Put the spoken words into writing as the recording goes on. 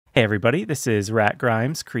Hey everybody, this is Rat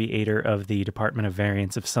Grimes, creator of the Department of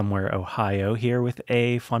Variance of Somewhere, Ohio, here with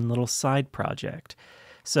a fun little side project.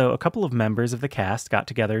 So a couple of members of the cast got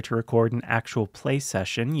together to record an actual play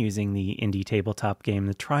session using the indie tabletop game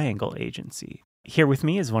The Triangle Agency. Here with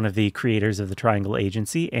me is one of the creators of The Triangle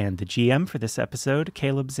Agency and the GM for this episode,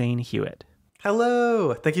 Zane Huett.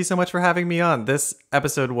 Hello! Thank you so much for having me on. This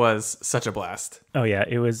episode was such a blast. Oh yeah,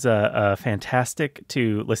 it was fantastic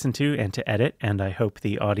to listen to and to edit, and I hope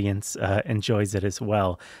the audience enjoys it as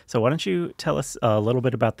well. So why don't you tell us a little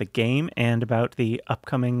bit about the game and about the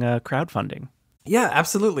upcoming crowdfunding? Yeah,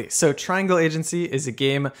 absolutely. So Triangle Agency is a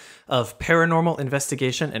game of paranormal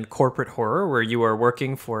investigation and corporate horror where you are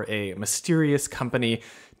working for a mysterious company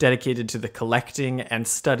dedicated to the collecting and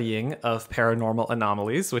studying of paranormal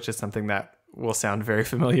anomalies, which is something that will sound very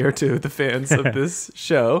familiar to the fans of this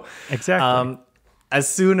show. Exactly. As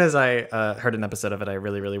soon as I heard an episode of it, I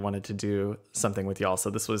really wanted to do something with y'all. So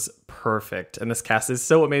this was perfect. And this cast is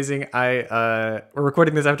so amazing. We're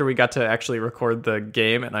recording this after we got to actually record the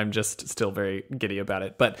game, and I'm just still very giddy about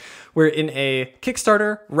it. But we're in a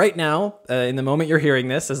Kickstarter right now, in the moment you're hearing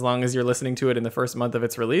this, as long as you're listening to it in the first month of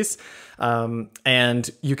its release. And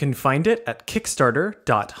you can find it at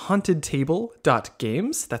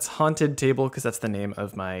kickstarter.hauntedtable.games. That's Haunted Table because that's the name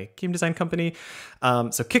of my game design company. So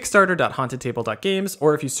kickstarter.hauntedtable.games.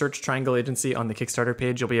 Or if you search Triangle Agency on the Kickstarter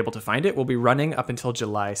page, you'll be able to find it. We'll be running up until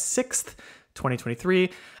July 6th,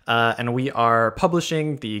 2023. And we are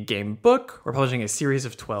publishing the game book. We're publishing a series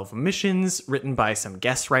of 12 missions written by some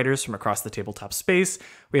guest writers from across the tabletop space.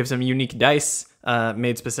 We have some unique dice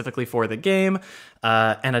made specifically for the game,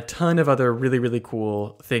 and a ton of other really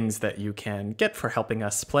cool things that you can get for helping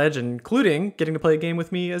us pledge, including getting to play a game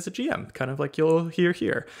with me as a GM, kind of like you'll hear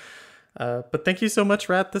here. But thank you so much,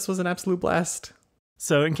 Rat. This was an absolute blast.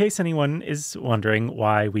 So in case anyone is wondering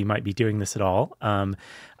why we might be doing this at all,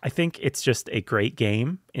 I think it's just a great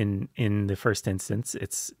game in the first instance.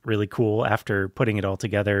 It's really cool after putting it all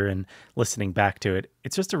together and listening back to it.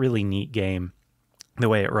 It's just a really neat game. The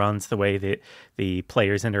way it runs, the way that the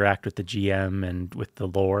players interact with the GM and with the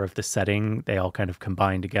lore of the setting, they all kind of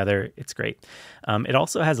combine together. It's great. It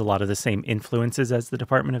also has a lot of the same influences as the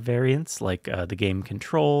Department of Variance, like the game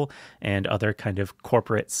Control and other kind of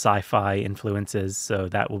corporate sci-fi influences, so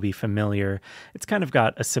that will be familiar. It's kind of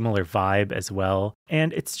got a similar vibe as well,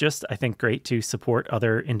 and it's just, I think, great to support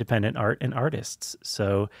other independent art and artists.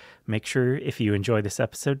 So make sure, if you enjoy this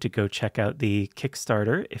episode, to go check out the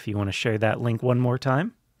Kickstarter. If you want to share that link one more time.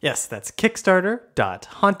 Yes, that's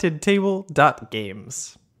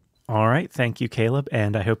kickstarter.hauntedtable.games. All right. Thank you, Caleb,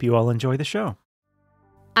 and I hope you all enjoy the show.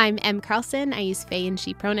 I'm M. Carlson. I use they and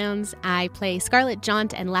she pronouns. I play Scarlet,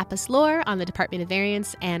 Jaunt, and Lapis Lore on the Department of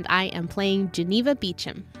Variance, and I am playing Geneva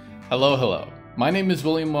Beecham. Hello. My name is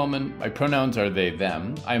William Wellman. My pronouns are they,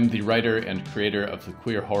 them. I am the writer and creator of the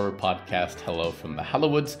queer horror podcast Hello from the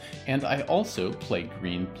Hallowoods, and I also play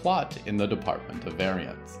Green Plot in the Department of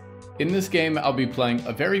Variance. In this game, I'll be playing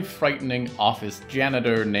a very frightening office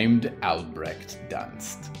janitor named Albrecht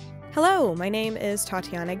Dunst. Hello, my name is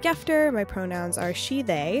Tatiana Gefter. My pronouns are she,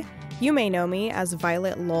 they. You may know me as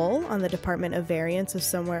Violet Lowell on the Department of Variance of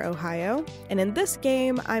Somewhere, Ohio. And in this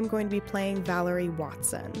game, I'm going to be playing Valerie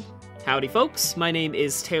Watson. Howdy folks, my name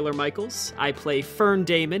is Taylor Michaels. I play Fern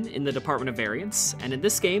Daemon in the Department of Variance, and in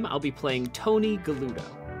this game I'll be playing Tony Galudo.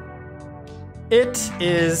 It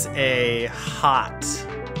is a hot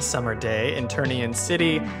summer day in Turnian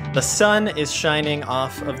City. The sun is shining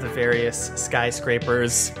off of the various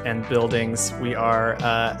skyscrapers and buildings. We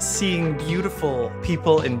are seeing beautiful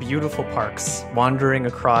people in beautiful parks wandering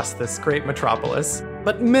across this great metropolis.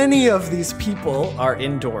 But many of these people are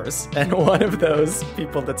indoors, and one of those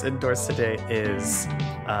people that's indoors today is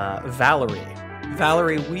Valerie.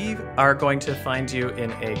 Valerie, we are going to find you in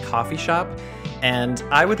a coffee shop, and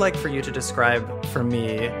I would like for you to describe for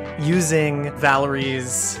me, using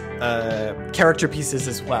Valerie's character pieces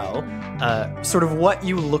as well, sort of what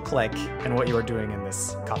you look like and what you are doing in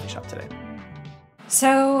this coffee shop today.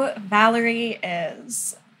 So Valerie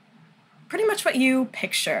is pretty much what you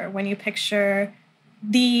picture when you picture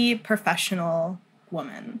the professional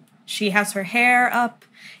woman. She has her hair up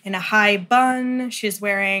in a high bun. She's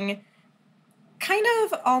wearing kind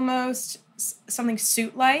of almost something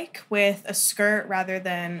suit-like with a skirt rather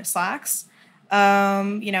than slacks.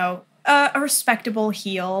 A respectable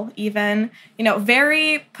heel even,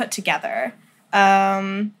 very put together.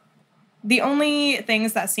 The only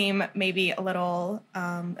things that seem maybe a little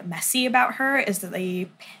messy about her is that the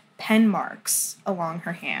pen marks along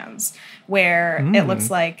her hands, where it looks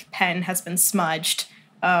like pen has been smudged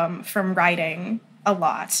from writing a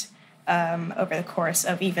lot. over the course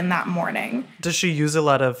of even that morning. Does she use a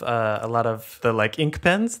lot of the like ink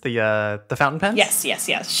pens, the fountain pens?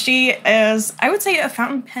 Yes. She is, I would say, a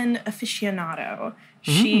fountain pen aficionado.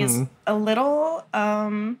 She's a little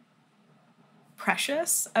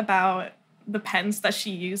precious about the pens that she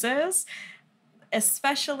uses,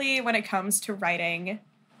 especially when it comes to writing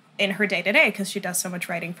in her day-to-day, because she does so much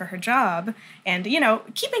writing for her job. And,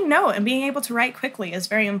 keeping note and being able to write quickly is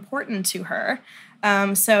very important to her.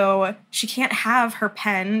 So she can't have her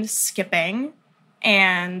pen skipping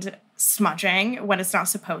and smudging when it's not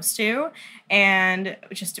supposed to, and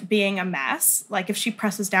just being a mess. Like if she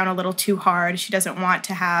presses down a little too hard, she doesn't want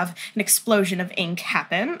to have an explosion of ink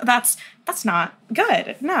happen. That's not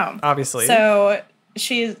good. No. Obviously. So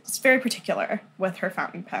she's very particular with her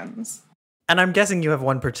fountain pens. And I'm guessing you have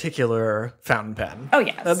one particular fountain pen. Oh,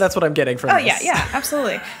 yes. That's what I'm getting from this. Yeah,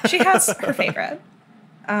 absolutely. She has her favorite.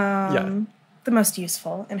 The most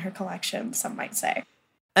useful in her collection, some might say.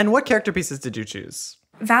 And what character pieces did you choose?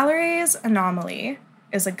 Valerie's anomaly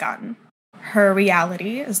is a gun. Her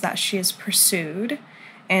reality is that she is pursued,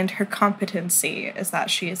 and her competency is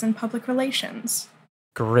that she is in public relations.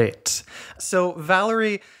 Great. So,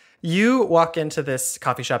 Valerie, you walk into this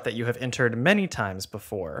coffee shop that you have entered many times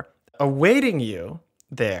before. Awaiting you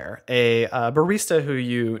there, a barista who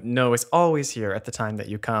you know is always here at the time that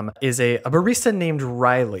you come is a barista named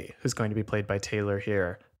Riley, who's going to be played by Taylor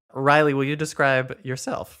here. Riley, will you describe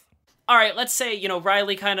yourself? All right, let's say,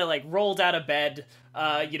 Riley kind of like rolled out of bed,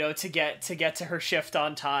 to get to her shift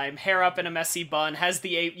on time, hair up in a messy bun, has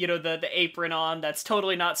the apron on. That's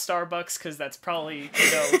totally not Starbucks, because that's probably,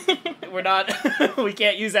 we're not, we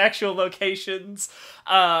can't use actual locations.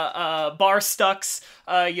 Bar Stucks,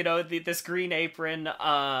 this green apron.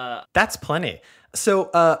 That's plenty. So,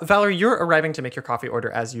 Valerie, you're arriving to make your coffee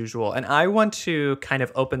order as usual, and I want to kind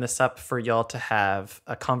of open this up for y'all to have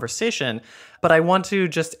a conversation, but I want to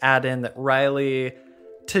just add in that, Riley,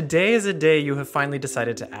 today is a day you have finally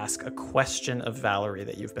decided to ask a question of Valerie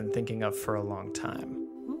that you've been thinking of for a long time.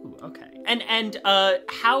 Ooh, okay. And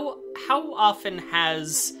how often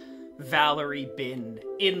has Valerie been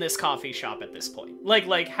in this coffee shop at this point?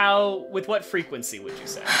 Like how, with what frequency would you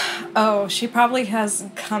say? Oh, she probably has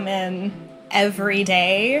come in every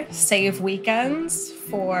day, save weekends,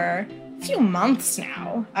 for a few months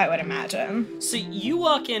now, I would imagine. So you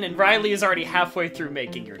walk in and Riley is already halfway through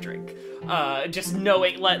making your drink. Just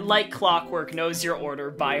knowing, like clockwork, knows your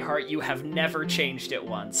order by heart. You have never changed it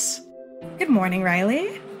once. Good morning,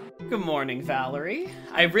 Riley. Good morning, Valerie.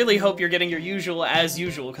 I really hope you're getting your usual as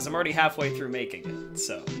usual, because I'm already halfway through making it,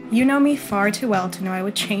 so. You know me far too well to know I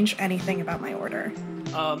would change anything about my order.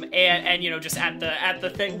 And just at the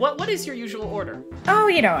thing, what is your usual order? Oh,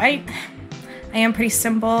 I am pretty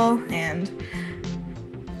simple, and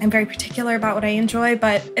I'm very particular about what I enjoy,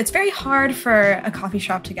 but it's very hard for a coffee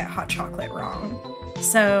shop to get hot chocolate wrong.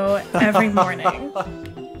 So every morning,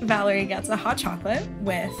 Valerie gets a hot chocolate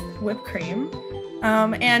with whipped cream.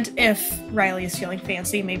 And if Riley is feeling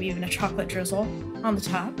fancy, maybe even a chocolate drizzle on the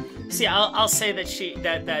top. See, I'll say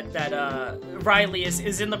that Riley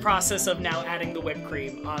is in the process of now adding the whipped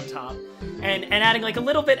cream on top, and adding like a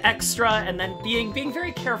little bit extra, and then being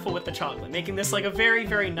very careful with the chocolate, making this like a very,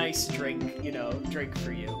 very nice drink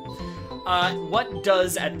for you. What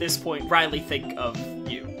does at this point Riley think of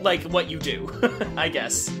you? Like what you do, I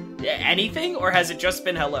guess. Anything, or has it just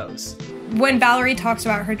been hellos? When Valerie talks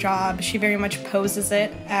about her job, she very much poses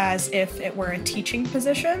it as if it were a teaching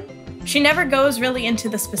position. She never goes really into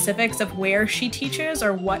the specifics of where she teaches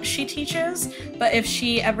or what she teaches, but if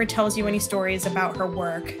she ever tells you any stories about her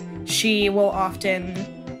work, she will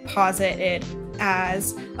often posit it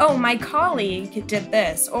as, oh, my colleague did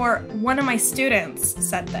this, or one of my students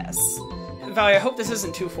said this. Valerie, I hope this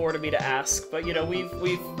isn't too forward of me to ask, but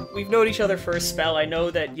we've known each other for a spell. I know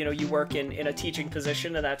that you work in a teaching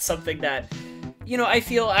position, and that's something that I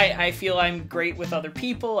feel I'm great with other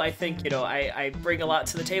people. I think I bring a lot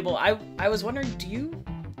to the table. I was wondering, do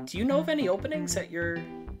you know of any openings at your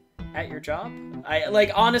job?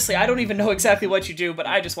 Honestly, I don't even know exactly what you do, but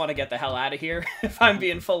I just want to get the hell out of here. If I'm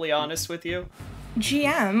being fully honest with you.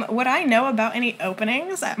 GM, would I know about any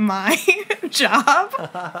openings at my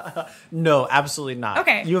job? No, absolutely not.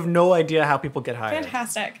 Okay. You have no idea how people get hired.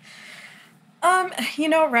 Fantastic.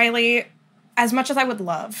 Riley, as much as I would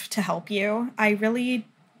love to help you, I really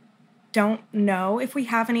don't know if we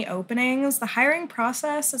have any openings. The hiring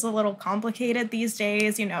process is a little complicated these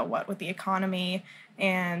days, with the economy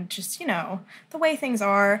and just, the way things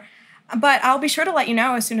are. But I'll be sure to let you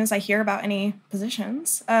know as soon as I hear about any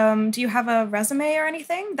positions. Do you have a resume or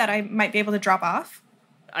anything that I might be able to drop off?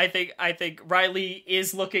 I think Riley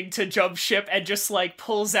is looking to jump ship and just like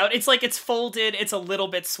pulls out. It's like it's folded, it's a little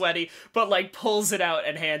bit sweaty, but like pulls it out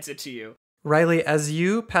and hands it to you. Riley, as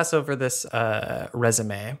you pass over this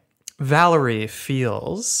resume, Valerie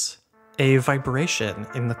feels a vibration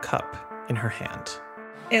in the cup in her hand.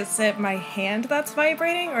 Is it my hand that's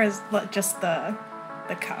vibrating, or is it just the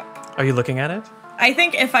cup? Are you looking at it? I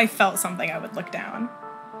think if I felt something, I would look down.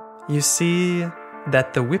 You see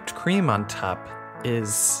that the whipped cream on top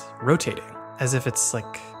is rotating, as if it's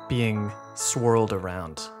like being swirled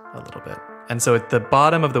around a little bit. And so at the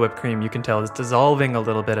bottom of the whipped cream, you can tell is dissolving a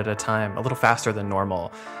little bit at a time, a little faster than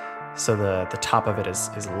normal. So the top of it is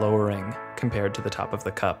lowering compared to the top of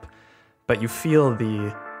the cup. But you feel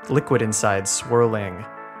the liquid inside swirling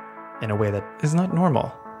in a way that is not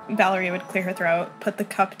normal. Valerie would clear her throat, put the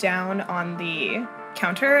cup down on the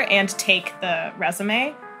counter, and take the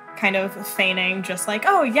resume, kind of feigning just like,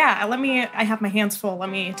 oh yeah, I have my hands full, let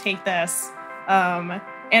me take this.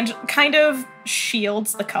 And kind of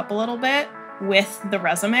shields the cup a little bit with the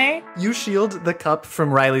resume. You shield the cup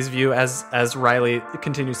from Riley's view as Riley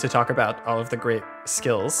continues to talk about all of the great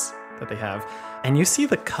skills that they have. And you see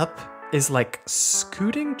the cup is like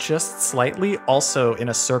scooting just slightly, also in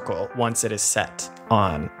a circle once it is set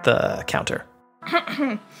on the counter.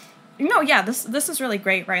 No, yeah, this is really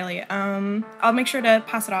great, Riley. I'll make sure to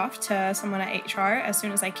pass it off to someone at HR as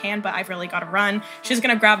soon as I can, but I've really got to run. She's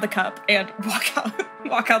gonna grab the cup and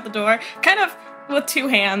walk out the door, kind of with two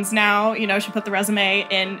hands now. You know, she put the resume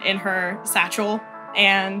in her satchel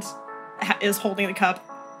and is holding the cup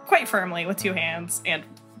quite firmly with two hands and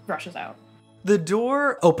rushes out. The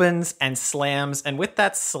door opens and slams, and with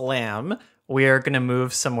that slam, we're gonna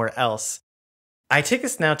move somewhere else. I take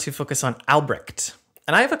us now to focus on Albrecht.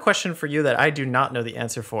 And I have a question for you that I do not know the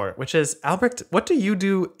answer for, which is, Albrecht, what do you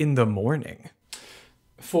do in the morning?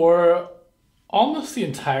 For almost the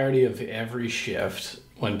entirety of every shift,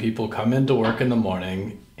 when people come into work in the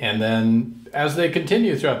morning, and then as they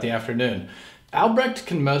continue throughout the afternoon, Albrecht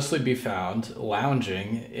can mostly be found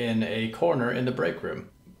lounging in a corner in the break room.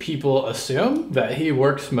 People assume that he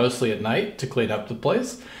works mostly at night to clean up the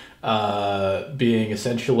place, being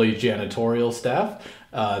essentially janitorial staff.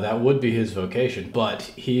 That would be his vocation, but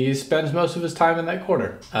he spends most of his time in that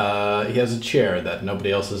corner. He has a chair that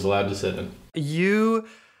nobody else is allowed to sit in. You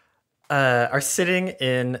are sitting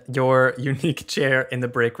in your unique chair in the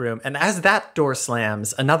break room, and as that door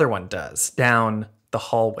slams, another one does, down the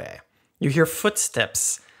hallway. You hear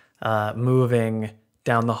footsteps moving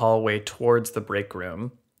down the hallway towards the break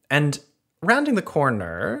room, and rounding the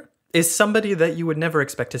corner is somebody that you would never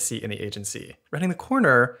expect to see in the agency. Rounding the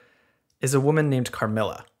corner is a woman named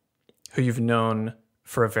Carmilla, who you've known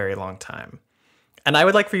for a very long time. And I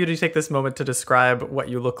would like for you to take this moment to describe what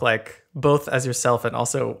you look like, both as yourself and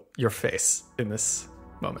also your face in this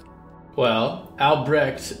moment. Well,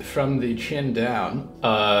 Albrecht, from the chin down,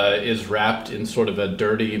 is wrapped in sort of a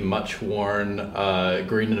dirty, much-worn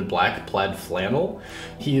green and black plaid flannel.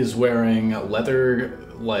 He is wearing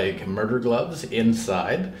leather-like murder gloves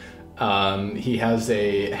inside. He has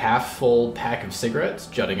a half-full pack of cigarettes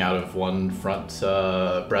jutting out of one front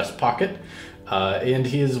breast pocket. And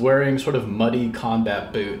he is wearing sort of muddy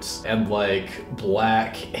combat boots and like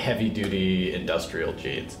black heavy-duty industrial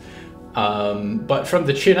jeans. But from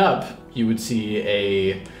the chin up, you would see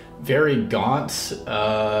a very gaunt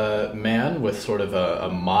man with sort of a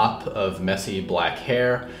mop of messy black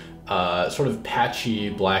hair, sort of patchy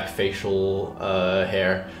black facial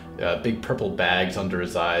hair, big purple bags under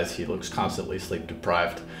his eyes. He looks constantly sleep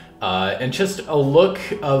deprived. And just a look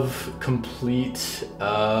of complete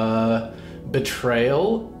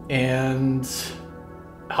betrayal and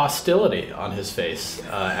hostility on his face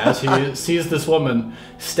as he sees this woman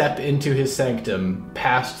step into his sanctum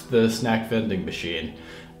past the snack vending machine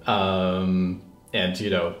and,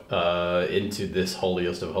 into this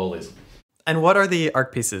holiest of holies. And what are the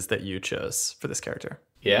arc pieces that you chose for this character?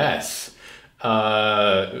 Yes.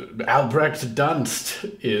 Albrecht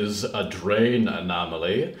Dunst is a drain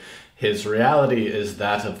anomaly. His reality is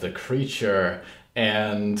that of the creature,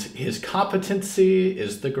 and his competency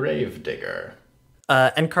is the gravedigger.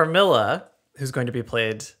 And Carmilla, who's going to be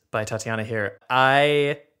played by Tatiana here,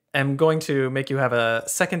 I am going to make you have a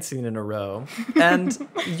second scene in a row. And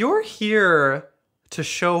you're here to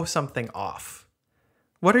show something off.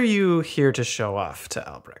 What are you here to show off to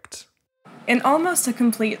Albrecht? In almost a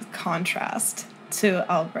complete contrast to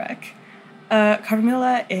Albrecht,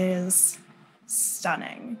 Carmilla is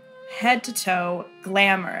stunning. Head to toe,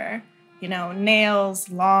 glamour. Nails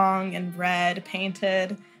long and red,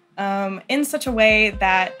 painted. In such a way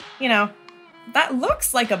that, that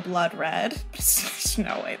looks like a blood red, but there's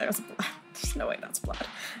no way there's blood. there's no way that's blood.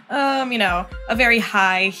 A very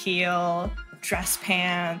high heel, dress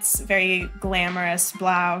pants, very glamorous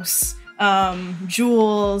blouse,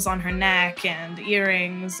 jewels on her neck and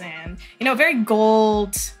earrings, and, very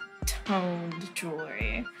gold-toned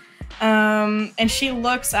jewelry. And she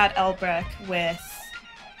looks at Elbrick with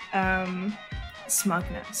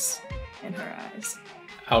smugness in her eyes.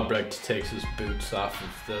 Albrecht takes his boots off of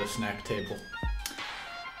the snack table.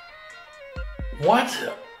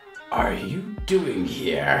 What are you doing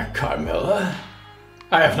here, Carmilla?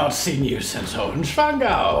 I have not seen you since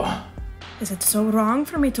Hohenschwangau. Is it so wrong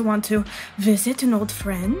for me to want to visit an old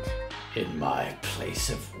friend? In my place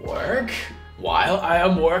of work? While I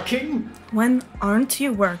am working? When aren't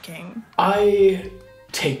you working? I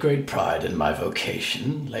take great pride in my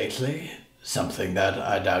vocation lately. Something that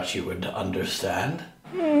I doubt you would understand.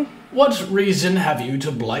 What reason have you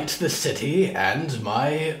to blight the city and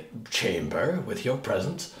my chamber with your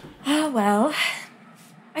presence? Well,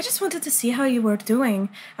 I just wanted to see how you were doing.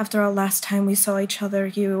 After our last time we saw each other,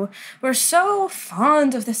 you were so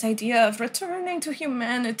fond of this idea of returning to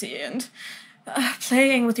humanity and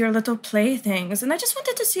playing with your little playthings. And I just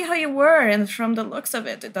wanted to see how you were, and from the looks of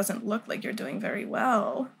it, it doesn't look like you're doing very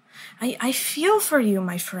well. I feel for you,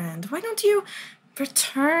 my friend. Why don't you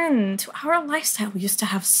return to our lifestyle? We used to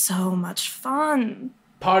have so much fun.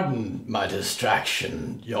 Pardon my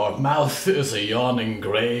distraction. Your mouth is a yawning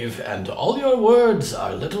grave, and all your words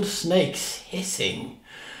are little snakes hissing.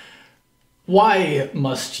 Why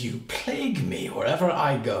must you plague me wherever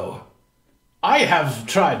I go? I have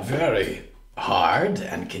tried very hard,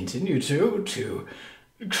 and continue to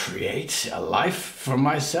create a life for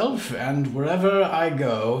myself, and wherever I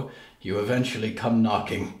go, you eventually come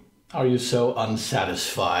knocking. Are you so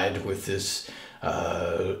unsatisfied with this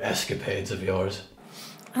escapades of yours?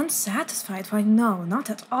 Unsatisfied? Why, no, not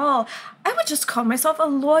at all. I would just call myself a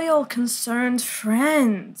loyal, concerned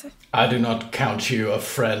friend. I do not count you a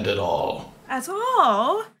friend at all. At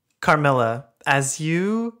all? Carmilla, as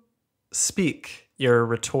you speak your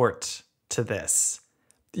retort to this,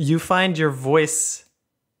 you find your voice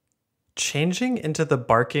changing into the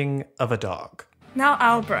barking of a dog. Now,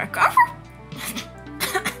 Albrecht.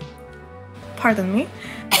 Pardon me.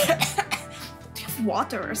 Do you have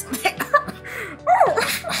water or something?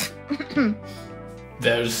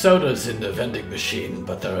 There's sodas in the vending machine,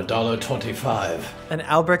 but they're $1.25. And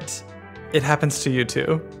Albrecht, it happens to you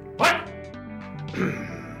too. What?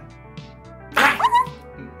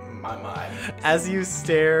 My. As you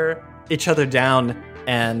stare each other down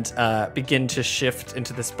and begin to shift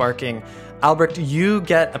into this barking, Albrecht, you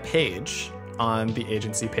get a page on the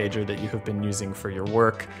agency pager that you have been using for your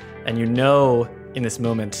work, and you know in this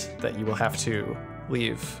moment that you will have to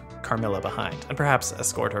leave Carmilla behind and perhaps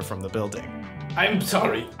escort her from the building. I'm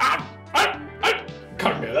sorry.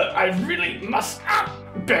 Carmilla, I really must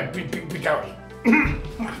be going.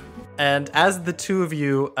 And as the two of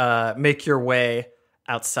you make your way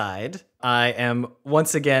outside, I am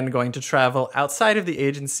once again going to travel outside of the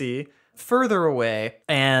agency, further away,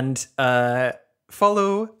 and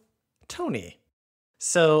follow Tony.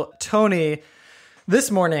 So, Tony,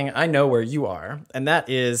 this morning I know where you are, and that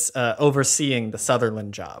is overseeing the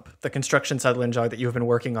Sutherland job, the construction Sutherland job that you have been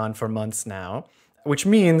working on for months now, which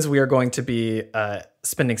means we are going to be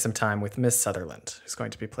spending some time with Miss Sutherland, who's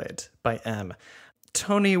going to be played by M.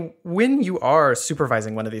 Tony, when you are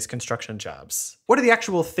supervising one of these construction jobs, what are the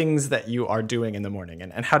actual things that you are doing in the morning,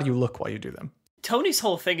 and how do you look while you do them? Tony's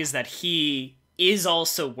whole thing is that he is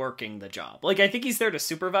also working the job. Like, I think he's there to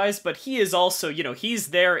supervise, but he is also, he's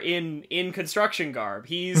there in construction garb.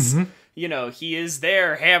 He's, he is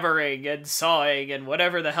there hammering and sawing and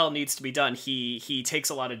whatever the hell needs to be done. He takes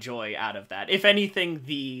a lot of joy out of that. If anything,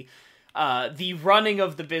 the running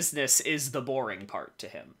of the business is the boring part to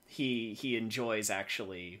him. He enjoys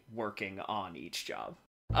actually working on each job.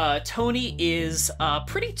 Tony is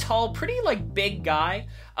pretty tall, pretty big guy.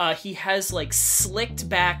 He has slicked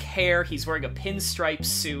back hair. He's wearing a pinstripe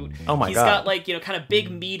suit. Oh my God. He's got kind of big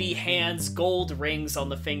meaty hands, gold rings on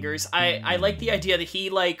the fingers. I like the idea that he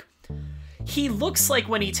looks like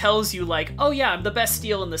when he tells you oh yeah, I'm the best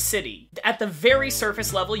deal in the city. At the very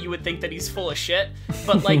surface level, you would think that he's full of shit,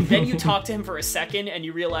 but then you talk to him for a second and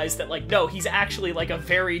you realize that no, he's actually a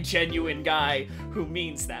very genuine guy who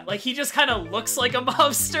means that. He just kind of looks like a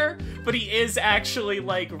mobster, but he is actually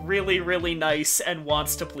really, really nice and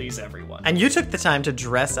wants to please everyone. And you took the time to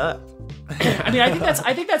dress up. I mean,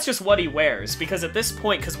 I think that's just what he wears, because at this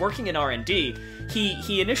point, because working in R&D,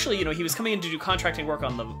 he initially, he was coming in to do contracting work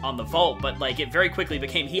on the vault, but it very quickly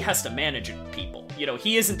became he has to manage people.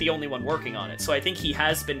 He isn't the only one working on it. So I think he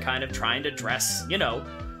has been kind of trying to dress,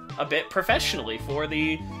 a bit professionally for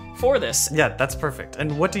this. Yeah, that's perfect.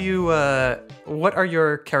 And what are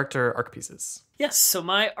your character arc pieces? Yes, so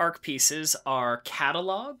my arc pieces are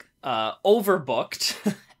catalog,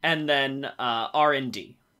 overbooked, and then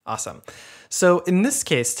R&D. Awesome. So in this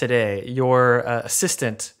case today, your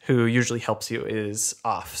assistant who usually helps you is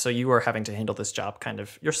off. So you are having to handle this job kind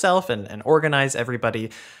of yourself and organize everybody,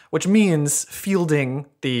 which means fielding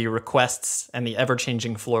the requests and the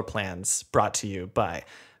ever-changing floor plans brought to you by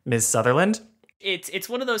Ms. Sutherland. It's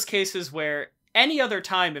one of those cases where any other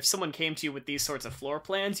time, if someone came to you with these sorts of floor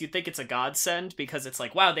plans, you'd think it's a godsend because it's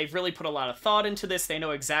like, wow, they've really put a lot of thought into this. They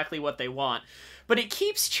know exactly what they want. But it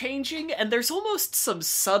keeps changing, and there's almost some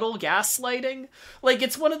subtle gaslighting. Like,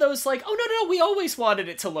 it's one of those, like, oh, no, we always wanted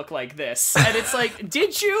it to look like this. And it's like,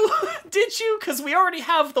 did you? Did you? Because we already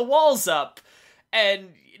have the walls up, and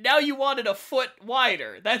now you want it a foot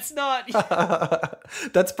wider. That's not...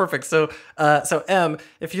 That's perfect. So, Em,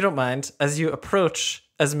 if you don't mind, as you approach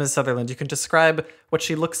as Ms. Sutherland, you can describe what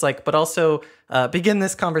she looks like, but also begin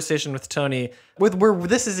this conversation with Tony with where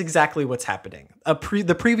this is exactly what's happening.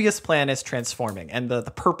 The previous plan is transforming, and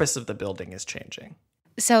the purpose of the building is changing.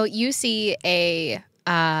 So you see a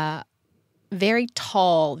very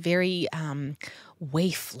tall, very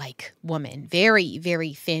waif-like woman, very,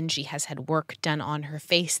 very thin. She has had work done on her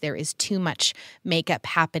face. There is too much makeup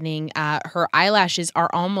happening. Her eyelashes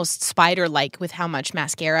are almost spider-like with how much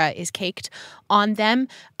mascara is caked on them.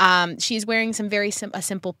 She's wearing some a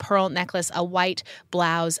simple pearl necklace, a white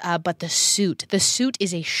blouse, but the suit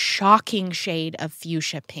is a shocking shade of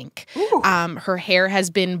fuchsia pink. Her hair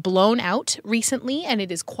has been blown out recently, and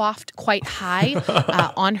it is coiffed quite high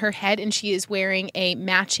on her head, and she is wearing a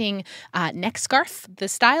matching neck scarf. The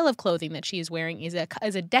style of clothing that she is wearing is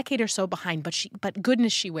a decade or so behind, but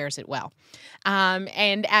goodness, she wears it well.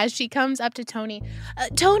 And as she comes up to Tony,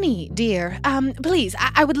 Tony, dear, please,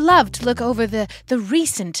 I would love to look over the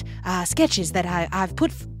recent sketches that I've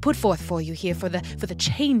put forth for you here for the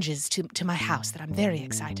changes to my house that I'm very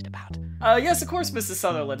excited about. Yes, of course, Mrs.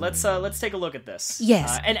 Sutherland. Let's take a look at this.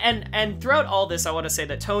 Yes. And throughout all this, I want to say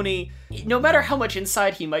that Tony, no matter how much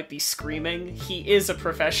inside he might be screaming, he is a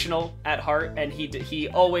professional at heart, and he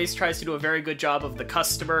always tries to do a very good job of the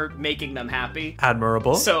customer, making them happy.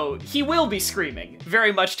 Admirable. So he will be screaming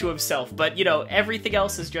very much to himself, but everything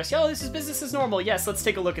else is just, this is business as normal. Yes, let's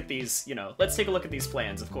take a look at these. Let's take a look at these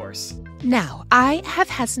plans, of course. Now, I have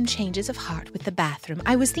had some changes of heart with the bathroom.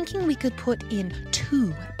 I was thinking we could put in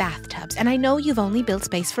 2 bathtubs, and I know you've only built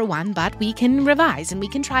space for 1, but we can revise and we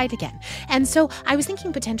can try it again. And so I was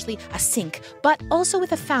thinking potentially a sink, but also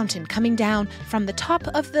with a fountain coming down from the top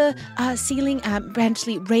of the ceiling,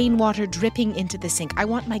 eventually rainwater dripping into the sink. I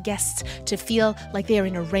want my guests to feel like they are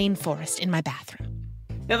in a rainforest in my bathroom.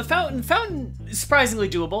 Now the fountain is surprisingly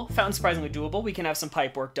doable. We can have some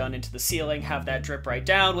pipe work done into the ceiling, have that drip right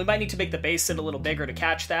down. We might need to make the basin a little bigger to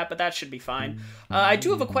catch that, but that should be fine. I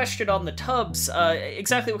do have a question on the tubs.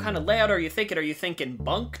 Exactly what kind of layout are you thinking? Are you thinking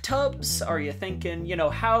bunk tubs? Are you thinking,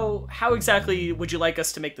 how exactly would you like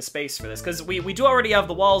us to make the space for this? Because we do already have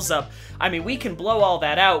the walls up. I mean, we can blow all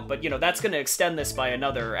that out, but, that's going to extend this by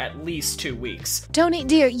another at least 2 weeks. Tony,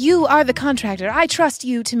 dear, you are the contractor. I trust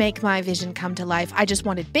you to make my vision come to life. I just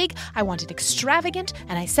wanted big, I wanted extravagant,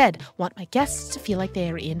 and I said, want my guests to feel like they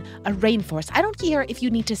are in a rainforest. I don't care if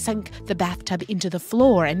you need to sink the bathtub into the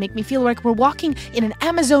floor and make me feel like we're walking in an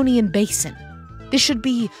Amazonian basin. This should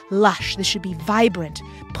be lush. This should be vibrant.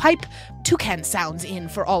 Pipe toucan sounds in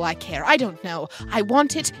for all I care. I don't know. I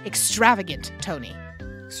want it extravagant, Tony.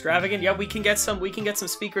 Extravagant? Yeah, we can get some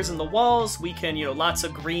speakers in the walls. We can, lots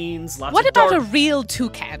of greens, lots What of about dark... a real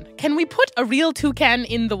toucan? Can we put a real toucan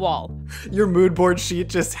in the wall? Your mood board sheet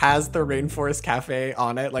just has the Rainforest Cafe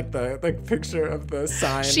on it, like the picture of the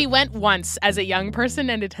sign. She went once as a young person,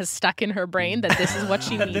 and it has stuck in her brain that this is what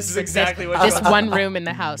she needs. This is exactly what this one room in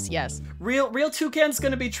the house. Yes. Real toucan's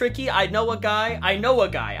gonna be tricky. I know a guy.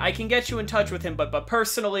 I can get you in touch with him, but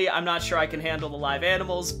personally, I'm not sure I can handle the live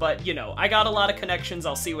animals. But I got a lot of connections.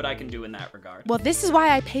 I'll see what I can do in that regard. Well, this is why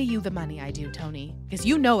I pay you the money I do, Tony, because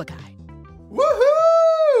you know a guy.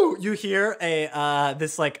 Woohoo! You hear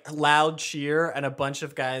this loud cheer and a bunch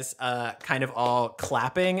of guys kind of all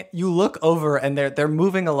clapping. You look over and they're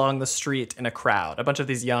moving along the street in a crowd. A bunch of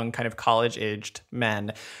these young kind of college-aged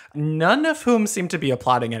men, none of whom seem to be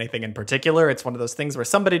applauding anything in particular. It's one of those things where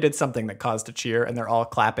somebody did something that caused a cheer and they're all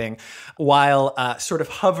clapping, while sort of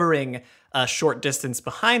hovering a short distance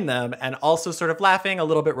behind them and also sort of laughing, a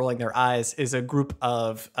little bit rolling their eyes, is a group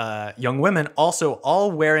of young women, also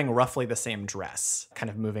all wearing roughly the same dress, kind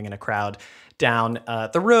of moving in a crowd down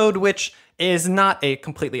the road, which is not a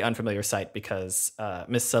completely unfamiliar sight because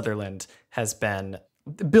Miss Sutherland has been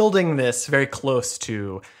building this very close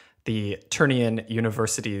to the Turnian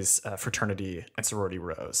University's fraternity and sorority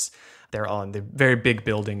rows. They're all in the very big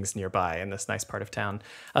buildings nearby in this nice part of town.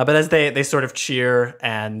 But as they sort of cheer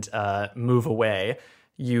and move away,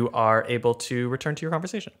 you are able to return to your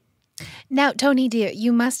conversation. Now, Tony, dear,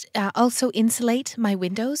 you must also insulate my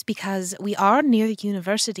windows because we are near the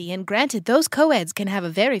university. And granted, those co-eds can have a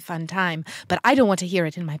very fun time, but I don't want to hear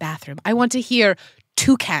it in my bathroom. I want to hear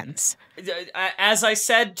toucans. As I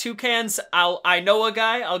said, toucans, I know a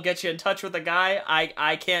guy. I'll get you in touch with a guy.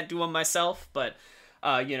 I can't do them myself, but...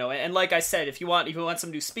 and like I said, if you want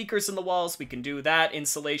some new speakers in the walls, we can do that.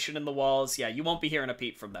 Insulation in the walls. Yeah, you won't be hearing a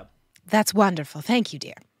peep from them. That's wonderful. Thank you,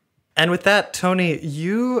 dear. And with that, Tony,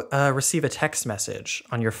 you receive a text message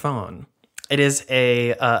on your phone. It is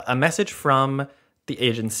a message from the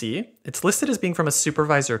agency. It's listed as being from a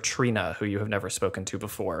supervisor, Trina, who you have never spoken to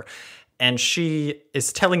before. And she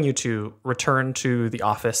is telling you to return to the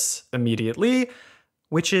office immediately,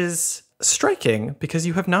 which is striking because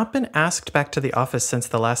you have not been asked back to the office since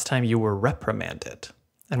the last time you were reprimanded.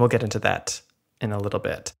 And we'll get into that in a little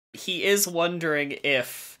bit. He is wondering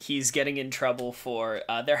if he's getting in trouble for,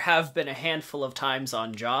 there have been a handful of times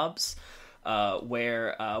on jobs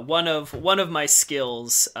where one of my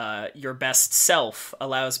skills, your best self,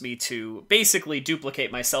 allows me to basically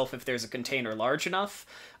duplicate myself if there's a container large enough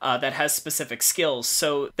that has specific skills.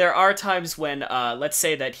 So there are times when, let's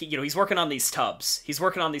say that he's working on these tubs. He's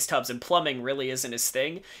working on these tubs and plumbing really isn't his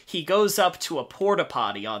thing. He goes up to a porta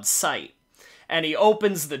potty on site. And he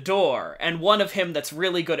opens the door, and one of him that's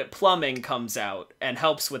really good at plumbing comes out and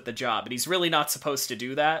helps with the job. And he's really not supposed to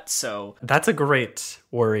do that, so... That's a great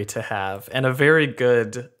worry to have, and a very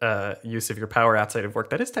good use of your power outside of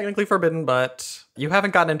work that is technically forbidden, but you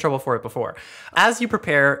haven't gotten in trouble for it before. As you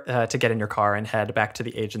prepare to get in your car and head back to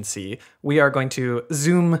the agency, we are going to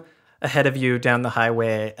zoom ahead of you down the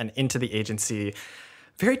highway and into the agency,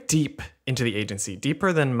 very deep into the agency,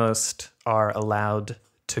 deeper than most are allowed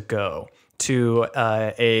to go. To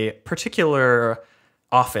a particular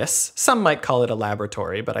office, some might call it a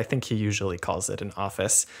laboratory, but I think he usually calls it an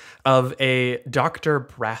office, of a Dr.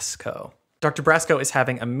 Brasco. Dr. Brasco is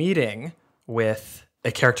having a meeting with a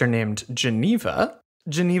character named Geneva.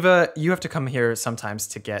 Geneva, you have to come here sometimes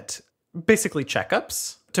to get basically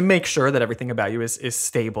checkups, to make sure that everything about you is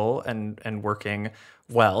stable and working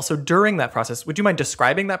well. So during that process, would you mind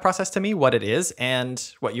describing that process to me, what it is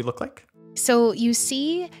and what you look like? So you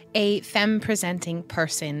see a femme-presenting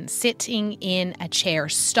person sitting in a chair,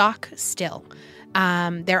 stock still.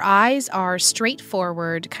 Their eyes are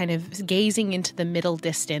straightforward, kind of gazing into the middle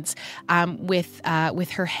distance, with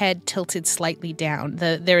her head tilted slightly down.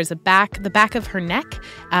 There is the back of her neck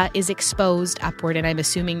is exposed upward, and I'm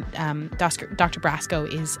assuming Dr. Brasco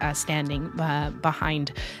is standing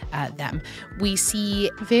behind them. We see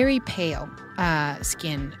very pale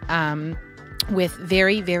skin. With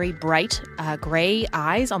very, very bright gray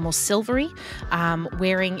eyes, almost silvery,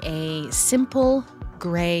 wearing a simple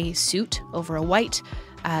gray suit over a white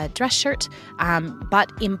dress shirt,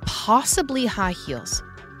 but impossibly high heels.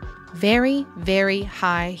 Very, very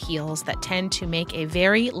high heels that tend to make a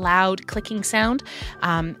very loud clicking sound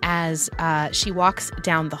as she walks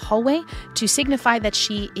down the hallway to signify that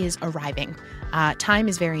she is arriving. Time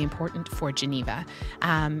is very important for Geneva.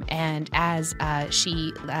 And as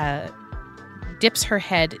she... dips her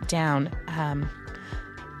head down.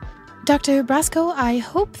 Dr. Brasco, I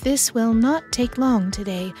hope this will not take long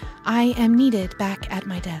today. I am needed back at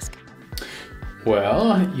my desk.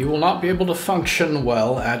 Well, you will not be able to function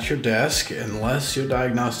well at your desk unless your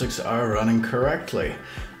diagnostics are running correctly.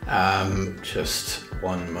 Just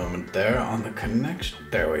one moment there on the connection.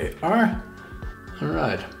 There we are. All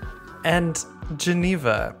right. And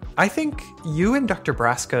Geneva, I think you and Dr.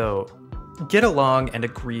 Brasco get along and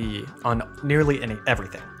agree on nearly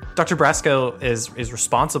everything. Dr. Brasco is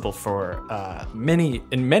responsible for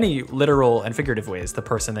in many literal and figurative ways, the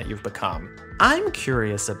person that you've become. I'm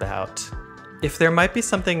curious about if there might be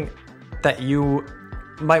something that you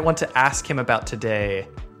might want to ask him about today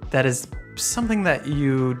that is something that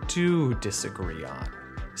you do disagree on.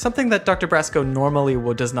 Something that Dr. Brasco normally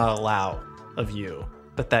does not allow of you,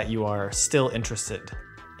 but that you are still interested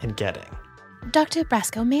in getting. Dr.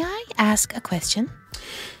 Brasco, may I ask a question?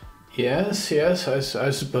 Yes,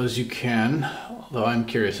 I suppose you can. Although I'm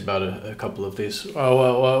curious about a couple of these.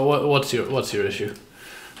 What's your issue?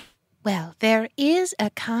 Well, there is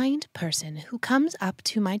a kind person who comes up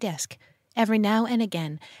to my desk every now and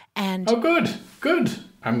again, and... Oh, good.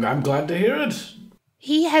 I'm glad to hear it.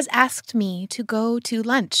 He has asked me to go to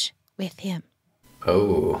lunch with him.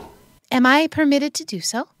 Oh. Am I permitted to do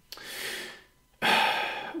so?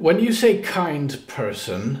 when you say kind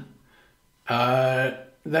person,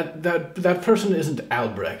 that person isn't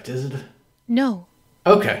Albrecht, is it? No.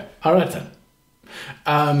 Okay, all right then.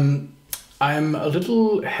 I'm a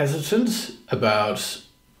little hesitant about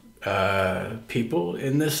people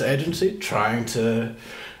in this agency trying to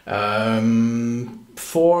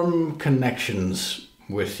form connections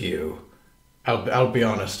with you. I'll be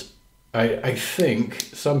honest. I think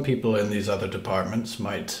some people in these other departments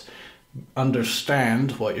might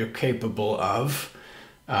understand what you're capable of,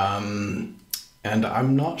 and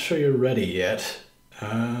I'm not sure you're ready yet.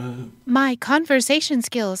 My conversation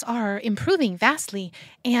skills are improving vastly,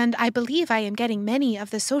 and I believe I am getting many of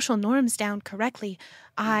the social norms down correctly.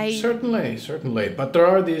 Certainly, but there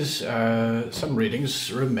are these, some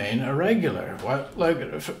readings remain irregular. What,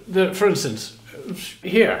 like, for instance,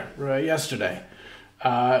 here, yesterday,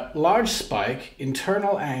 large spike,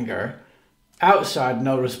 internal anger, outside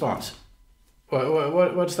no response.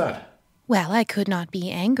 What's that? Well, I could not be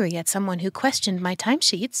angry at someone who questioned my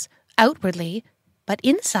timesheets, outwardly, but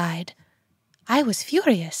inside, I was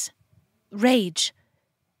furious. Rage.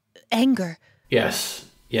 Anger. Yes.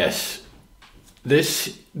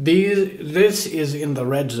 This is in the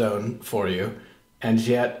red zone for you, and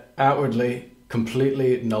yet outwardly,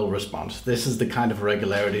 completely no response. This is the kind of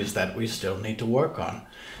irregularities that we still need to work on.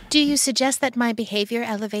 Do you suggest that my behavior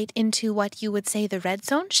elevate into what you would say the red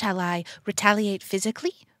zone? Shall I retaliate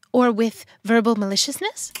physically or with verbal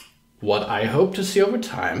maliciousness? What I hope to see over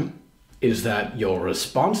time is that your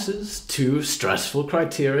responses to stressful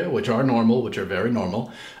criteria, which are normal, which are very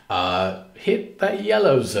normal, hit that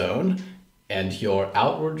yellow zone, and your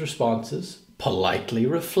outward responses politely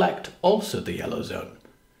reflect also the yellow zone.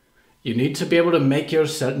 You need to be able to make your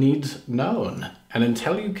needs known. And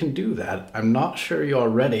until you can do that, I'm not sure you're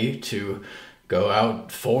ready to go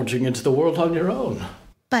out forging into the world on your own.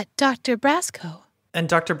 But Dr. Brasco... And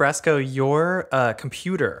Dr. Brasco, your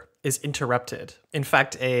computer is interrupted. In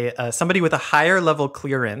fact, somebody with a higher level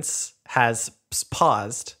clearance has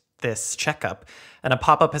paused this checkup, and a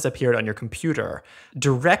pop-up has appeared on your computer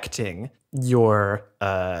directing your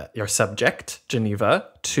subject, Geneva,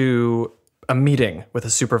 to a meeting with a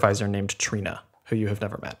supervisor named Trina, who you have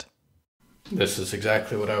never met. This is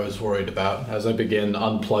exactly what I was worried about as I begin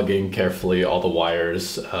unplugging carefully all the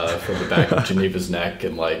wires from the back of Geneva's neck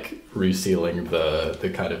and resealing the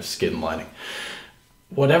kind of skin lining.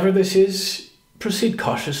 Whatever this is, proceed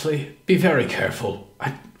cautiously. Be very careful.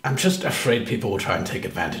 I'm just afraid people will try and take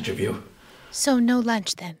advantage of you. So no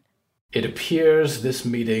lunch then? It appears this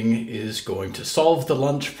meeting is going to solve the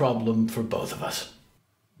lunch problem for both of us.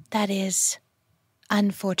 That is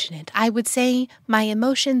unfortunate. I would say my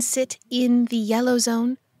emotions sit in the yellow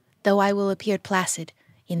zone, though I will appear placid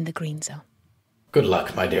in the green zone. Good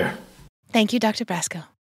luck, my dear. Thank you, Dr. Brasco.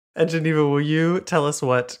 And Geneva, will you tell us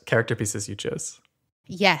what character pieces you chose?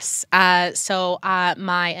 Yes. So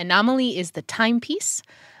my anomaly is the timepiece.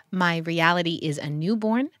 My reality is a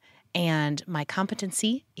newborn. And my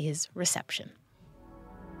competency is reception.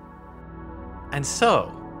 And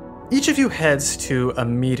so, each of you heads to a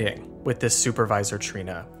meeting with this supervisor,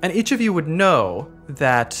 Trina. And each of you would know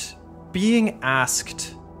that being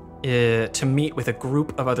asked to meet with a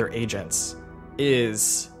group of other agents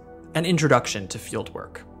is an introduction to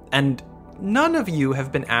fieldwork. And none of you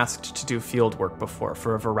have been asked to do fieldwork before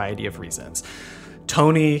for a variety of reasons.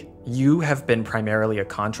 Tony, you have been primarily a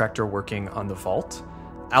contractor working on the vault.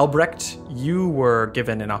 Albrecht, you were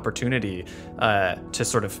given an opportunity to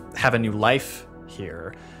sort of have a new life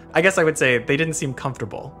here. I guess I would say they didn't seem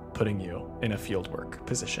comfortable putting you in a fieldwork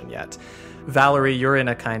position yet. Valerie, you're in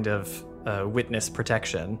a kind of witness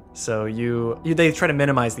protection, so they try to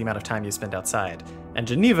minimize the amount of time you spend outside. And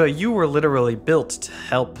Geneva, you were literally built to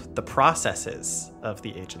help the processes of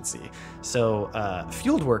the agency. So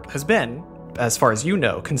fieldwork has been, as far as you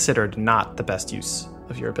know, considered not the best use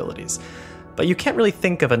of your abilities. But you can't really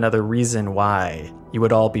think of another reason why you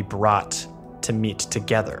would all be brought to meet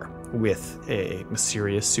together with a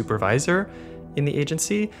mysterious supervisor in the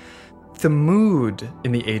agency. The mood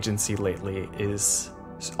in the agency lately is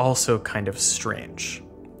also kind of strange.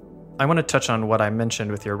 I want to touch on what I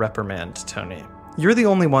mentioned with your reprimand, Tony. You're the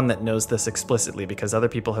only one that knows this explicitly because other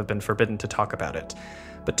people have been forbidden to talk about it.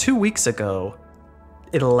 But 2 weeks ago,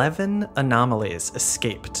 11 anomalies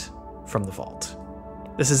escaped from the vault.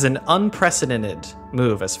 This is an unprecedented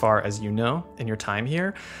move as far as you know in your time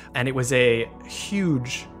here, and it was a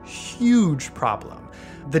huge, huge problem.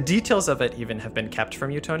 The details of it even have been kept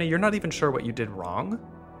from you, Tony. You're not even sure what you did wrong,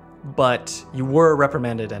 but you were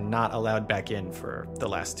reprimanded and not allowed back in for the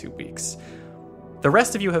last 2 weeks. The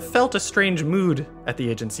rest of you have felt a strange mood at the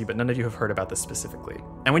agency, but none of you have heard about this specifically.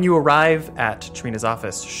 And when you arrive at Trina's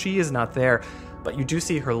office, she is not there, but you do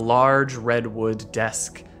see her large redwood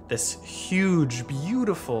desk, this huge,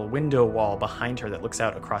 beautiful window wall behind her that looks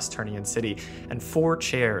out across Turnian City, and 4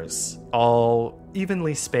 chairs, all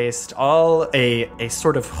evenly spaced, all a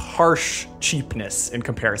sort of harsh cheapness in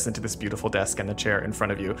comparison to this beautiful desk and the chair in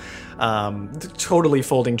front of you. Totally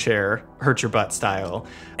folding chair, hurt your butt style.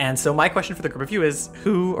 And so my question for the group of you is,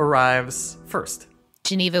 who arrives first?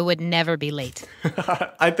 Geneva would never be late.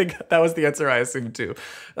 I think that was the answer I assumed too.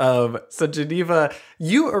 So Geneva,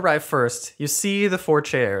 you arrive first. You see the 4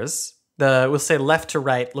 chairs. We'll say left to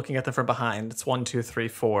right, looking at them from behind. It's 1, 2, 3,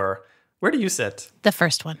 4. Where do you sit? The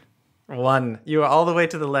first one. 1. You are all the way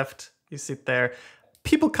to the left. You sit there.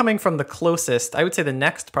 People coming from the closest, I would say the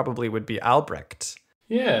next probably would be Albrecht.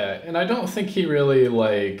 Yeah, and I don't think he really,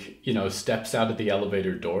 steps out of the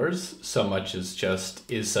elevator doors so much as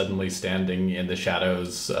just is suddenly standing in the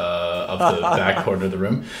shadows of the back corner of the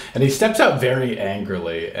room. And he steps out very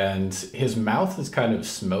angrily, and his mouth is kind of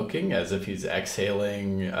smoking as if he's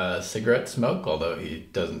exhaling cigarette smoke, although he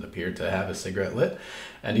doesn't appear to have a cigarette lit.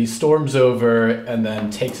 And he storms over and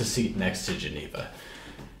then takes a seat next to Geneva.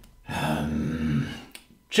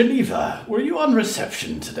 Geneva, were you on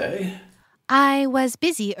reception today? I was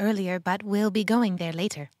busy earlier, but will be going there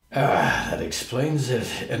later. That explains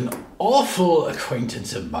it. An awful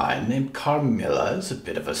acquaintance of mine named Carmilla is a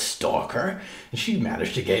bit of a stalker, and she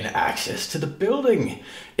managed to gain access to the building.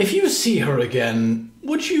 If you see her again,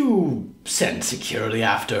 would you send security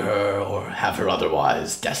after her or have her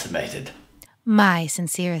otherwise decimated? My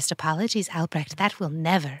sincerest apologies, Albrecht. That will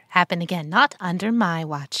never happen again, not under my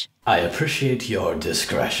watch. I appreciate your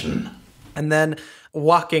discretion. And then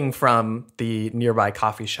walking from the nearby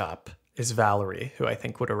coffee shop is Valerie, who I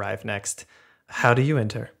think would arrive next. How do you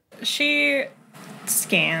enter? She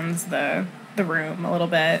scans the room a little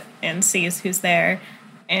bit and sees who's there.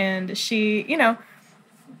 And she,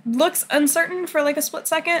 looks uncertain for like a split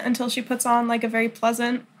second until she puts on like a very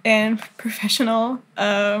pleasant and professional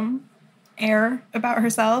air about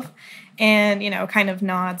herself. And, kind of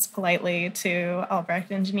nods politely to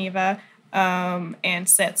Albrecht and Geneva. And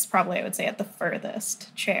sits probably, I would say, at the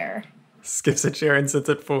furthest chair. Skips a chair and sits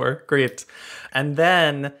at 4. Great. And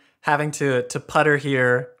then having to putter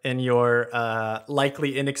here in your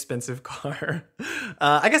likely inexpensive car.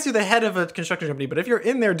 I guess you're the head of a construction company, but if you're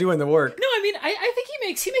in there doing the work. No, I mean, I think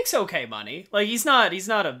he makes okay money. Like, he's not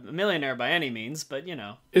a millionaire by any means, but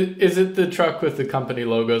Is it the truck with the company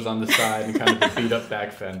logos on the side and kind of the beat up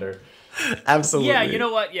back fender? Absolutely. Yeah, you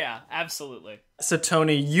know what? Yeah, absolutely. So,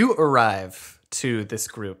 Tony, you arrive to this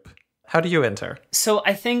group. How do you enter? So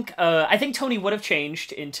I think Tony would have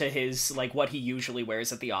changed into his, what he usually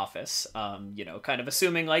wears at the office. Kind of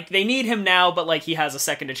assuming, they need him now, but, he has a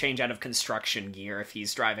second to change out of construction gear if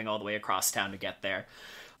he's driving all the way across town to get there.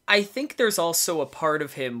 I think there's also a part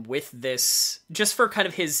of him with this, just for kind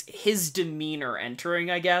of his demeanor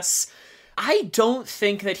entering, I guess. I don't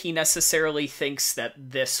think that he necessarily thinks that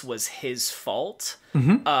this was his fault.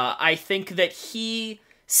 Mm-hmm. I think that he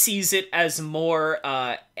sees it as more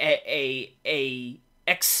a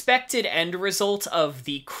expected end result of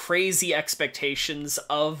the crazy expectations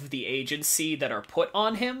of the agency that are put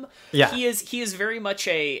on him. Yeah. He is very much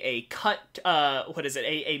a cut,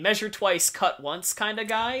 a measure twice, cut once kind of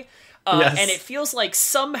guy. Yes. And it feels like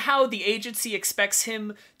somehow the agency expects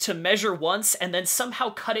him to measure once and then somehow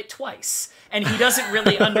cut it twice. And he doesn't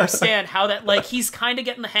really understand how that, he's kind of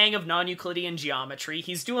getting the hang of non-Euclidean geometry.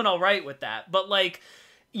 He's doing all right with that. But,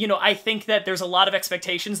 I think that there's a lot of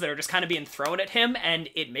expectations that are just kind of being thrown at him, and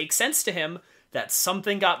it makes sense to him that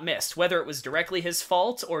something got missed, whether it was directly his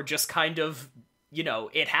fault or just kind of,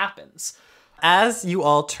 it happens. As you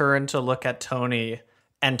all turn to look at Tony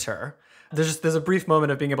enter, there's a brief moment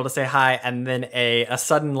of being able to say hi, and then a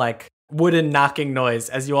sudden wooden knocking noise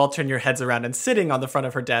as you all turn your heads around, and sitting on the front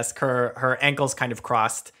of her desk, her ankles kind of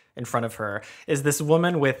crossed in front of her, is this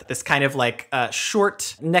woman with this kind of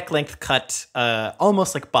short neck-length cut,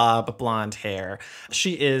 almost like bob blonde hair.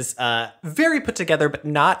 She is very put together, but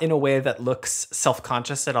not in a way that looks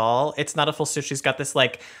self-conscious at all. It's not a full suit. She's got this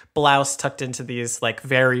blouse tucked into these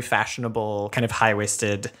very fashionable kind of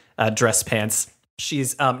high-waisted dress pants.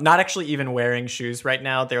 She's not actually even wearing shoes right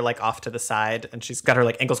now. They're off to the side, and she's got her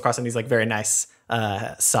ankles crossed in these very nice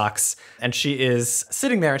socks. And she is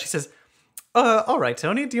sitting there, and she says, all right,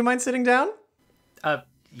 Tony, do you mind sitting down?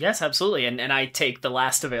 Yes, absolutely. And I take the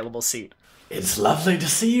last available seat. It's lovely to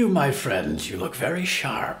see you, my friend. You look very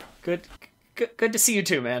sharp. Good to see you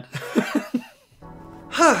too, man.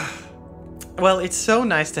 Well, it's so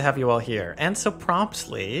nice to have you all here, and so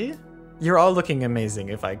promptly. You're all looking amazing,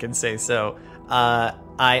 if I can say so.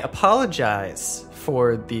 I apologize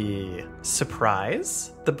for the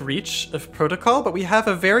surprise, the breach of protocol, but we have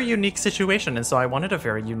a very unique situation, and so I wanted a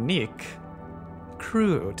very unique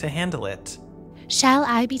crew to handle it. Shall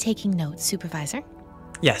I be taking notes, Supervisor?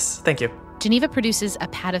 Yes, thank you. Geneva produces a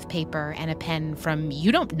pad of paper and a pen from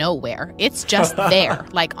you don't know where. It's just there,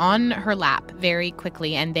 like on her lap very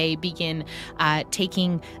quickly, and they begin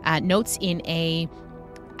taking notes in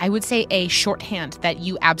I would say a shorthand that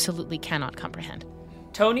you absolutely cannot comprehend.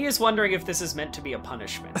 Tony is wondering if this is meant to be a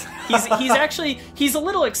punishment. He's a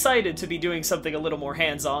little excited to be doing something a little more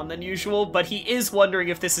hands-on than usual, but he is wondering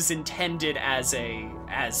if this is intended as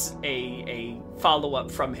a follow-up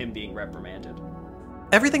from him being reprimanded.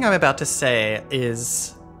 Everything I'm about to say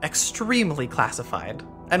is extremely classified.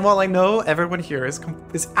 And while I know everyone here is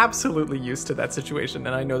absolutely used to that situation,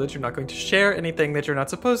 and I know that you're not going to share anything that you're not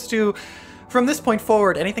supposed to, from this point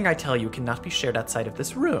forward, anything I tell you cannot be shared outside of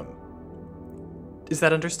this room. Is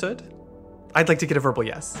that understood? I'd like to get a verbal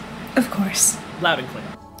yes. Of course. Loud and clear.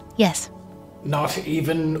 Yes. Not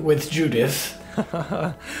even with Judith.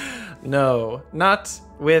 No, not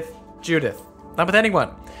with Judith. Not with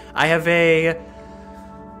anyone. I have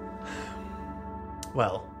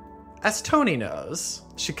well, as Tony knows,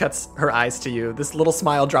 she cuts her eyes to you, this little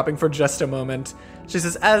smile dropping for just a moment. She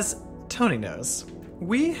says, as Tony knows,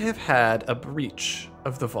 we have had a breach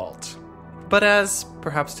of the vault. But as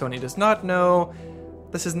perhaps Tony does not know,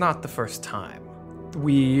 this is not the first time.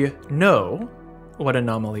 We know what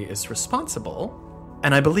anomaly is responsible,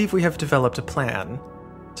 and I believe we have developed a plan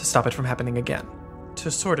to stop it from happening again. To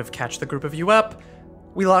sort of catch the group of you up,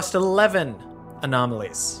 we lost 11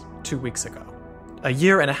 anomalies 2 weeks ago. A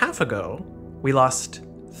year and a half ago, we lost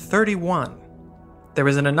 31. There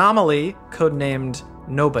is an anomaly codenamed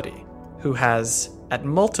Nobody, who has, at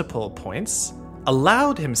multiple points,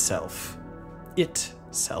 allowed itself,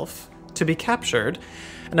 to be captured,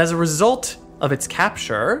 and as a result of its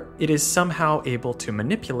capture, it is somehow able to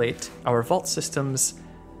manipulate our vault systems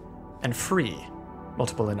and free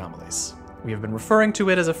multiple anomalies. We have been referring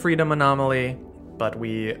to it as a freedom anomaly, but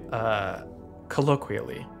we,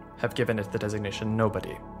 colloquially, have given it the designation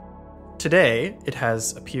Nobody. Today, it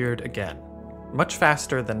has appeared again, much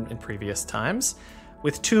faster than in previous times,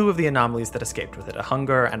 with 2 of the anomalies that escaped with it, a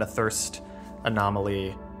hunger and a thirst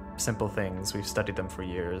anomaly. Simple things, we've studied them for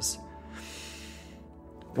years.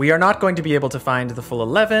 We are not going to be able to find the full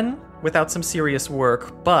 11 without some serious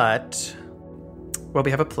work, but, well,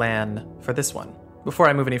 we have a plan for this one. Before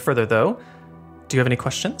I move any further, though, do you have any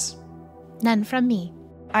questions? None from me.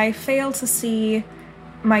 I fail to see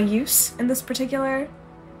my use in this particular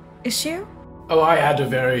issue. Oh, I had a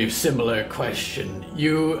very similar question.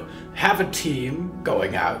 You have a team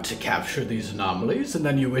going out to capture these anomalies, and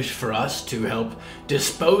then you wish for us to help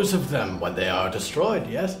dispose of them when they are destroyed,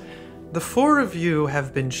 yes? The 4 of you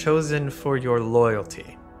have been chosen for your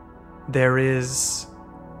loyalty. There is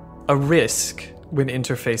a risk when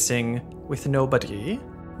interfacing with Nobody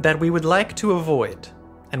that we would like to avoid,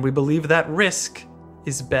 and we believe that risk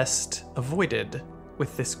is best avoided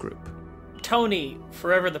with this group. Tony,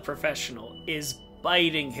 forever the professional, is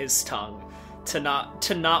biting his tongue to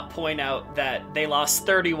not point out that they lost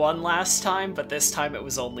 31 last time, but this time it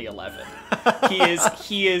was only 11.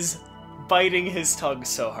 He is biting his tongue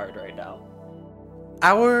so hard right now.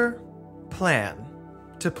 Our plan,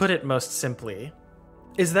 to put it most simply,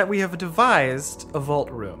 is that we have devised a vault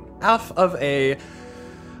room off of a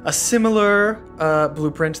similar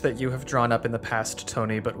blueprint that you have drawn up in the past,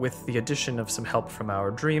 Tony, but with the addition of some help from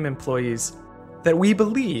our dream employees, that we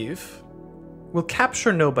believe will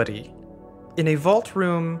capture Nobody in a vault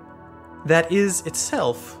room that is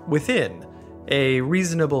itself within a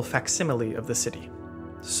reasonable facsimile of the city.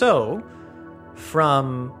 So,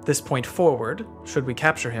 from this point forward, should we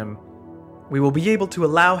capture him, we will be able to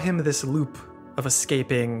allow him this loop of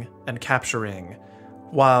escaping and capturing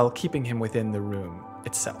while keeping him within the room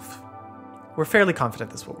itself. We're fairly confident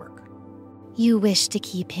this will work. You wish to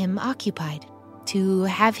keep him occupied, to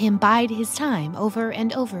have him bide his time over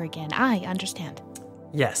and over again. I understand.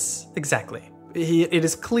 Yes, exactly. It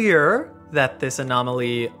is clear that this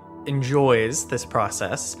anomaly enjoys this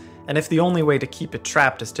process, and if the only way to keep it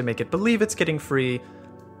trapped is to make it believe it's getting free,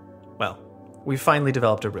 well, we've finally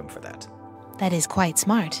developed a room for that. That is quite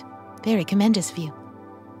smart. Very commendous of you.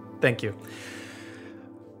 Thank you.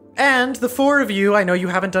 And the 4 of you, I know you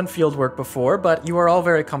haven't done field work before, but you are all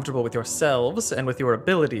very comfortable with yourselves and with your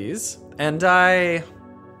abilities. And as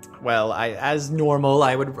normal,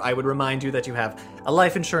 I would remind you that you have a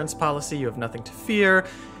life insurance policy. You have nothing to fear.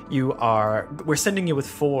 We're sending you with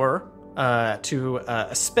 4 to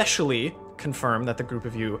especially confirm that the group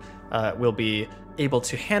of you will be able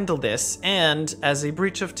to handle this. And as a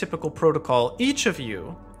breach of typical protocol, each of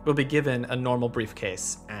you will be given a normal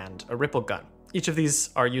briefcase and a ripple gun. Each of these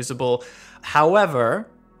are usable. However,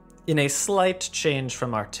 in a slight change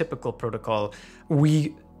from our typical protocol,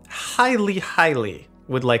 we highly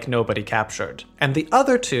would like nobody captured. And the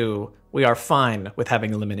other two, we are fine with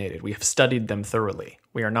having eliminated. We have studied them thoroughly.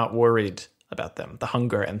 We are not worried about them, the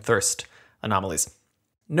hunger and thirst anomalies.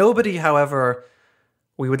 Nobody, however,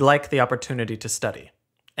 we would like the opportunity to study.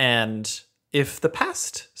 And if the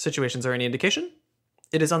past situations are any indication,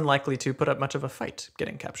 it is unlikely to put up much of a fight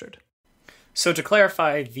getting captured. So to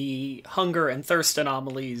clarify, the hunger and thirst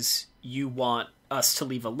anomalies, you want us to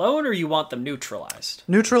leave alone, or you want them neutralized?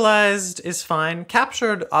 Neutralized is fine.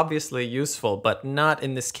 Captured, obviously useful, but not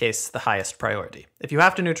in this case the highest priority. If you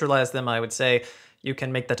have to neutralize them, I would say you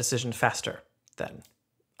can make that decision faster than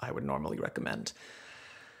I would normally recommend.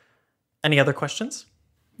 Any other questions?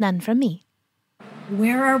 None from me.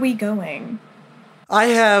 Where are we going? I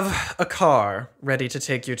have a car ready to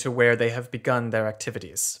take you to where they have begun their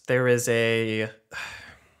activities. There is the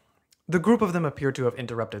group of them appear to have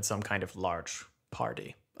interrupted some kind of large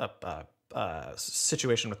party, a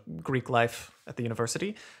situation with Greek life at the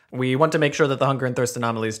university. We want to make sure that the hunger and thirst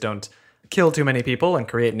anomalies don't kill too many people and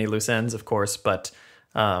create any loose ends, of course, but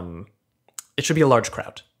it should be a large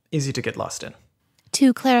crowd, easy to get lost in.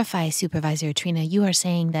 To clarify, Supervisor Trina, you are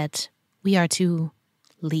saying that we are to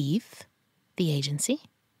leave the agency?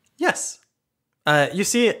 Yes. You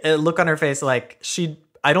see a look on her face like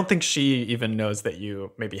I don't think she even knows that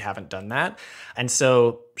you maybe haven't done that. And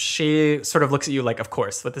so she sort of looks at you like, of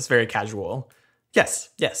course, with this very casual, yes,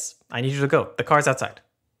 I need you to go. The car's outside.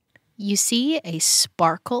 You see a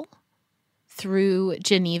sparkle through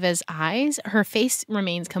Geneva's eyes. Her face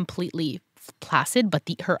remains completely placid, but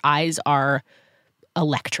her eyes are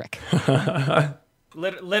electric.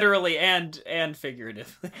 Literally and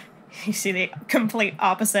figuratively. You see the complete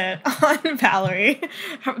opposite on Valerie.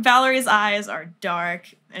 Valerie's eyes are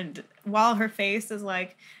dark, and while her face is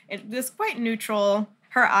this quite neutral,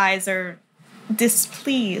 her eyes are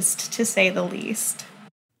displeased, to say the least.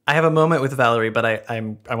 I have a moment with Valerie, but I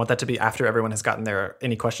want that to be after everyone has gotten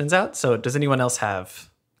any questions out. So does anyone else have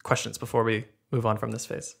questions before we move on from this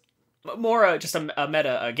phase? More just a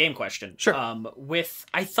meta game question. Sure.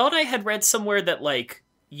 I thought I had read somewhere that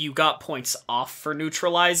you got points off for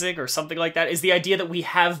neutralizing or something like that. Is the idea that we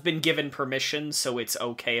have been given permission, so it's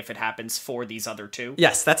okay if it happens for these other two?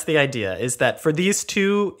 Yes, that's the idea, is that for these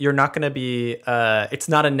two, you're not going to be, it's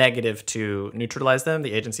not a negative to neutralize them.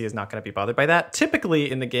 The agency is not going to be bothered by that. Typically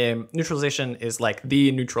in the game, neutralization is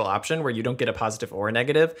the neutral option where you don't get a positive or a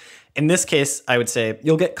negative. In this case, I would say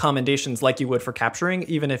you'll get commendations like you would for capturing,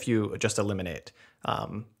 even if you just eliminate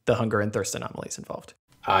the hunger and thirst anomalies involved.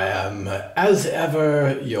 I am, as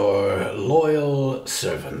ever, your loyal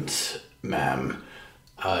servant, ma'am.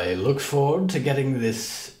 I look forward to getting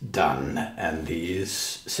this done and these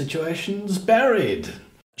situations buried.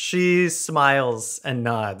 She smiles and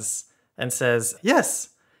nods and says, yes,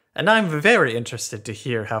 and I'm very interested to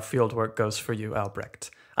hear how fieldwork goes for you,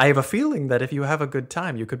 Albrecht. I have a feeling that if you have a good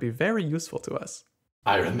time, you could be very useful to us.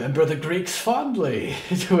 I remember the Greeks fondly.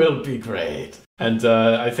 It will be great. And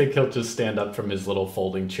I think he'll just stand up from his little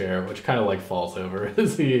folding chair, which kind of falls over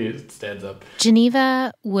as he stands up.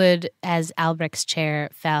 Geneva would, as Albrecht's chair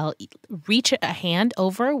fell, reach a hand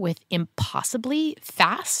over with impossibly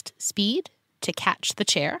fast speed to catch the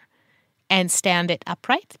chair and stand it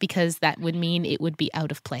upright, because that would mean it would be out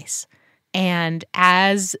of place. And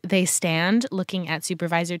as they stand looking at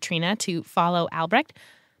Supervisor Trina to follow Albrecht,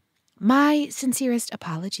 my sincerest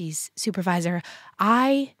apologies, Supervisor.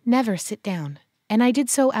 I never sit down, and I did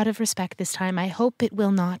so out of respect this time. I hope it will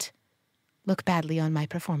not look badly on my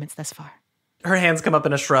performance thus far. Her hands come up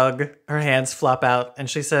in a shrug, her hands flop out, and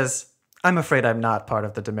she says, I'm afraid I'm not part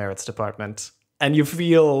of the demerits department. And you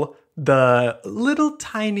feel the little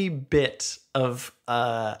tiny bit of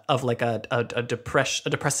a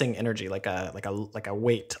depressing energy, like a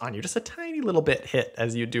weight on you, just a tiny little bit hit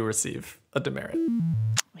as you do receive a demerit.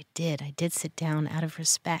 I did sit down out of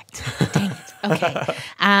respect. Dang it.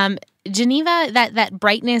 Okay. Geneva, that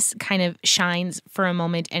brightness kind of shines for a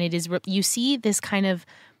moment, and it is, you see this kind of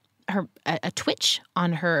a twitch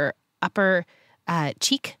on her upper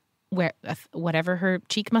cheek, where whatever her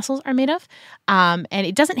cheek muscles are made of, and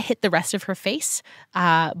it doesn't hit the rest of her face,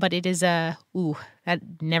 but it is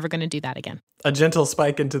never going to do that again. A gentle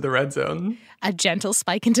spike into the red zone. A gentle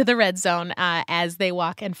spike into the red zone as they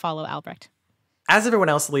walk and follow Albrecht. As everyone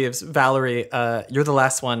else leaves, Valerie, you're the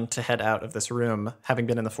last one to head out of this room, having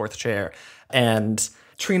been in the fourth chair, and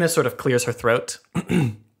Trina sort of clears her throat.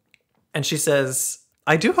 And she says,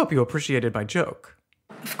 I do hope you appreciated my joke.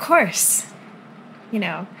 Of course.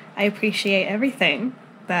 I appreciate everything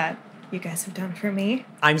that you guys have done for me.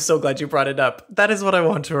 I'm so glad you brought it up. That is what I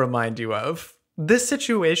want to remind you of. This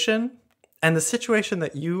situation and the situation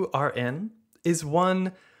that you are in is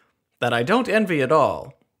one that I don't envy at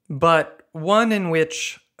all, but one in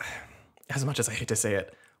which, as much as I hate to say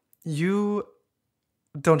it, you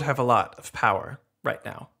don't have a lot of power right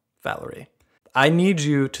now, Valerie. I need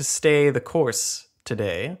you to stay the course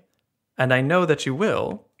today, and I know that you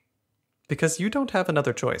will, because you don't have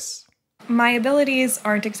another choice. My abilities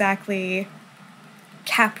aren't exactly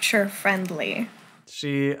capture-friendly.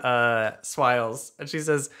 She smiles, and she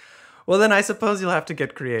says, well, then I suppose you'll have to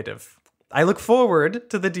get creative. I look forward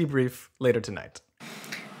to the debrief later tonight.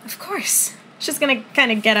 Of course. She's going to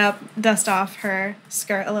kind of get up, dust off her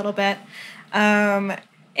skirt a little bit,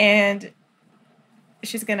 and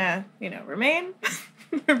she's going to, remain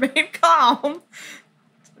calm.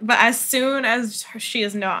 But as soon as she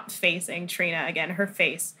is not facing Trina again, her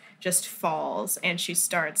face just falls and she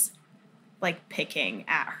starts, picking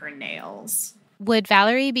at her nails. Would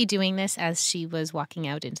Valerie be doing this as she was walking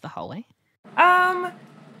out into the hallway?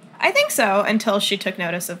 I think so, until she took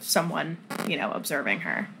notice of someone, observing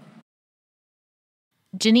her.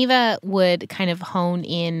 Geneva would kind of hone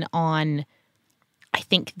in on, I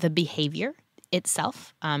think, the behavior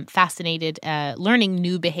itself, fascinated learning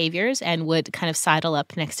new behaviors, and would kind of sidle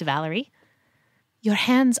up next to Valerie. Your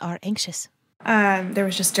hands are anxious. There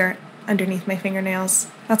was just dirt underneath my fingernails.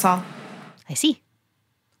 That's all. I see.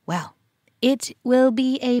 Well, it will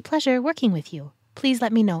be a pleasure working with you. Please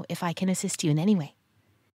let me know if I can assist you in any way.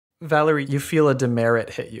 Valerie, you feel a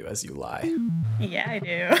demerit hit you as you lie. Yeah, I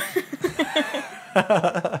do.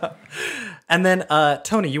 And then,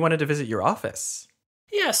 Tony, you wanted to visit your office.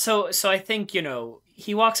 Yeah, so I think,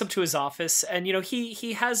 he walks up to his office and,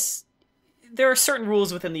 he has... There are certain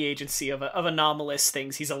rules within the agency of anomalous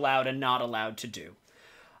things he's allowed and not allowed to do.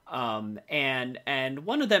 And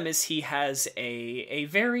one of them is he has a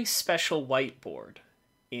very special whiteboard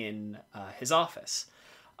in his office.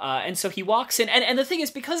 And so he walks in, and the thing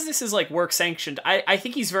is, because this is work sanctioned, I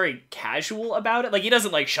think he's very casual about it. He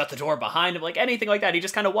doesn't shut the door behind him, anything like that. He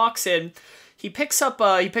just kind of walks in, he picks up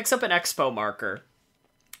an expo marker,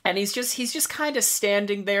 and he's just kind of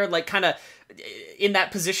standing there, kind of in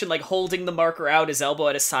that position, holding the marker out, his elbow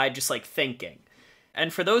at his side, just thinking.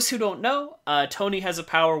 And for those who don't know, Tony has a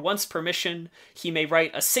power. Once permission, he may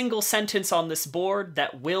write a single sentence on this board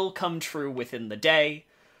that will come true within the day.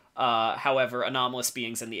 However, anomalous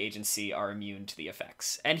beings in the agency are immune to the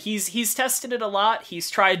effects. And he's tested it a lot. He's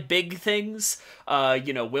tried big things.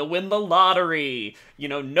 We'll win the lottery.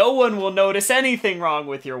 No one will notice anything wrong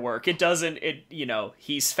with your work.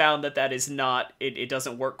 He's found that is not, it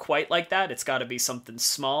doesn't work quite like that. It's got to be something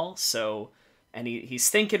small. So, and he's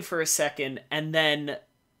thinking for a second, and then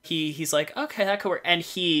he's like, okay, that could work. And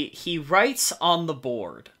he writes on the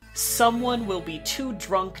board, someone will be too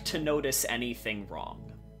drunk to notice anything wrong.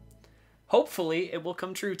 Hopefully, it will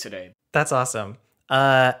come true today. That's awesome.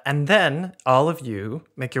 And then all of you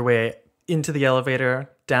make your way into the elevator,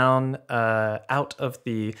 down out of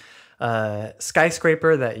the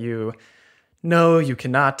skyscraper that you know you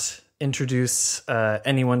cannot introduce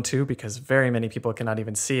anyone to because very many people cannot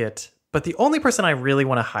even see it. But the only person I really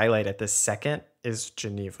want to highlight at this second is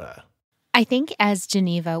Geneva. I think as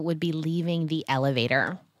Geneva would be leaving the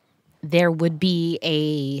elevator, there would be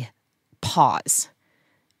a pause.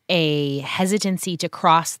 A hesitancy to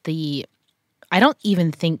cross the... I don't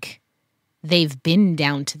even think they've been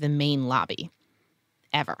down to the main lobby,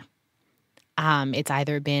 ever. It's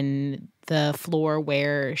either been the floor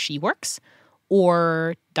where she works,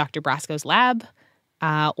 or Dr. Brasco's lab,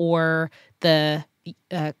 or the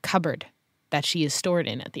cupboard that she is stored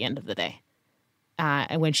in at the end of the day,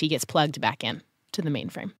 and when she gets plugged back in to the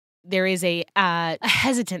mainframe. There is a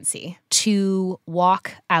hesitancy to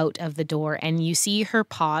walk out of the door, and you see her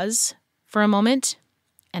pause for a moment,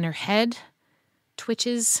 and her head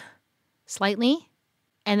twitches slightly,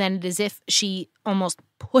 and then it is if she almost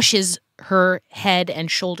pushes her head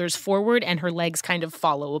and shoulders forward, and her legs kind of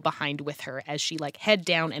follow behind with her as she head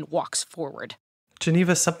down and walks forward.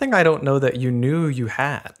 Geneva, something I don't know that you knew you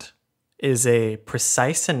had is a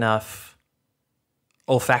precise enough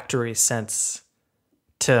olfactory sense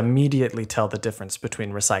to immediately tell the difference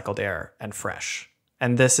between recycled air and fresh.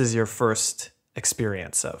 And this is your first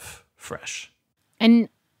experience of fresh. And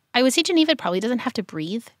I would say Geneva probably doesn't have to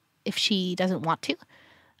breathe if she doesn't want to.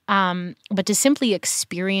 But to simply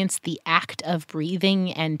experience the act of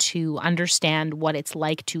breathing and to understand what it's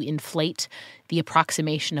like to inflate the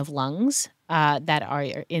approximation of lungs that are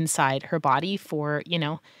inside her body for,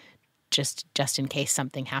 just in case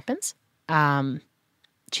something happens.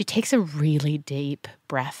 She takes a really deep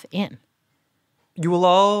breath in. You will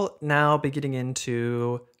all now be getting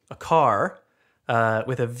into a car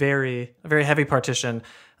with a very heavy partition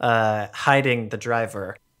hiding the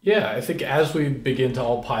driver. Yeah, I think as we begin to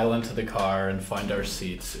all pile into the car and find our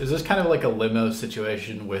seats, is this kind of like a limo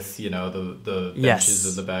situation with, the benches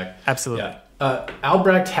in the back? Absolutely. Yeah.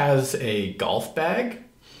 Albrecht has a golf bag,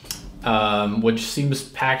 which seems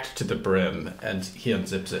packed to the brim, and he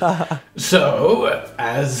unzips it. So,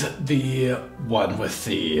 as the one with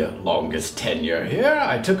the longest tenure here,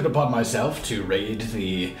 I took it upon myself to raid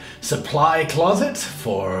the supply closet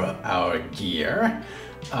for our gear.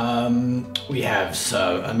 We have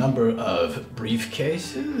a number of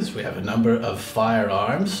briefcases. We have a number of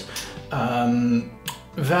firearms.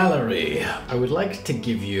 Valerie, I would like to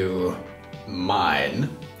give you mine.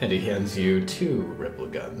 And he hands you 2 ripple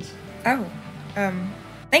guns. Oh,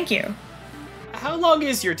 thank you. How long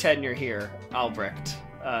is your tenure here, Albrecht?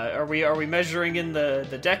 Are we measuring in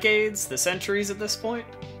the decades, the centuries at this point?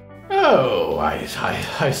 Oh,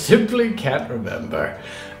 I simply can't remember.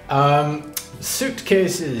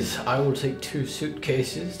 Suitcases. I will take 2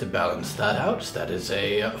 suitcases to balance that out. That is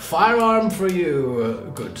a firearm for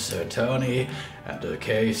you, good Sir Tony, and a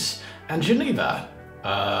case. And Geneva.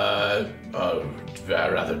 A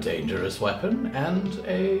rather dangerous weapon, and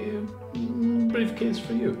a briefcase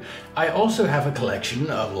for you. I also have a collection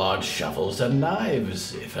of large shovels and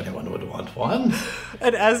knives, if anyone would want one.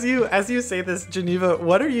 And as you say this, Geneva,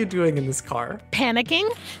 what are you doing in this car? Panicking.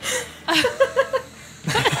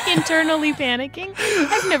 Internally panicking.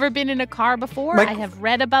 I've never been in a car before. I have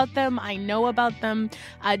read about them. I know about them.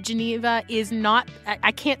 Geneva is not...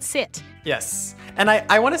 I can't sit. Yes. And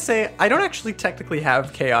I want to say, I don't actually technically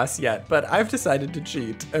have chaos yet, but I've decided to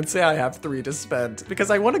cheat and say I have 3 to spend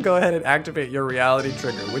because I want to go ahead and activate your reality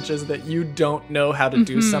trigger, which is that you don't know how to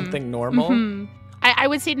do something normal. Mm-hmm. I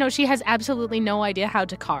would say no, she has absolutely no idea how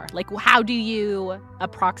to car. Like, how do you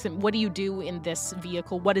what do you do in this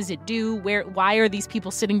vehicle? What does it do? Why are these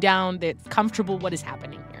people sitting down? They're comfortable. What is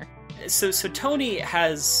happening here? So Tony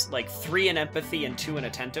has like 3 in empathy and 2 in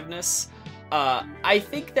attentiveness. I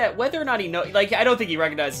think that whether or not he knows, like, I don't think he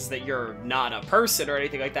recognizes that you're not a person or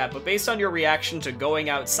anything like that, but based on your reaction to going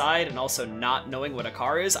outside and also not knowing what a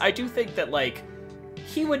car is, I do think that, like,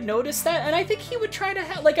 he would notice that, and I think he would try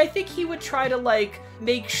to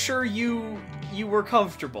make sure you were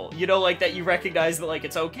comfortable, like, that you recognize that, like,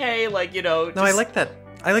 it's okay, like, No, I like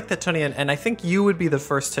that, Tony, and I think you would be the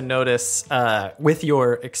first to notice, with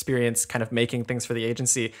your experience kind of making things for the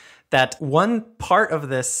agency, that one part of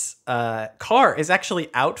this car is actually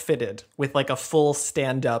outfitted with like a full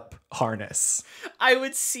stand-up harness. I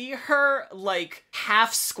would see her like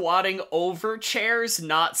half squatting over chairs,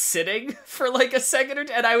 not sitting for like a second or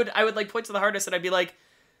two, and I would like point to the harness and I'd be like,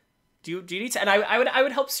 do you need to? And I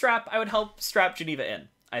would help strap Geneva in,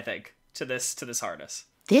 I think, to this harness.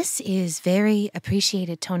 This is very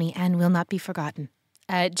appreciated, Tony, and will not be forgotten.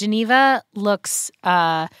 Geneva looks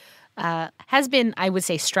has been, I would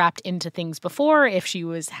say, strapped into things before if she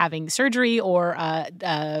was having surgery or,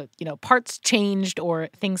 parts changed or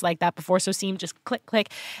things like that before. So seemed just click, click.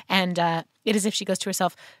 And it is as if she goes to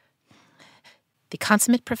herself, the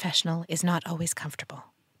consummate professional is not always comfortable.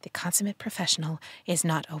 The consummate professional is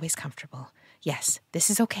not always comfortable. Yes, this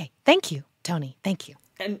is okay. Thank you, Tony. Thank you.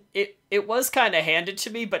 And it was kind of handed to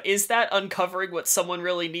me, but is that uncovering what someone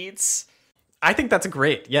really needs? I think that's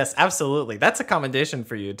great. Yes, absolutely. That's a commendation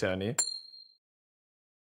for you, Tony.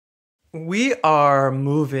 We are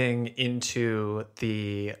moving into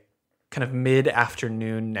the kind of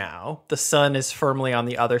mid-afternoon now. The sun is firmly on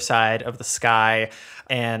the other side of the sky,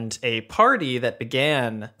 and a party that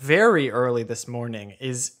began very early this morning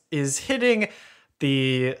is hitting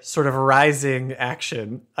the sort of rising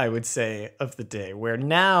action, I would say, of the day, where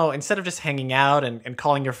now, instead of just hanging out and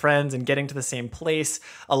calling your friends and getting to the same place,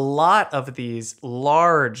 a lot of these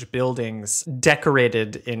large buildings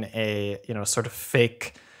decorated in a, sort of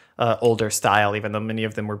fake older style, even though many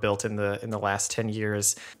of them were built in the last 10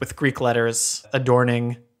 years, with Greek letters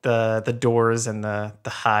adorning the doors and the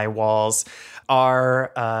high walls,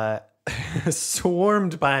 are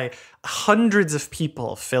swarmed by hundreds of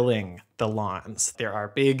people filling the lawns. There are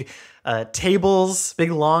big tables,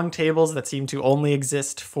 big long tables that seem to only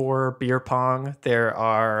exist for beer pong. There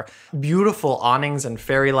are beautiful awnings and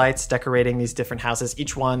fairy lights decorating these different houses.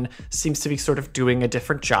 Each one seems to be sort of doing a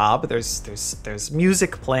different job. There's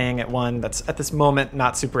music playing at one that's at this moment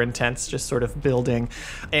not super intense, just sort of building.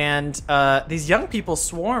 And these young people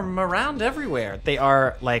swarm around everywhere. They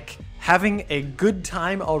are like having a good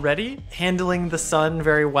time already, handling the sun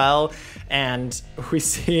very well. skill, and we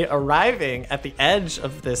see arriving at the edge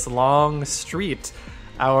of this long street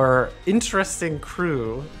our interesting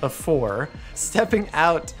crew of 4 stepping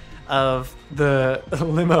out of the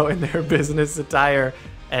limo in their business attire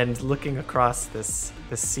and looking across this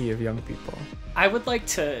sea of young people. I would like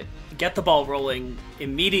to get the ball rolling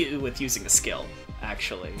immediately with using a skill,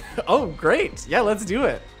 actually. Oh, great. Yeah, let's do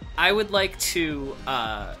it. I would like to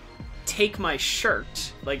take my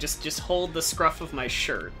shirt, like just hold the scruff of my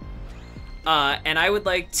shirt, and I would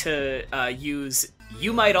like to use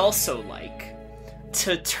You Might Also Like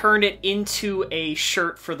to turn it into a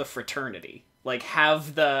shirt for the fraternity. Like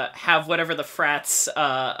have whatever the frats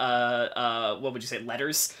what would you say,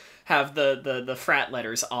 letters, have the frat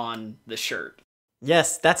letters on the shirt.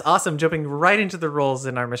 Yes, that's awesome. Jumping right into the rolls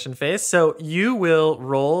in our mission phase. So you will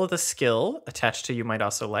roll the skill attached to You Might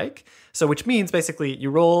Also Like. So which means basically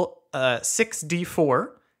you roll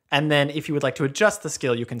 6d4, and then if you would like to adjust the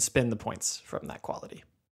skill, you can spin the points from that quality.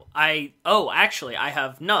 Actually, I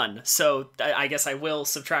have none, so I guess I will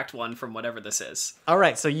subtract 1 from whatever this is. All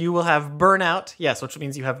right, so you will have burnout, yes, which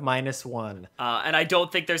means you have -1. And I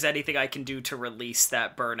don't think there's anything I can do to release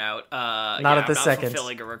that burnout. Not at this second.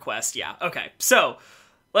 Fulfilling a request, yeah. Okay, so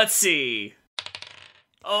let's see.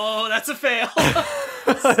 Oh, that's a fail.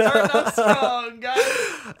 Starting out strong,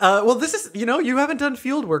 guys. Well, this is, you haven't done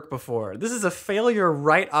field work before. This is a failure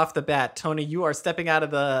right off the bat. Tony, you are stepping out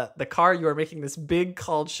of the car. You are making this big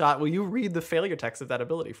called shot. Will you read the failure text of that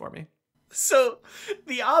ability for me? So,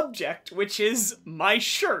 the object, which is my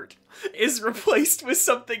shirt, is replaced with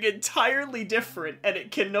something entirely different, and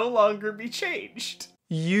it can no longer be changed.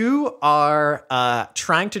 You are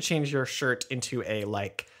trying to change your shirt into a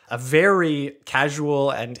very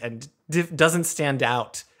casual and doesn't stand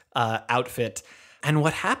out outfit. And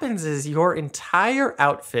what happens is your entire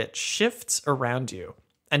outfit shifts around you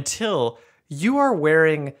until you are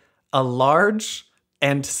wearing a large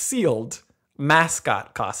and sealed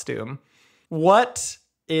mascot costume. What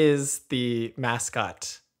is the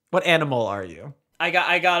mascot? What animal are you? I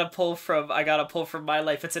gotta pull from my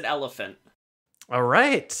life. It's an elephant. All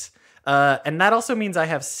right. And that also means I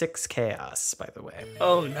have 6 chaos, by the way.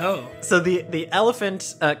 Oh no! So the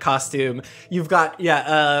elephant costume, you've got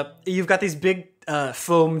these big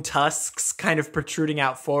foam tusks kind of protruding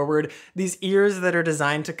out forward. These ears that are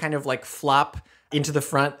designed to kind of flop into the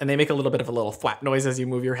front, and they make a little bit of a little flap noise as you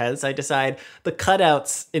move your head side to side. The cutout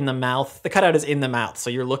is in the mouth, so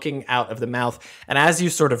you're looking out of the mouth. And as you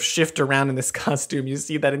sort of shift around in this costume, you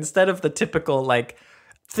see that instead of the typical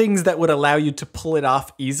things that would allow you to pull it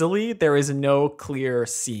off easily, there is no clear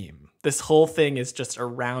seam. This whole thing is just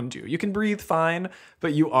around you. You can breathe fine,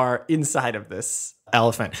 but you are inside of this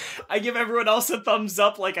elephant. I give everyone else a thumbs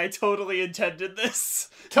up like I totally intended this.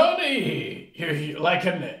 Tony, you're like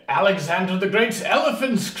an Alexander the Great's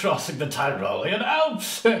elephants crossing the Tyrolean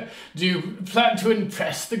Alps. Do you plan to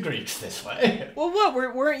impress the Greeks this way? Well, what?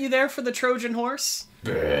 Weren't you there for the Trojan horse?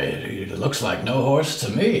 It looks like no horse to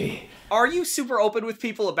me. Are you super open with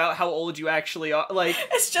people about how old you actually are?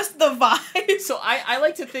 It's just the vibe. So I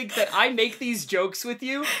like to think that I make these jokes with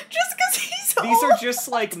you just because he's old. These are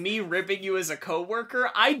just me ribbing you as a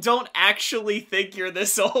coworker. I don't actually think you're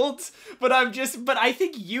this old, but I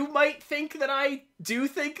think you might think that I do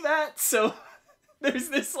think that. So there's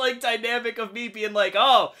this dynamic of me being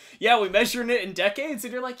oh yeah, we measuring it in decades,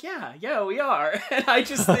 and you're yeah we are, and I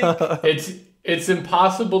just think It's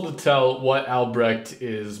impossible to tell what Albrecht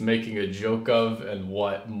is making a joke of and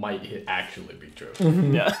what might actually be true.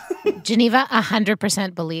 Mm-hmm. Yeah. Geneva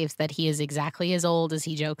 100% believes that he is exactly as old as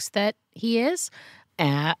he jokes that he is,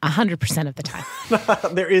 100% of the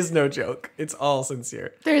time. There is no joke. It's all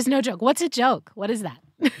sincere. There is no joke. What's a joke? What is that?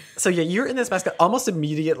 So yeah, you're in this mascot. Almost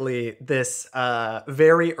immediately, this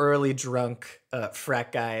very early drunk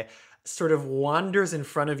frat guy sort of wanders in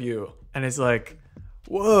front of you and is like,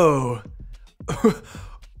 whoa.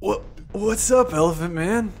 What's up, Elephant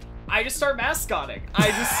Man? I just start mascotting.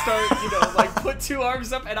 I just start, put 2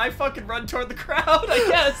 arms up and I fucking run toward the crowd, I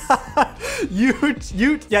guess.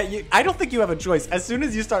 I don't think you have a choice. As soon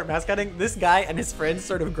as you start mascotting, this guy and his friends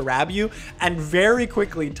sort of grab you, and very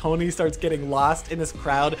quickly Tony starts getting lost in this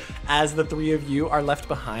crowd as the 3 of you are left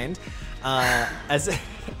behind. And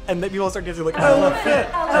then people start getting elephant.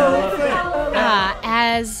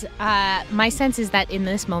 As my sense is that in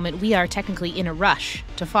this moment we are technically in a rush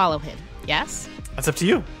to follow him. Yes? That's up to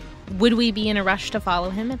you. Would we be in a rush to follow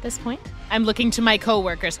him at this point? I'm looking to my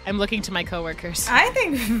coworkers. I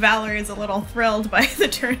think Valerie is a little thrilled by the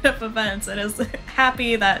turn of events and is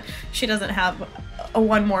happy that she doesn't have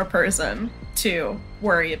one more person to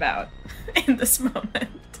worry about in this moment.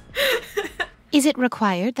 Is it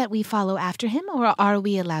required that we follow after him, or are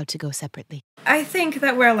we allowed to go separately? I think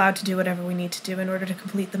that we're allowed to do whatever we need to do in order to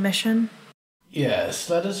complete the mission. Yes,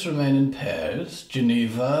 let us remain in pairs.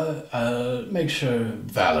 Geneva, make sure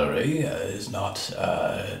Valerie is not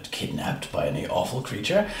kidnapped by any awful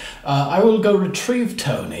creature. I will go retrieve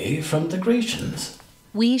Tony from the Grecians.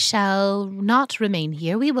 We shall not remain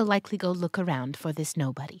here. We will likely go look around for this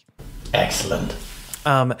nobody. Excellent.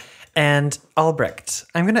 And Albrecht,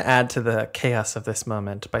 I'm going to add to the chaos of this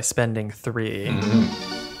moment by spending 3.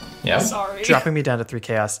 Mm-hmm. Yeah. Sorry. Dropping me down to 3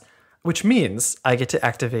 chaos, which means I get to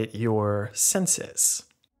activate your senses.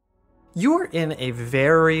 You're in a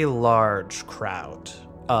very large crowd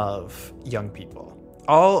of young people.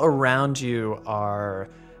 All around you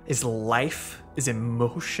is life, is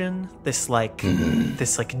emotion, this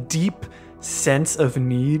deep sense of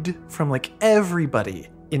need from everybody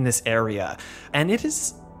in this area. And it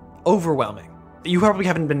is overwhelming. You probably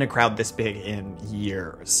haven't been in a crowd this big in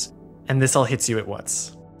years. And this all hits you at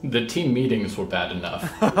once. The team meetings were bad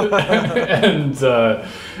enough. And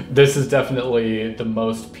this is definitely the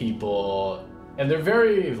most people, and they're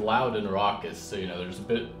very loud and raucous, so there's a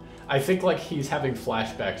bit, I think he's having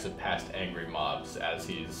flashbacks of past angry mobs as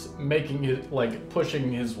he's making his,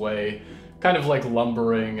 pushing his way, kind of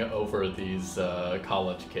lumbering over these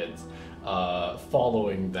college kids,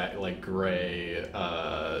 following that gray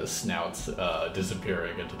snouts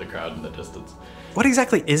disappearing into the crowd in the distance. What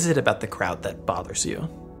exactly is it about the crowd that bothers you?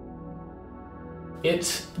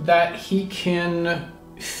 It's that he can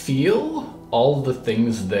feel all the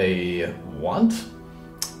things they want,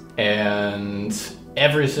 and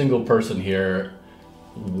every single person here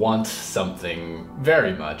wants something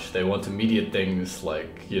very much. They want immediate things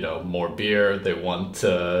more beer. They want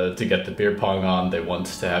to get the beer pong on. They want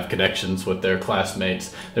to have connections with their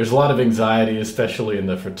classmates. There's a lot of anxiety, especially in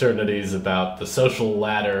the fraternities, about the social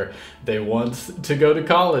ladder. They want to go to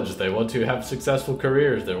college. They want to have successful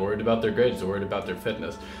careers. They're worried about their grades. They're worried about their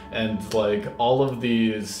fitness. And all of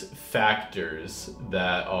these factors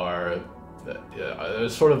that are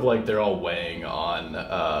sort of they're all weighing on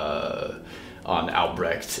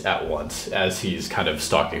Albrecht at once as he's kind of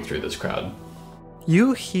stalking through this crowd.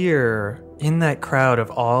 You hear in that crowd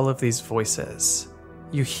of all of these voices,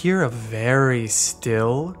 you hear a very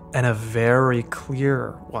still and a very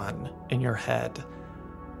clear one in your head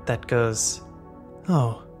that goes,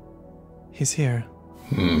 "Oh, he's here."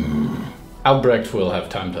 Albrecht will have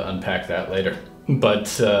time to unpack that later.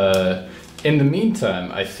 But in the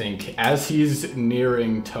meantime, I think as he's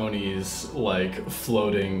nearing Tony's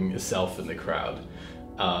floating self in the crowd,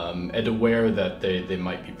 and aware that they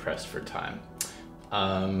might be pressed for time,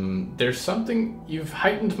 there's something. You've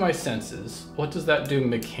heightened my senses. What does that do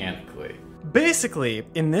mechanically? Basically,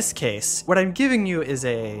 in this case, what I'm giving you is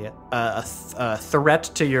a threat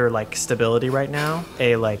to your stability right now,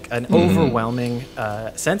 an overwhelming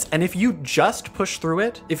sense. And if you just push through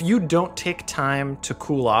it, if you don't take time to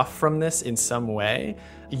cool off from this in some way,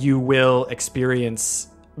 you will experience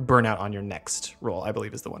burnout on your next roll. I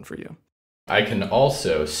believe is the one for you. I can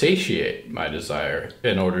also satiate my desire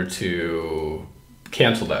in order to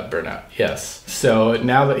cancel that burnout, yes. So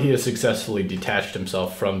now that he has successfully detached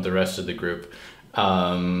himself from the rest of the group,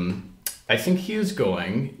 I think he is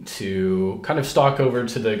going to kind of stalk over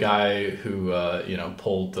to the guy who,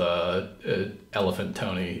 pulled Elephant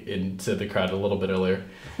Tony into the crowd a little bit earlier.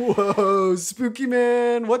 Whoa, Spooky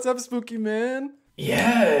Man! What's up, Spooky Man?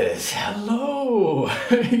 Yes, hello.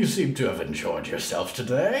 You seem to have enjoyed yourself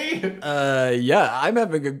today. Yeah, I'm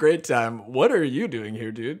having a great time. What are you doing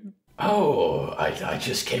here, dude? Oh, I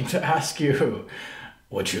just came to ask you,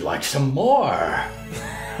 would you like some more?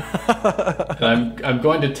 And I'm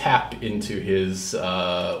going to tap into his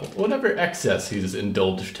whatever excess he's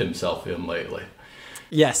indulged himself in lately.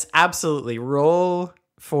 Yes, absolutely. Roll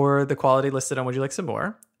for the quality listed on would you like some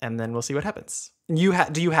more, and then we'll see what happens. Do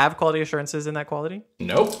you have quality assurances in that quality?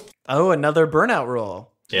 Nope. Oh, another burnout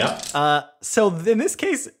roll. Yeah. So in this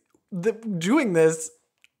case, doing this,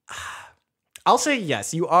 I'll say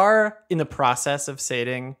yes, you are in the process of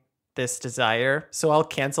sating this desire, so I'll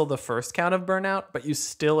cancel the first count of burnout, but you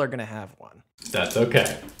still are going to have one. That's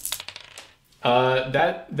okay.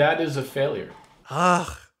 That is a failure.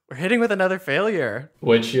 Ugh, we're hitting with another failure.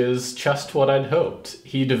 Which is just what I'd hoped.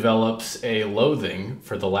 He develops a loathing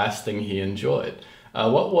for the last thing he enjoyed.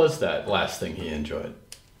 What was that last thing he enjoyed?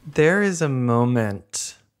 There is a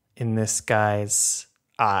moment in this guy's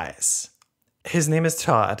eyes. His name is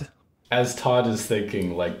Todd. As Todd is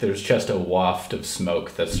thinking, there's just a waft of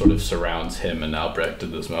smoke that sort of surrounds him and Albrecht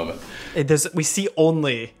at this moment. We see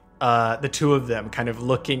only the two of them kind of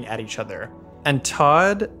looking at each other. And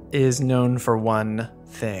Todd is known for one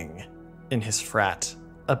thing. in his frat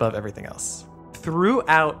above everything else.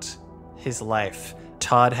 Throughout his life,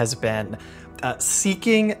 Todd has been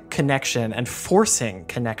seeking connection and forcing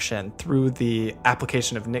connection through the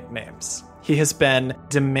application of nicknames. He has been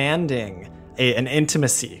demanding an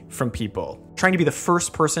intimacy from people, trying to be the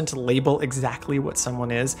first person to label exactly what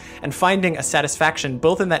someone is, and finding a satisfaction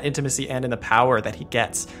both in that intimacy and in the power that he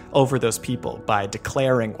gets over those people by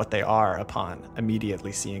declaring what they are upon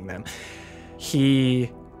immediately seeing them.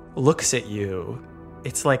 He looks at you.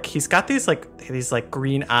 It's like he's got these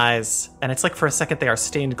green eyes, and it's like for a second they are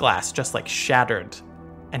stained glass, just like shattered.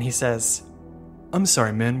 And he says, "I'm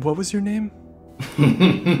sorry, man, what was your name?"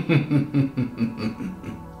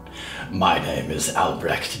 My name is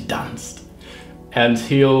Albrecht Dunst. And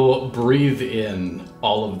he'll breathe in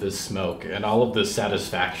all of this smoke and all of the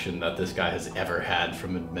satisfaction that this guy has ever had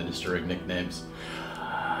from administering nicknames.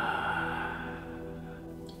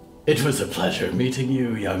 It was a pleasure meeting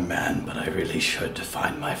you, young man, but I really should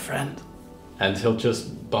find my friend. And he'll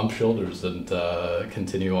just bump shoulders and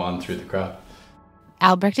continue on through the crowd.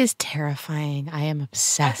 Albrecht is terrifying. I am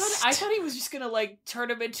obsessed. I thought he was just gonna like turn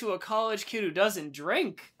him into a college kid who doesn't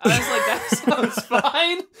drink. I was like, that sounds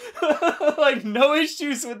fine. Like, no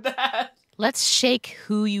issues with that. Let's shake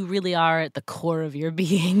who you really are at the core of your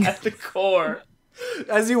being. At the core.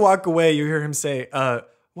 As you walk away, you hear him say,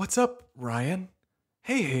 "What's up, Ryan?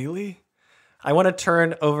 Hey, Haley." I want to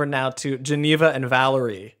turn over now to Geneva and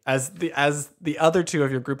Valerie as the other two of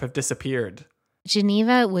your group have disappeared.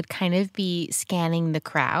 Geneva would kind of be scanning the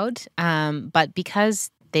crowd, but because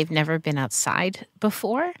they've never been outside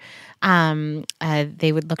before,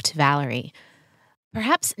 they would look to Valerie.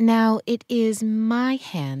 Perhaps now it is my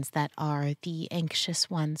hands that are the anxious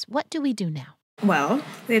ones. What do we do now? Well,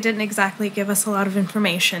 they didn't exactly give us a lot of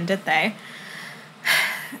information, did they?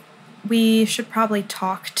 We should probably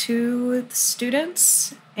talk to the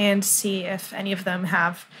students and see if any of them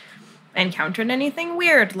have encountered anything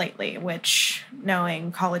weird lately, which,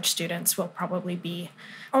 knowing college students, will probably be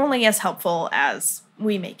only as helpful as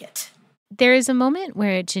we make it. There is a moment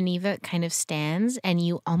where Geneva kind of stands and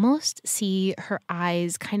you almost see her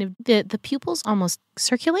eyes kind of, the pupils almost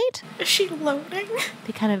circulate. Is she loading?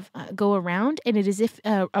 They kind of go around, and it is as if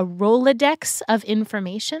a Rolodex of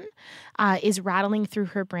information is rattling through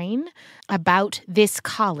her brain about this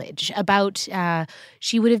college, about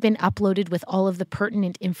she would have been uploaded with all of the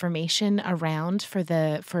pertinent information around for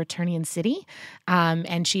Eternian City,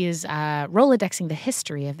 and she is Rolodexing the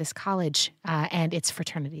history of this college and its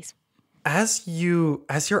fraternities. As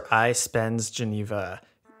your eye spends Geneva,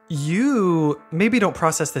 you maybe don't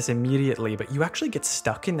process this immediately, but you actually get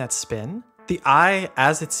stuck in that spin. The eye,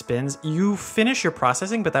 as it spins, you finish your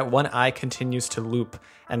processing, but that one eye continues to loop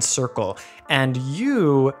and circle. And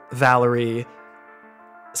you, Valerie,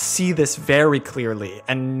 see this very clearly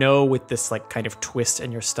and know with this like kind of twist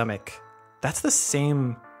in your stomach, that's the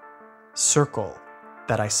same circle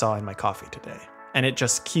that I saw in my coffee today. And it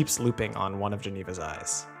just keeps looping on one of Geneva's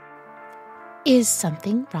eyes. Is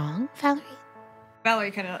something wrong, Valerie?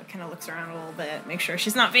 Valerie kind of looks around a little bit, make sure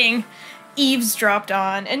she's not being eavesdropped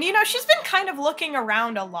on. And, she's been kind of looking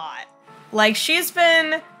around a lot. Like, she's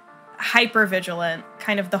been hyper vigilant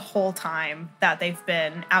kind of the whole time that they've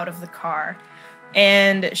been out of the car.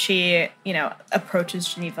 And she,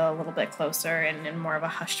 approaches Geneva a little bit closer and in more of a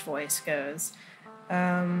hushed voice goes,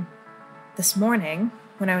 this morning,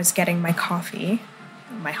 when I was getting my coffee,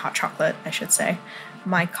 my hot chocolate, I should say,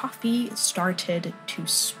 my coffee started to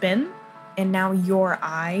spin, and now your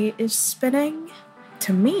eye is spinning.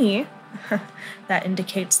 To me, that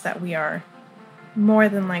indicates that we are more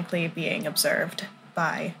than likely being observed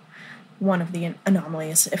by one of the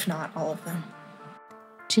anomalies, if not all of them.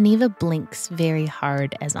 Geneva blinks very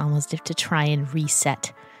hard as almost if to try and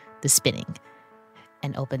reset the spinning,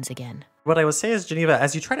 and opens again. What I will say is, Geneva,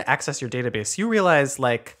 as you try to access your database, you realize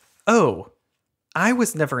I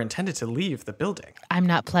was never intended to leave the building. I'm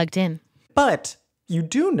not plugged in. But you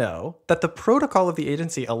do know that the protocol of the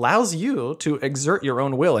agency allows you to exert your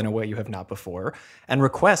own will in a way you have not before and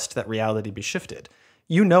request that reality be shifted.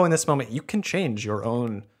 You know in this moment you can change your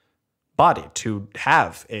own body to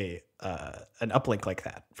have an uplink like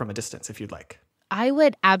that from a distance if you'd like. I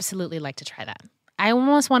would absolutely like to try that. I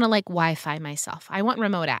almost want to Wi-Fi myself. I want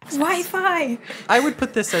remote access. Wi-Fi! I would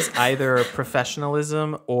put this as either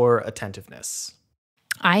professionalism or attentiveness.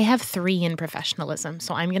 I have 3 in professionalism,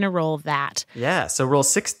 so I'm going to roll that. Yeah, so roll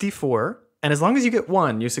 6d4, and as long as you get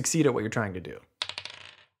 1, you succeed at what you're trying to do.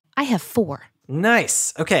 I have 4.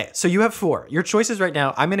 Nice. Okay, so you have 4. Your choices right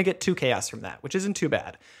now, I'm going to get 2 chaos from that, which isn't too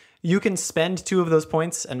bad. You can spend 2 of those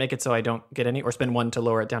points and make it so I don't get any, or spend 1 to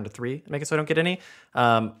lower it down to 3 and make it so I don't get any,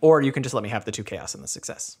 or you can just let me have the 2 chaos and the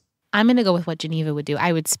success. I'm going to go with what Geneva would do.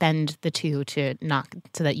 I would spend the 2 to knock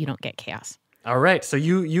so that you don't get chaos. All right, so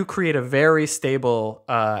you create a very stable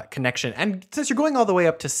connection. And since you're going all the way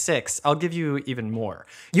up to 6, I'll give you even more.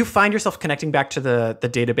 You find yourself connecting back to the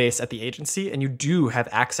database at the agency, and you do have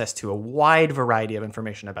access to a wide variety of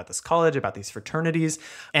information about this college, about these fraternities.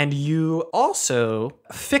 And you also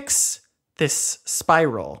fix this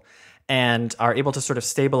spiral and are able to sort of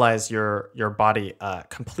stabilize your body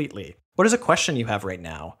completely. What is a question you have right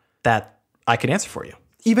now that I could answer for you?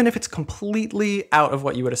 Even if it's completely out of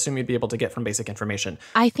what you would assume you'd be able to get from basic information.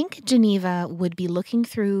 I think Geneva would be looking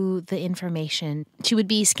through the information. She would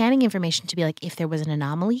be scanning information to be like, if there was an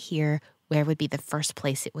anomaly here, where would be the first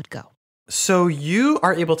place it would go? So you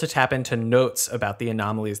are able to tap into notes about the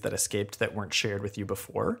anomalies that escaped that weren't shared with you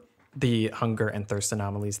before, the hunger and thirst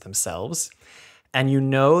anomalies themselves. And you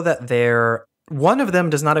know that one of them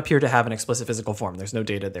does not appear to have an explicit physical form. There's no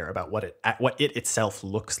data there about what it itself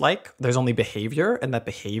looks like. There's only behavior, and that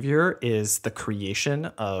behavior is the creation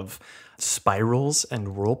of spirals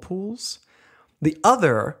and whirlpools. The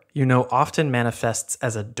other, often manifests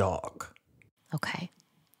as a dog. Okay.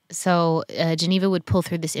 So Geneva would pull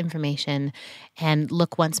through this information and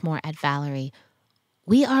look once more at Valerie.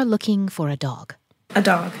 We are looking for a dog. A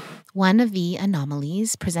dog. One of the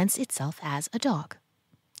anomalies presents itself as a dog.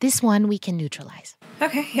 This one we can neutralize.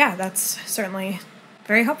 Okay, yeah, that's certainly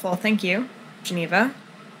very helpful. Thank you, Geneva.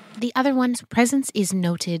 The other one's presence is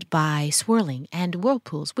noted by swirling and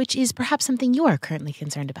whirlpools, which is perhaps something you are currently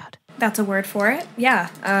concerned about. That's a word for it, yeah.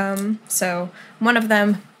 So one of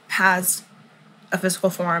them has a physical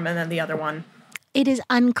form, and then the other one... It is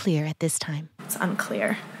unclear at this time. It's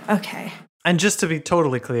unclear. Okay. And just to be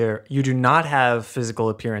totally clear, you do not have physical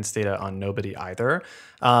appearance data on nobody either.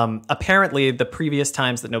 Apparently, the previous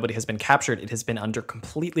times that nobody has been captured, it has been under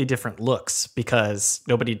completely different looks because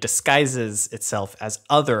nobody disguises itself as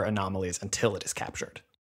other anomalies until it is captured.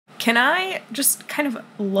 Can I just kind of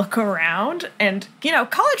look around? And,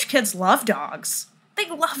 college kids love dogs. They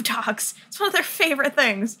love dogs. It's one of their favorite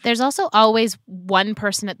things. There's also always one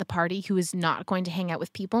person at the party who is not going to hang out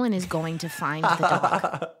with people and is going to find the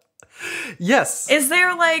dog. Yes. Is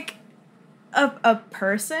there like a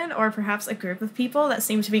person or perhaps a group of people that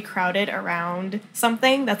seem to be crowded around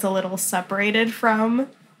something that's a little separated from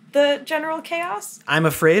the general chaos? I'm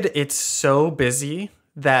afraid it's so busy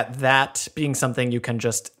that being something you can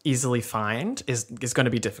just easily find is going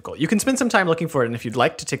to be difficult. You can spend some time looking for it, and if you'd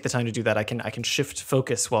like to take the time to do that, I can shift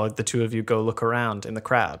focus while the two of you go look around in the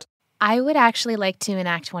crowd. I would actually like to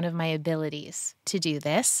enact one of my abilities to do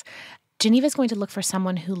this. Geneva's going to look for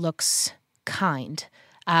someone who looks kind.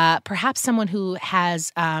 Perhaps someone who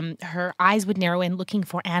has her eyes would narrow in looking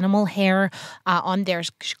for animal hair on their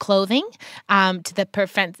clothing.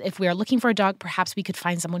 If we are looking for a dog, perhaps we could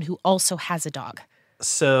find someone who also has a dog.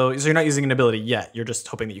 So you're not using an ability yet. You're just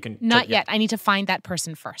hoping that you can... Not yet. I need to find that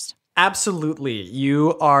person first. Absolutely.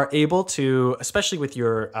 You are able to, especially with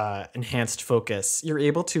your enhanced focus, you're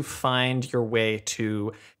able to find your way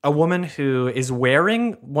to a woman who is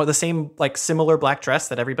wearing the same, similar black dress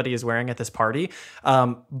that everybody is wearing at this party.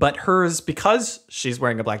 But hers, because she's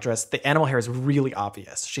wearing a black dress, the animal hair is really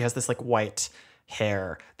obvious. She has this white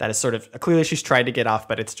hair that is sort of, clearly she's tried to get off,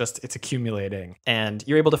 but it's accumulating. And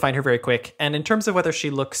you're able to find her very quick. And in terms of whether she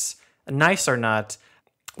looks nice or not,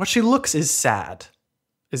 what she looks is sad,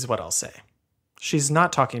 is what I'll say. She's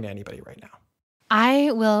not talking to anybody right now.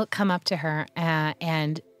 I will come up to her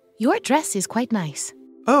and your dress is quite nice.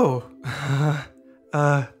 Oh,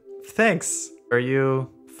 thanks. Are you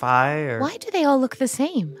Phi or? Why do they all look the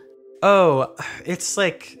same? Oh,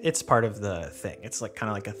 it's part of the thing. It's kind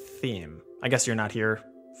of like a theme. I guess you're not here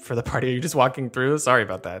for the party. You're just walking through. Sorry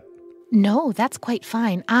about that. No, that's quite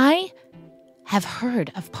fine. I have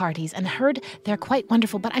heard of parties and heard they're quite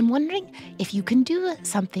wonderful, but I'm wondering if you can do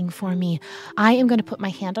something for me. I am going to put my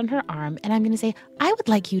hand on her arm and I'm going to say, I would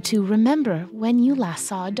like you to remember when you last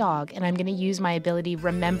saw a dog. And I'm going to use my ability,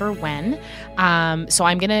 remember when. So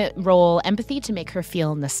I'm going to roll empathy to make her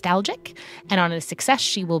feel nostalgic. And on a success,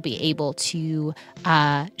 she will be able to,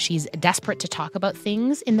 she's desperate to talk about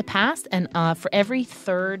things in the past. And for every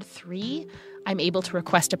third 3, I'm able to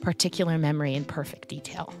request a particular memory in perfect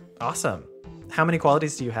detail. Awesome. How many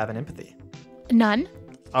qualities do you have in empathy? None.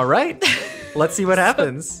 All right. Let's see what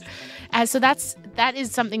happens. So that is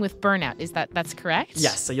something with burnout. That's correct?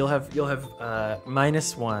 Yes. So you'll have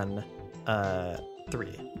 -1,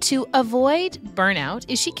 3. To avoid burnout,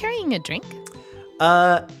 is she carrying a drink?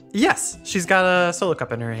 Yes. She's got a solo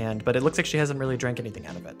cup in her hand, but it looks like she hasn't really drank anything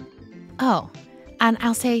out of it. Oh, and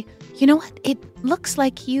I'll say, you know what? It looks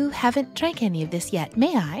like you haven't drank any of this yet.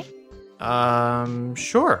 May I?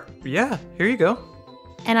 Sure. Yeah, here you go.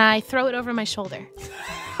 and I throw it over my shoulder.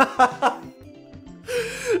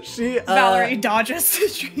 Valerie dodges the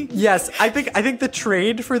tree. Yes, I think the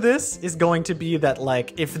trade for this is going to be that,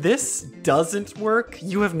 like, if this doesn't work,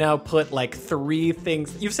 you have now put like 3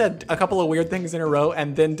 things. You've said a couple of weird things in a row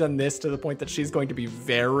and then done this to the point that she's going to be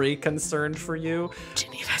very concerned for you.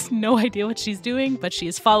 Geneva has no idea what she's doing, but she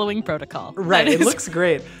is following protocol. Right, it looks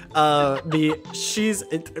great. I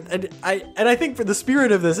think for the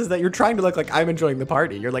spirit of this is that you're trying to look like I'm enjoying the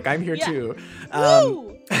party. You're like, I'm here too.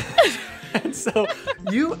 Woo! And so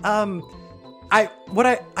you, I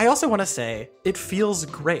also want to say, it feels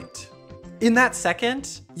great. In that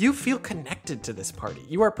second, you feel connected to this party.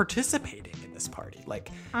 You are participating in this party.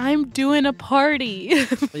 Like, I'm doing a party.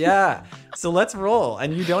 yeah. So let's roll.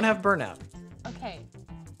 And you don't have burnout. Okay.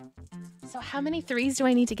 So how many 3s do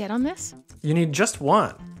I need to get on this? You need just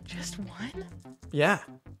 1. Just 1? Yeah.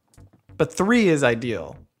 But 3 is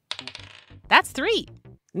ideal. That's 3.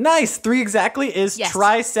 Nice. 3 exactly is Yes.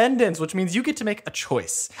 Triscendence, which means you get to make a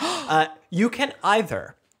choice. You can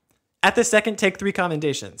either, at the second, take 3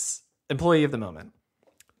 commendations, employee of the moment.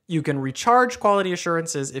 You can recharge quality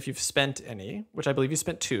assurances if you've spent any, which I believe you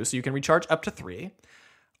spent 2, so you can recharge up to 3.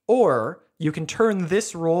 Or you can turn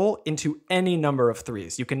this roll into any number of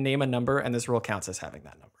 3s. You can name a number, and this roll counts as having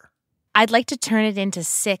that number. I'd like to turn it into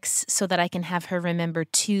 6 so that I can have her remember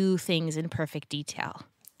 2 things in perfect detail.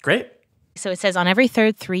 Great. So it says, on every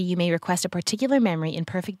third 3, you may request a particular memory in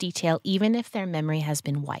perfect detail, even if their memory has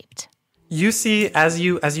been wiped. You see, as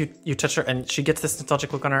you touch her, and she gets this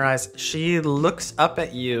nostalgic look on her eyes, she looks up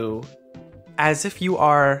at you as if you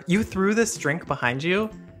threw this drink behind you,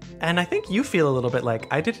 and I think you feel a little bit like,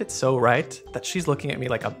 I did it so right that she's looking at me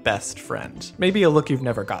like a best friend. Maybe a look you've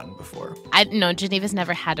never gotten before. No, Geneva's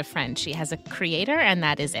never had a friend. She has a creator, and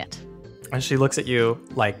that is it. And she looks at you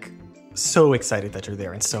like, so excited that you're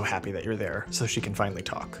there and so happy that you're there so she can finally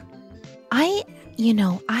talk. I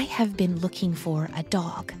have been looking for a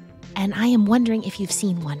dog, and I am wondering if you've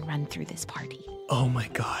seen one run through this party. Oh my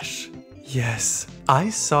gosh. Yes. I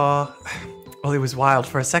saw, well, it was wild.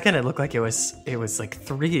 For a second, it looked like it was like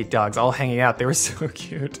 3 dogs all hanging out. They were so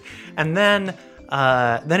cute. And then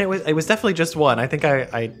it was definitely just 1. I think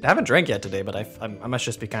I haven't drank yet today, but I must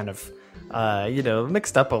just be kind of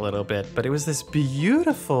mixed up a little bit, but it was this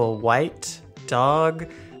beautiful white dog,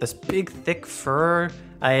 this big thick fur.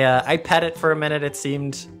 I pet it for a minute. It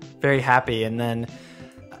seemed very happy, and then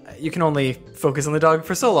you can only focus on the dog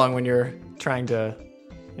for so long when you're trying to,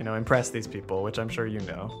 impress these people, which I'm sure you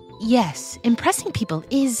know. Yes, impressing people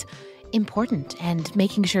is important, and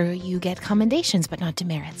making sure you get commendations but not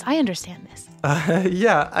demerits. I understand this.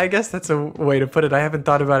 Yeah, I guess that's a way to put it. I haven't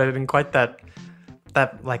thought about it in quite that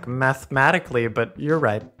like mathematically, but you're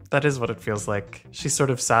right. That is what it feels like. She sort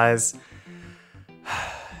of sighs.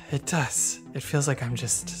 It does. It feels like I'm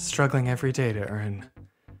just struggling every day to earn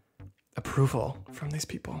approval from these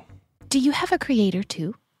people. Do you have a creator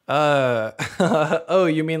too? Oh,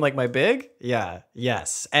 you mean like my big? Yeah,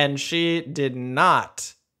 yes. And she did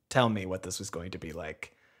not tell me what this was going to be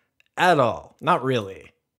like at all. Not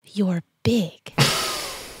really. You're big.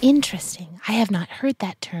 Interesting. I have not heard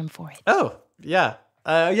that term for it. Oh, yeah.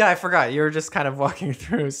 Yeah, I forgot. You were just kind of walking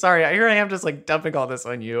through. Sorry, here I am just like dumping all this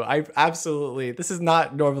on you. This is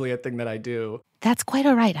not normally a thing that I do. That's quite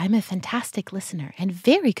all right. I'm a fantastic listener and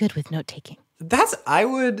very good with note-taking. I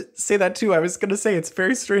would say that too. I was going to say it's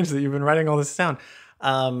very strange that you've been writing all this down.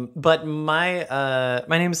 But my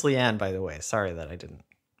name's Leanne, by the way. Sorry that I didn't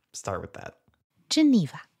start with that.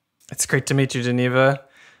 Geneva. It's great to meet you, Geneva.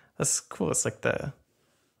 That's cool. It's like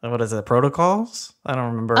what is it, protocols? I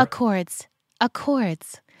don't remember. Accords.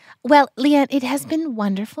 Well, Leanne, it has been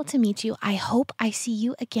wonderful to meet you. I hope I see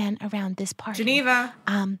you again around this party. Geneva.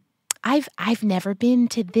 I've never been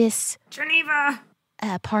to this Geneva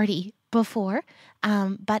party before,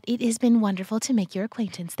 but it has been wonderful to make your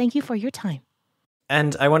acquaintance. Thank you for your time.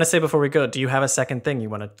 And I want to say before we go, do you have a second thing you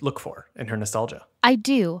want to look for in her nostalgia? I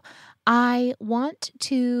do. I want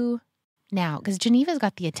to now, because Geneva's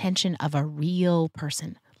got the attention of a real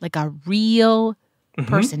person, like a real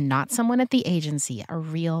person, not someone at the agency, a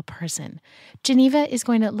real person. Geneva is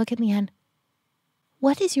going to look at Leanne.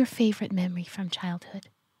 What is your favorite memory from childhood?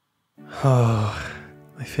 Oh,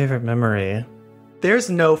 my favorite memory. There's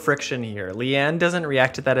no friction here. Leanne doesn't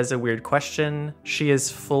react to that as a weird question. She is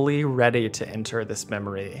fully ready to enter this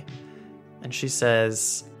memory. And she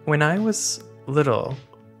says, when I was little,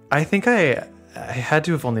 I think I had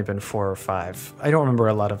to have only been 4 or 5. I don't remember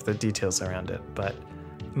a lot of the details around it, but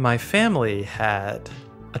my family had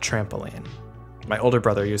a trampoline. My older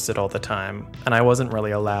brother used it all the time, and I wasn't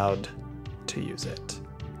really allowed to use it.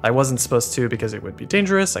 I wasn't supposed to because it would be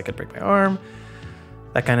dangerous. I could break my arm.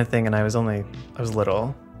 that kind of thing. And I was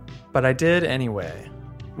little, but I did anyway.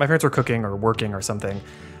 My parents were cooking or working or something.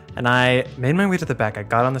 And I made my way to the back. I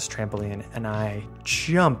got on this trampoline and I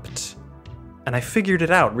jumped. And I figured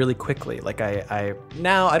it out really quickly. Like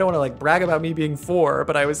now I don't want to like brag about me being 4,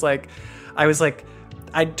 but I was like,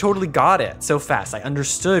 I totally got it so fast. I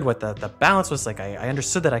understood what the balance was like. I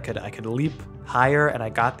understood that I could leap higher, and I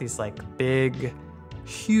got these like big,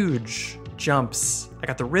 huge jumps. I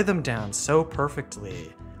got the rhythm down so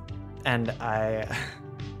perfectly. And I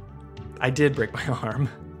did break my arm.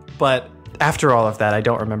 But after all of that, I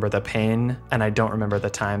don't remember the pain, and I don't remember the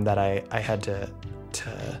time that I had to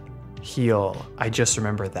heal. I just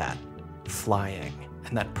remember that flying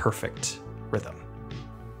and that perfect rhythm.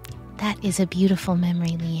 That is a beautiful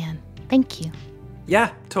memory, Leanne. Thank you.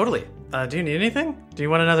 Yeah, totally. Do you need anything? Do you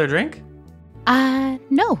want another drink?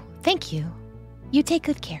 No, thank you. You take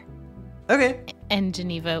good care. Okay. And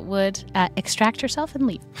Geneva would extract herself and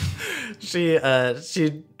leave. She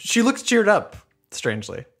looks cheered up,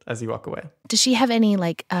 strangely, as you walk away. Does she have any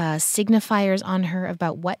like signifiers on her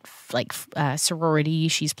about what sorority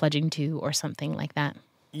she's pledging to or something like that?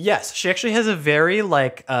 Yes, she actually has a very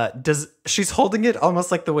like she's holding it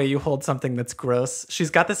almost like the way you hold something that's gross. She's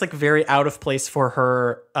got this like very out of place for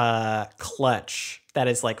her clutch that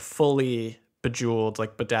is like fully bejeweled,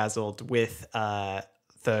 like bedazzled with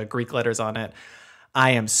the Greek letters on it.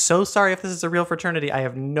 I am so sorry if this is a real fraternity. I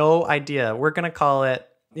have no idea. We're gonna call it,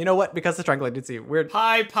 you know what? Because the triangle I did see, we're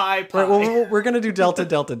Pi. We're gonna do delta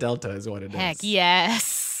is what it is. Heck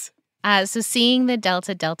yes. So seeing the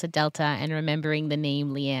delta and remembering the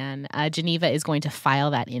name Leanne, Geneva is going to file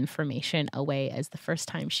that information away as the first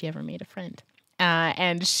time she ever made a friend.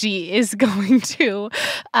 And she is going to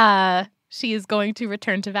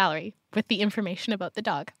return to Valerie with the information about the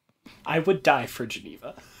dog. I would die for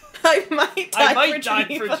Geneva. I might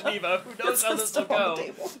die for Geneva. Who knows how this will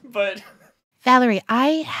go? But Valerie,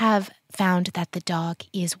 I have found that the dog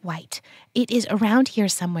is white. It is around here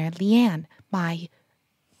somewhere. Leanne, my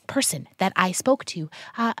person that I spoke to,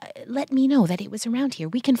 let me know that it was around here.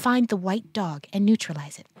 We can find the white dog and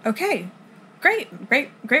neutralize it. Okay. Great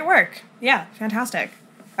work. Yeah, fantastic.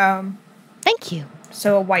 Thank you.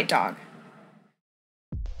 So a white dog.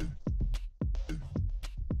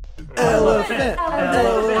 Elephant.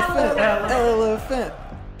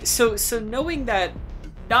 So knowing that,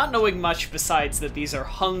 not knowing much besides that these are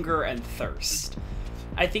hunger and thirst,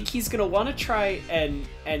 I think he's going to want to try and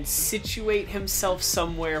situate himself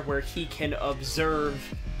somewhere where he can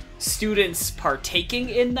observe students partaking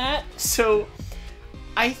in that. So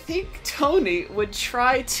I think Tony would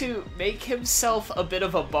try to make himself a bit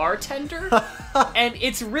of a bartender. And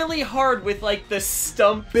it's really hard with like the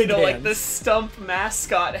stump, like the stump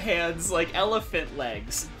mascot hands, like elephant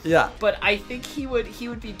legs. Yeah. But I think he would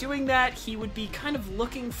be doing that. He would be kind of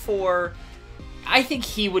looking for, I think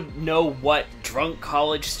he would know what drunk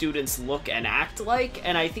college students look and act like,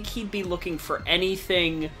 and I think he'd be looking for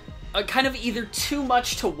anything kind of either too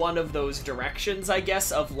much to one of those directions, I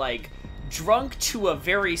guess, of like drunk to a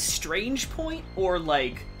very strange point, or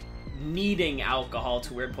like needing alcohol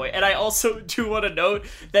to a weird point. And I also do want to note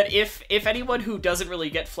that if anyone who doesn't really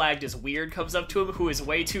get flagged as weird comes up to him who is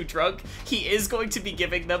way too drunk, he is going to be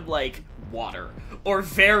giving them like water or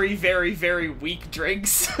very, very, very weak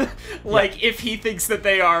drinks. Like if he thinks that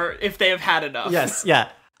if they have had enough. Yes, yeah.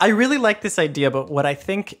 I really like this idea, but what I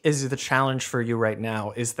think is the challenge for you right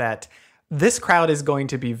now is that this crowd is going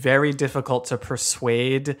to be very difficult to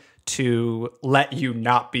persuade to let you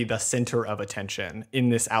not be the center of attention in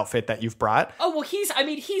this outfit that you've brought. Oh, well,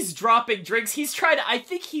 he's dropping drinks. He's trying to, I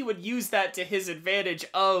think he would use that to his advantage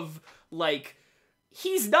of, like,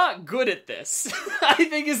 he's not good at this, I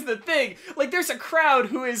think is the thing. Like, there's a crowd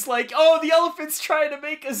who is like, oh, the elephant's trying to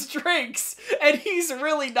make us drinks, and he's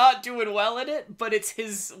really not doing well at it, but it's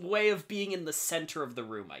his way of being in the center of the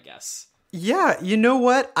room, I guess. Yeah, you know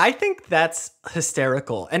what? I think that's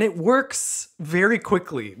hysterical, and it works very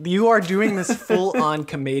quickly. You are doing this full-on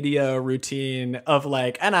commedia routine of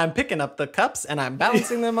like, and I'm picking up the cups, and I'm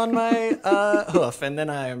balancing them on my hoof, and then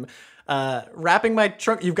I'm wrapping my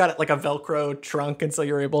trunk. You've got it like a Velcro trunk, and so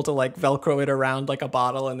you're able to like Velcro it around like a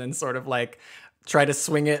bottle, and then sort of like try to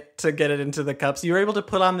swing it to get it into the cups. You're able to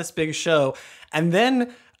put on this big show, and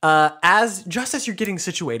then as you're getting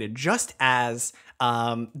situated, just as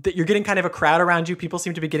that you're getting kind of a crowd around you, people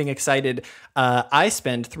seem to be getting excited. I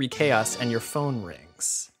spend 3 chaos and your phone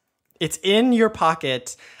rings. It's in your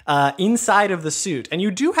pocket, inside of the suit. And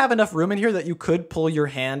you do have enough room in here that you could pull your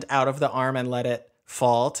hand out of the arm and let it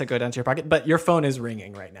fall to go down to your pocket, but your phone is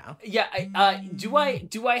ringing right now. Yeah, do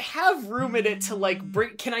I have room in it to like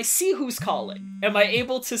bring? Can I see who's calling? Am I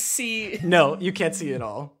able to see? No, you can't see at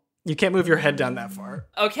all. You can't move your head down that far.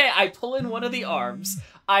 Okay, I pull in one of the arms.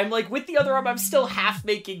 I'm like with the other arm. I'm still half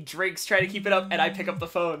making drinks, trying to keep it up, and I pick up the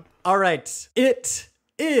phone. All right, it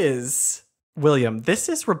is William. This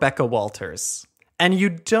is Rebecca Walters, and you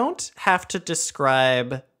don't have to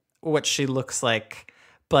describe what she looks like,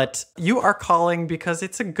 but you are calling because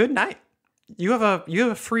it's a good night. You have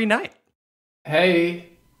a free night. Hey,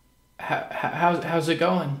 how's it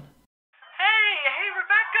going? Hey,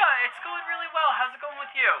 Rebecca, it's going really well. How's it going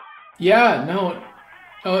with you? Yeah, no,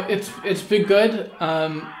 it's been good.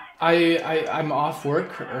 I'm off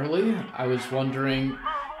work early. I was wondering,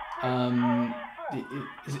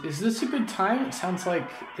 is this a good time? It sounds like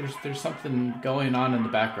there's something going on in the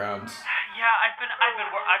background. Yeah, I've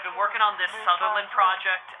been working on this Sutherland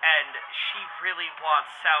project, and she really wants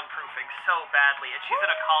soundproofing so badly, and she's in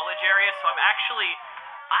a college area, so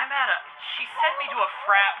she sent me to a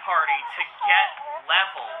frat party to get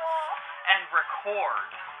levels and record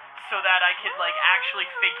so that I could like actually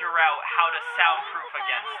figure out how to soundproof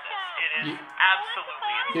against this. It is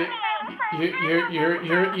absolutely insane.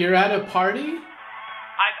 You're at a party?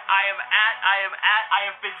 I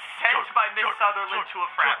have been sent by Miss Sutherland to a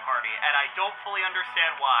frat party, and I don't fully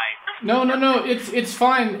understand why. No, it's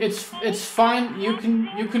fine. It's fine. You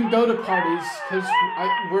can go to parties because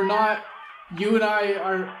we're not. You and I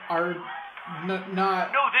are not.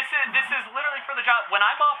 No, this is literally for the job. When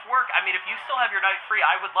I'm off work, I mean, if you still have your night free,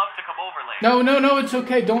 I would love to come over later. No, it's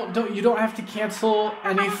okay. You don't have to cancel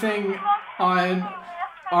anything on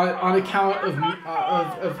account of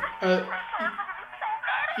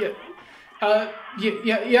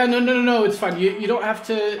no, it's fine. You don't have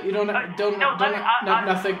to. You don't nothing.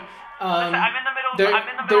 Listen, I'm in the middle.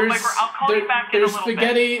 Of my work. I'll call you back in a There's little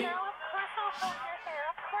spaghetti.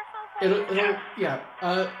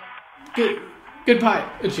 bit. Goodbye.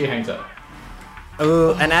 And she hangs up.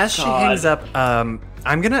 Oh, and as she hangs up, I'm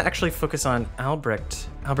gonna actually focus on Albrecht.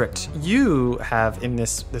 Albrecht, you have in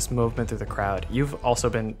this movement through the crowd, you've also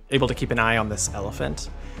been able to keep an eye on this elephant.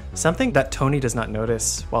 Something that Tony does not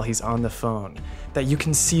notice while he's on the phone, that you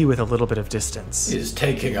can see with a little bit of distance. Is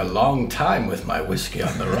taking a long time with my whiskey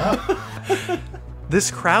on the rocks.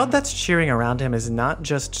 This crowd that's cheering around him is not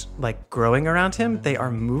just like growing around him, they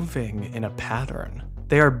are moving in a pattern.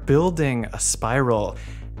 They are building a spiral,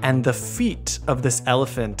 and the feet of this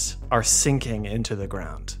elephant are sinking into the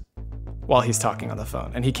ground while he's talking on the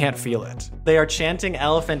phone, and he can't feel it. They are chanting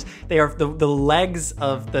elephant. They are the legs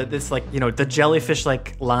of the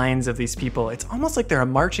jellyfish-like lines of these people. It's almost like they're a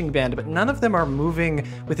marching band, but none of them are moving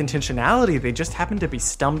with intentionality. They just happen to be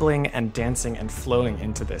stumbling and dancing and flowing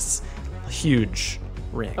into this huge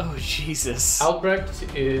ring. Oh, Jesus.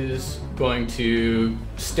 Albrecht is going to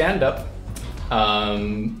stand up,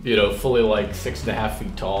 fully like 6.5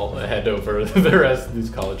 feet tall, head over the rest of these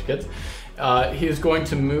college kids. He is going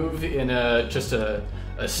to move in a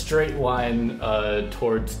straight line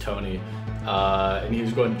towards Tony, and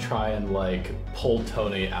he's going to try and like pull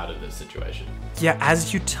Tony out of this situation. Yeah,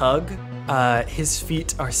 as you tug, his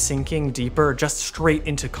feet are sinking deeper, just straight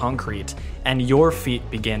into concrete, and your feet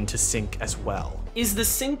begin to sink as well. Is the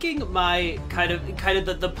sinking my kind of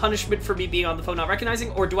the punishment for me being on the phone not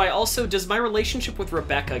recognizing, or does my relationship with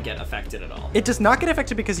Rebecca get affected at all? It does not get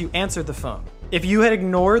affected because you answered the phone. If you had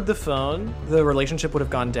ignored the phone, the relationship would have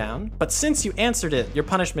gone down. But since you answered it, your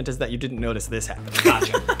punishment is that you didn't notice this happen.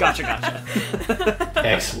 Gotcha.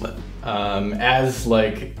 Excellent. As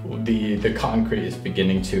like the concrete is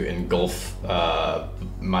beginning to engulf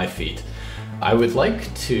my feet, I would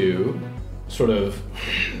like to sort of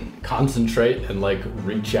concentrate and like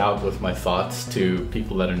reach out with my thoughts to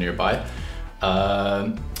people that are nearby.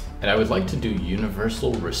 And I would like to do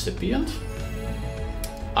universal recipient.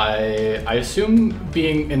 I assume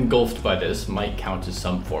being engulfed by this might count as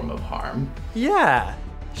some form of harm. Yeah,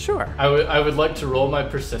 sure. I would like to roll my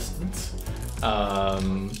persistence.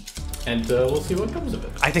 And we'll see what comes of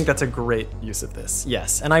it. I think that's a great use of this.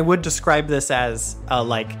 Yes, and I would describe this as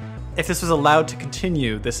like, if this was allowed to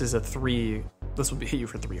continue, this is a 3. This would hit you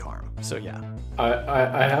for 3 harm. So yeah.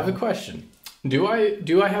 I have a question. Do I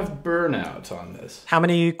have burnout on this? How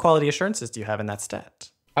many quality assurances do you have in that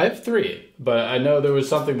stat? I have 3, but I know there was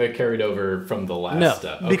something that carried over from the last.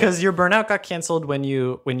 No, because your burnout got canceled when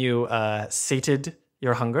you sated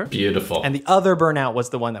your hunger. Beautiful. And the other burnout was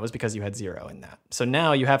the one that was because you had 0 in that. So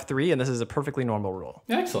now you have 3, and this is a perfectly normal rule.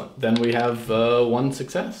 Excellent. Then we have 1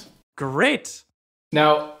 success. Great.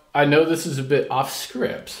 Now, I know this is a bit off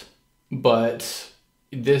script, but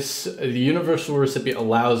the universal recipient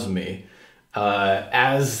allows me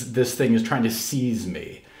as this thing is trying to seize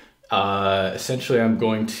me, essentially I'm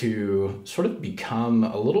going to sort of become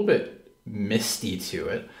a little bit misty to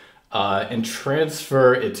it, and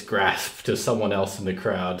transfer its grasp to someone else in the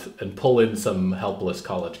crowd and pull in some helpless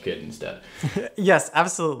college kid instead. Yes,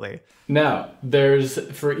 absolutely. Now,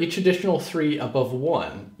 for each additional 3 above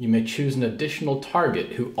 1, you may choose an additional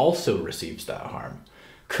target who also receives that harm.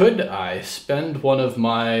 Could I spend one of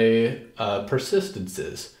my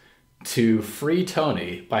persistences to free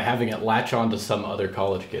Tony by having it latch on to some other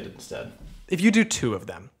college kid instead? If you do 2 of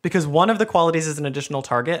them, because one of the qualities is an additional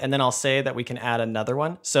target, and then I'll say that we can add another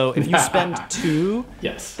one. So if you spend 2,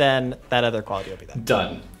 yes, then that other quality will be that.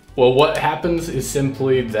 Done. Well, what happens is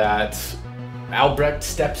simply that Albrecht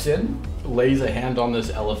steps in, lays a hand on this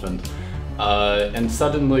elephant, and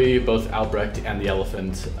suddenly both Albrecht and the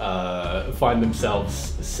elephant find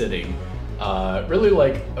themselves sitting, really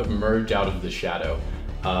like emerge out of the shadow,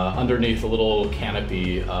 underneath a little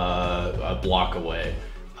canopy a block away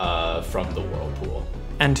from the whirlpool.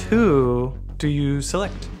 And who do you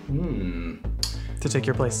select to take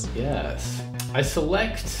your place? Yes. I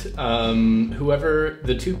select whoever,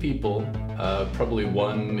 the 2 people, probably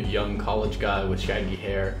one young college guy with shaggy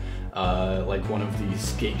hair, like one of the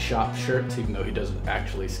skate shop shirts, even though he doesn't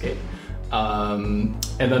actually skate. And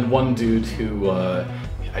then one dude who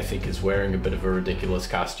I think is wearing a bit of a ridiculous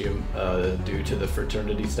costume due to the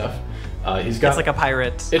fraternity stuff. It's like a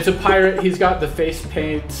pirate. It's a pirate. He's got the face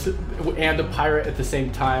paint and a pirate at the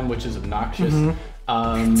same time, which is obnoxious.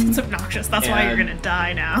 It's obnoxious. That's why you're gonna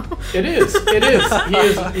die now. It is. It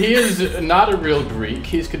is. He is not a real Greek.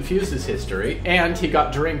 He's confused his history, and he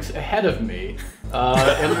got drinks ahead of me in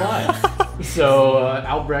line. So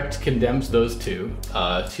Albrecht condemns those 2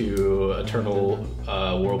 to eternal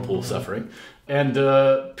whirlpool suffering, and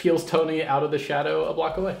peels Tony out of the shadow a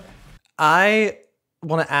block away. I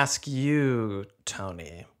want to ask you,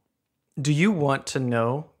 Tony, do you want to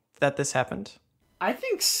know that this happened? I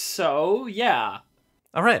think so, yeah.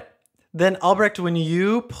 All right. Then Albrecht, when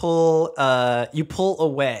you pull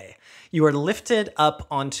away, you are lifted up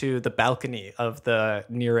onto the balcony of the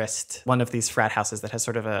nearest one of these frat houses that has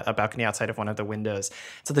sort of a balcony outside of one of the windows.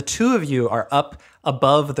 So the 2 of you are up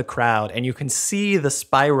above the crowd, and you can see the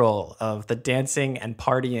spiral of the dancing and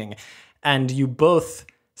partying, and you both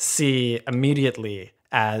see immediately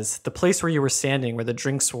as the place where you were standing, where the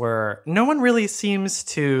drinks were, no one really seems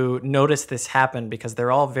to notice this happen because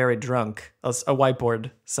they're all very drunk. A whiteboard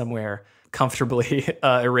somewhere comfortably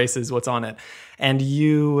erases what's on it. And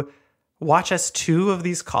you watch as 2 of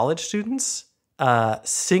these college students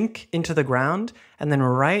sink into the ground, and then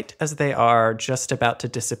right as they are just about to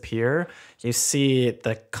disappear, you see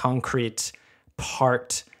the concrete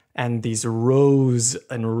part and these rows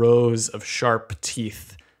and rows of sharp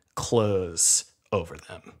teeth close over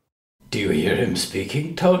them. Do you hear him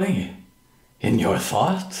speaking, Tony? In your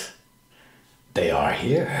thoughts? They are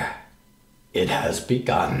here. It has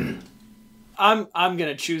begun. I'm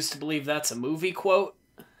gonna choose to believe that's a movie quote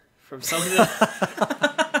from something.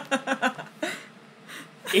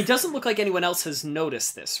 It doesn't look like anyone else has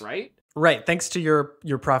noticed this, right? Right. Thanks to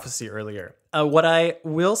your prophecy earlier. What I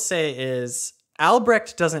will say is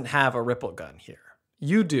Albrecht doesn't have a ripple gun here.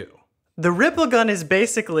 You do. The ripple gun is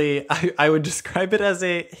basically, I would describe it as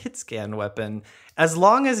a hit scan weapon. As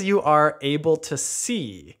long as you are able to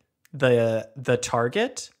see the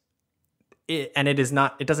target,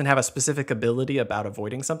 it doesn't have a specific ability about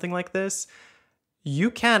avoiding something like this,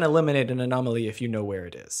 you can eliminate an anomaly if you know where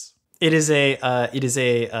it is. It is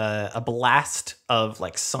a blast of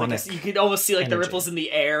like sonic. Like you can almost see like energy. The ripples in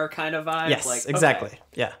the air kind of vibe. Yes, like, exactly. Okay.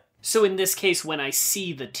 Yeah. So in this case, when I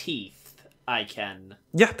see the teeth, I can...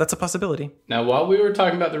 Yeah, that's a possibility. Now, while we were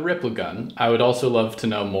talking about the ripple gun, I would also love to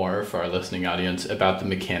know more for our listening audience about the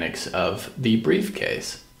mechanics of the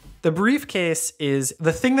briefcase. The briefcase is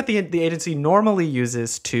the thing that the agency normally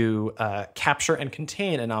uses to capture and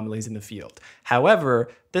contain anomalies in the field.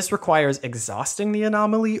 However, this requires exhausting the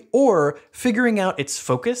anomaly or figuring out its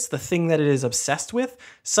focus, the thing that it is obsessed with,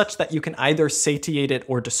 such that you can either satiate it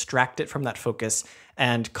or distract it from that focus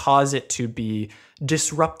and cause it to be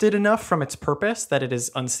disrupted enough from its purpose that it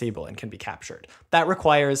is unstable and can be captured. That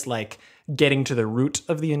requires like getting to the root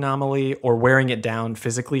of the anomaly or wearing it down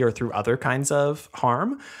physically or through other kinds of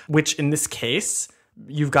harm, which in this case,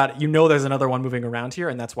 there's another one moving around here,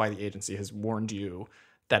 and that's why the agency has warned you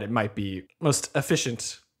that it might be most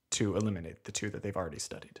efficient to eliminate the 2 that they've already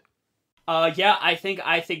studied. Yeah, I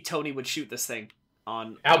think Tony would shoot this thing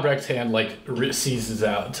on... Albrecht's hand like seizes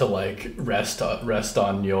out to like rest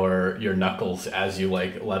on your knuckles as you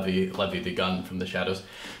like levy the gun from the shadows.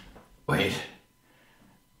 Wait.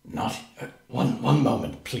 Not one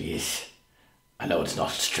moment, please. I know it's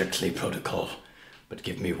not strictly protocol, but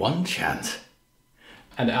give me one chance.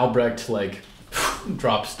 And Albrecht,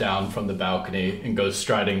 drops down from the balcony and goes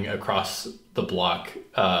striding across the block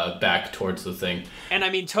back towards the thing. And I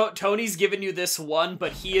mean, Tony's given you this one,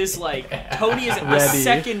 but he is Tony is the Ready.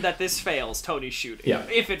 second that this fails, Tony's shooting. Yeah.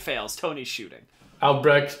 If it fails, Tony's shooting.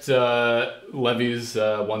 Albrecht levies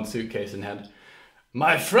one suitcase in hand.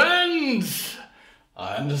 My friends,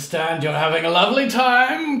 I understand you're having a lovely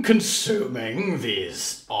time consuming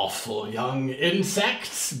these awful young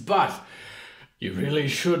insects, but you really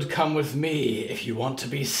should come with me if you want to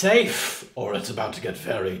be safe, or it's about to get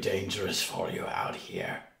very dangerous for you out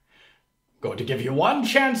here. I'm going to give you one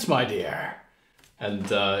chance, my dear. And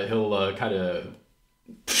he'll kind of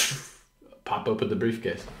pop open the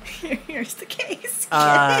briefcase. Here's the case.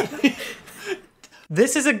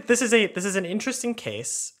 This is an interesting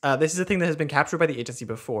case. This is a thing that has been captured by the agency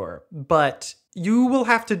before, but you will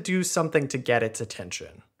have to do something to get its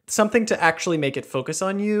attention. Something to actually make it focus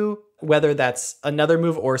on you, whether that's another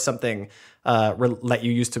move or something that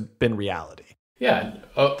you used to been reality. Yeah.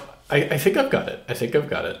 I think I've got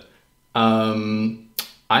it. I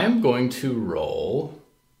am going to roll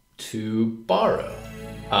to borrow.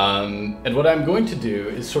 And what I'm going to do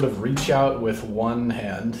is sort of reach out with one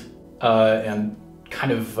hand and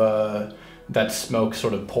kind of that smoke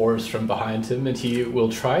sort of pours from behind him, and he will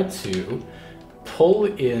try to pull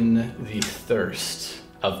in the thirst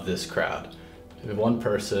of this crowd, of one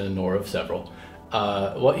person or of several.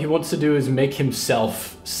 What he wants to do is make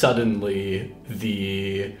himself suddenly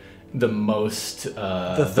the most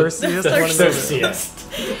The thirstiest.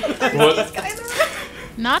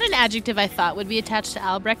 Not an adjective I thought would be attached to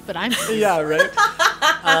Albrecht, but I'm Yeah, right.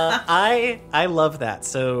 I love that.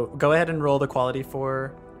 So go ahead and roll the quality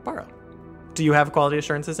for borrow. Do you have quality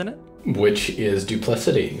assurances in it? which is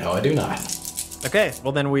duplicity. No, I do not. Okay,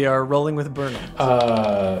 well then we are rolling with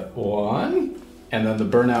burnout. 1, and then the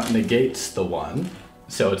burnout negates the 1,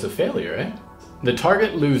 so it's a failure, right? The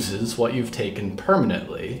target loses what you've taken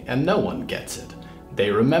permanently, and no one gets it. They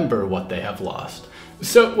remember what they have lost.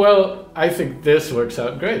 So, well, I think this works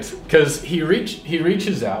out great, because he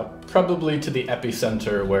reaches out, probably to the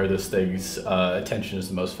epicenter where this thing's attention is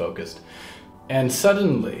the most focused, and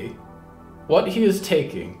suddenly, what he is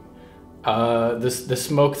taking, the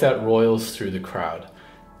smoke that roils through the crowd,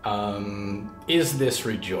 is this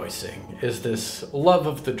rejoicing, is this love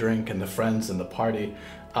of the drink and the friends and the party.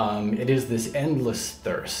 It is this endless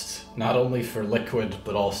thirst, not only for liquid,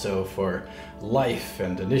 but also for life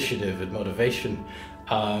and initiative and motivation.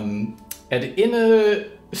 And in a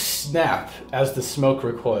snap, as the smoke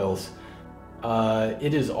recoils,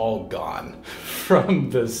 it is all gone from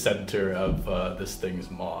the center of this thing's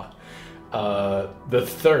maw. The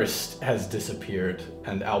thirst has disappeared,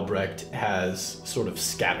 and Albrecht has sort of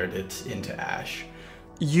scattered it into ash.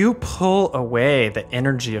 You pull away the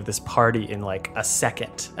energy of this party in like a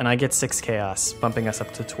second, and I get 6 chaos, bumping us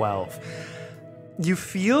up to 12. You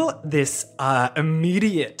feel this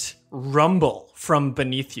immediate rumble from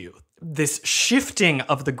beneath you, this shifting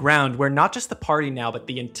of the ground where not just the party now, but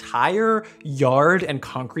the entire yard and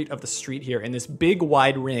concrete of the street here in this big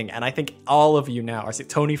wide ring. And I think all of you now, I see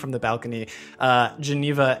Tony from the balcony,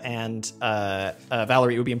 Geneva and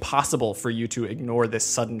Valerie, it would be impossible for you to ignore this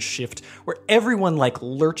sudden shift where everyone like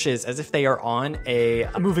lurches as if they are on a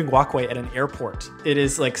moving walkway at an airport. It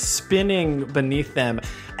is like spinning beneath them.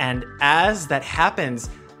 And as that happens,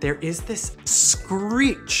 there is this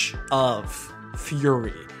screech of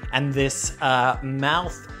fury. And this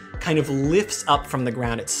mouth kind of lifts up from the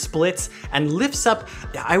ground. It splits and lifts up.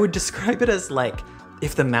 I would describe it as like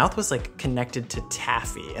if the mouth was like connected to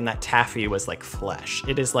taffy and that taffy was like flesh.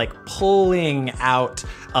 It is like pulling out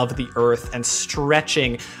of the earth and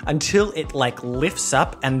stretching until it like lifts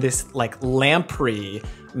up, and this like lamprey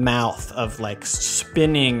mouth of like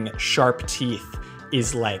spinning sharp teeth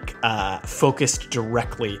is like focused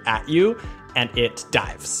directly at you, and it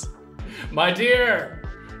dives. My dear,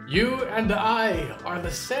 you and I are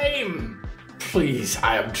the same. Please,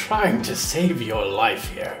 I am trying to save your life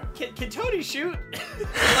here. Can Tony shoot?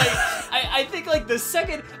 I think like the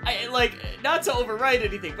second, not to overwrite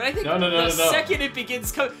anything, but I think the second it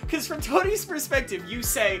begins, because from Tony's perspective, you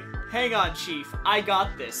say, "Hang on, Chief, I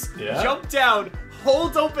got this." Yeah. Jump down,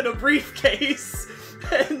 hold open a briefcase,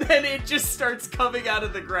 and then it just starts coming out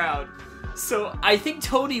of the ground. So I think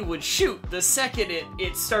Tony would shoot the second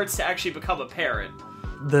it starts to actually become apparent.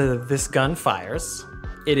 This gun fires.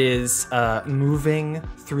 It is moving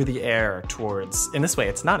through the air towards... In this way,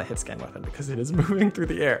 it's not a hit scan weapon because it is moving through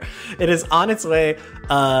the air. It is on its way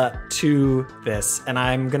to this. And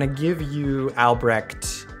I'm going to give you,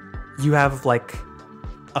 Albrecht, you have like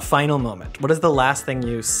a final moment. What is the last thing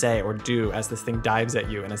you say or do as this thing dives at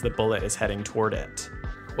you and as the bullet is heading toward it?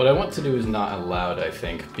 What I want to do is not allowed, I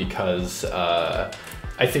think, because I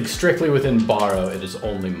think strictly within Borrow, it is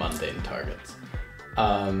only mundane targets.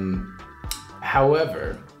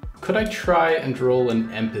 However, could I try and roll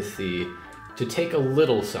an empathy to take a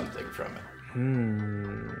little something from it?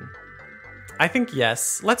 I think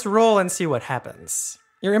yes. Let's roll and see what happens.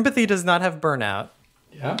 Your empathy does not have burnout.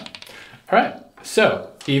 Yeah. All right.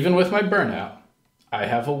 So, even with my burnout, I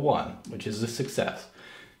have a 1, which is a success.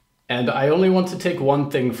 And I only want to take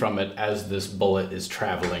one thing from it as this bullet is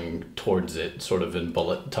traveling towards it, sort of in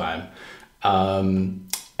bullet time.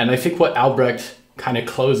 And I think what Albrecht kind of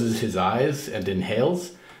closes his eyes and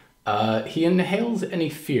inhales, he inhales any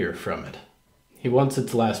fear from it. He wants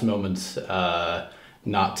its last moments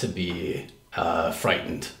not to be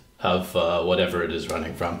frightened of whatever it is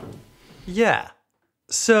running from. Yeah.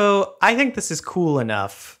 So I think this is cool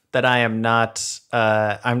enough that I am not,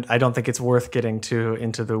 I don't think it's worth getting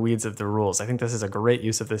into the weeds of the rules. I think this is a great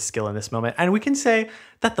use of this skill in this moment. And we can say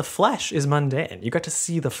that the flesh is mundane. You got to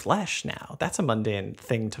see the flesh now. That's a mundane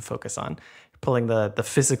thing to focus on, pulling the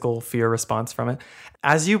physical fear response from it.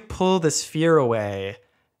 As you pull this fear away,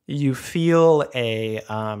 you feel a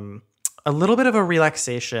little bit of a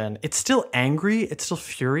relaxation. It's still angry, it's still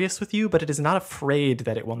furious with you, but it is not afraid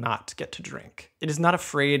that it will not get to drink. It is not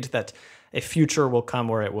afraid that a future will come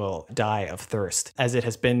where it will die of thirst, as it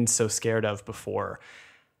has been so scared of before.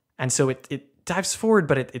 And so it dives forward,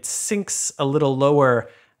 but it sinks a little lower,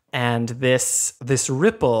 and this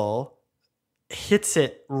ripple hits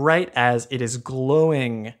it right as it is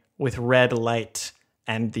glowing with red light,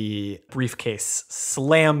 and the briefcase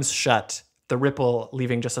slams shut, the ripple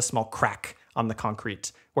leaving just a small crack on the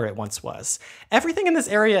concrete where it once was. Everything in this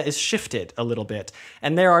area is shifted a little bit,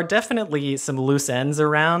 and there are definitely some loose ends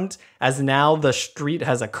around, as now the street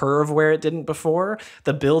has a curve where it didn't before.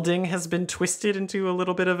 The building has been twisted into a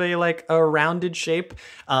little bit of a rounded shape.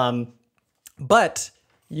 But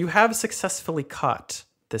you have successfully caught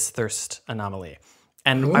this thirst anomaly.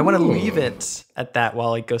 And I want to leave it at that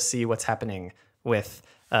while I go see what's happening with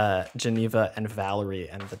Geneva and Valerie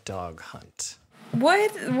and the dog hunt.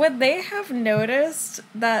 Would they have noticed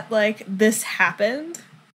that, this happened?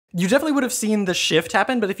 You definitely would have seen the shift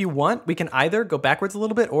happen, but if you want, we can either go backwards a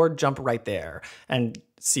little bit or jump right there and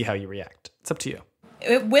see how you react. It's up to you.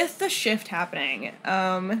 With the shift happening,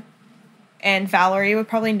 and Valerie would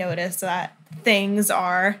probably notice that things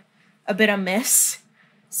are a bit amiss.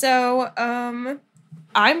 So,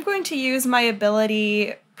 I'm going to use my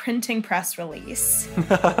ability printing press release.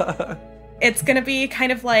 It's going to be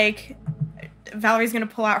kind of like Valerie's going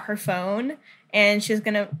to pull out her phone and she's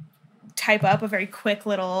going to type up a very quick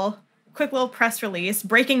little press release,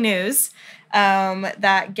 breaking news,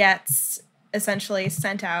 that gets essentially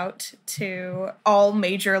sent out to all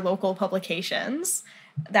major local publications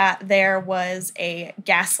that there was a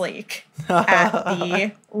gas leak at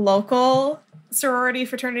the local sorority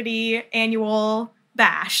fraternity annual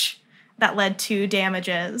bash that led to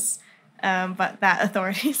damages. But that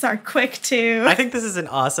authorities are quick to. I think this is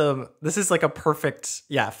this is like a perfect,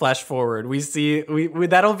 flash forward. We see,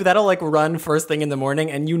 that'll run first thing in the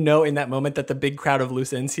morning. And in that moment that the big crowd of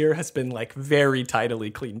loose ends here has been very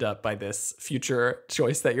tidily cleaned up by this future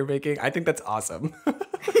choice that you're making. I think that's awesome.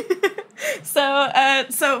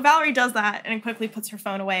 So Valerie does that and quickly puts her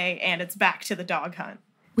phone away, and it's back to the dog hunt.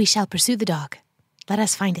 We shall pursue the dog. Let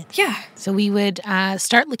us find it. Yeah. So we would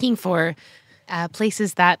start looking for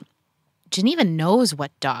places that Geneva knows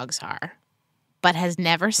what dogs are, but has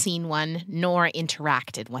never seen one nor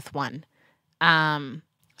interacted with one.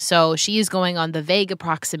 So she is going on the vague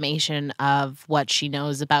approximation of what she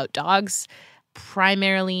knows about dogs,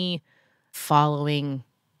 primarily following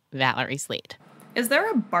Valerie's lead. Is there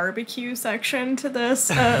a barbecue section to this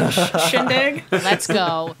shindig? Let's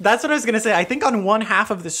go. That's what I was going to say. I think on one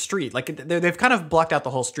half of the street, they've kind of blocked out the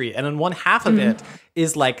whole street. And on one half of it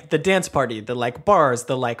is the dance party, the bars,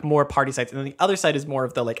 the more party sites. And then the other side is more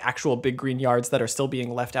of the actual big green yards that are still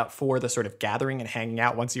being left out for the sort of gathering and hanging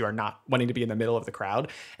out once you are not wanting to be in the middle of the crowd.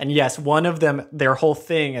 And yes, one of them, their whole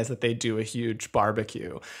thing is that they do a huge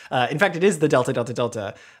barbecue. In fact, it is the Delta Delta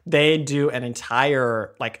Delta. They do an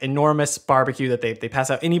entire enormous barbecue that they pass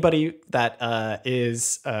out. Anybody that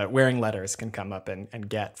is wearing letters can come up and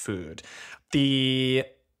get food. The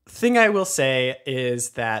thing I will say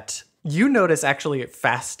is that you notice actually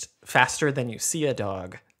faster than you see a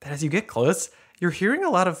dog, that as you get close, you're hearing a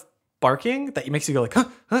lot of barking that makes you go huh,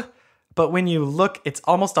 huh. But when you look, it's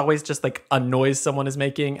almost always just a noise someone is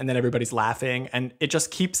making, and then everybody's laughing, and it just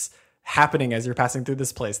keeps happening as you're passing through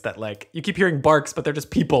this place that like you keep hearing barks, but they're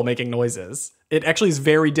just people making noises. It actually is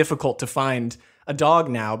very difficult to find a dog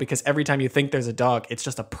now because every time you think there's a dog, it's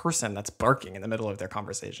just a person that's barking in the middle of their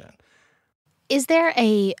conversation. Is there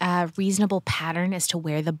a reasonable pattern as to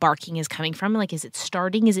where the barking is coming from? Like, is it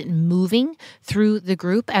starting? Is it moving through the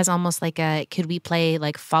group as almost like could we play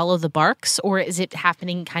like follow the barks? Or is it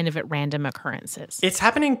happening kind of at random occurrences? It's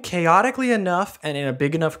happening chaotically enough and in a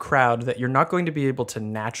big enough crowd that you're not going to be able to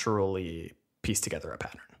naturally piece together a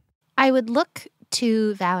pattern. I would look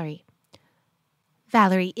to Valerie.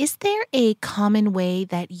 Valerie, is there a common way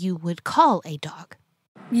that you would call a dog?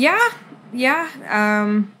 Yeah.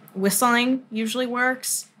 Whistling usually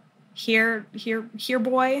works. Here,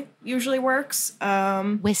 boy usually works.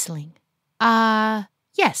 Whistling.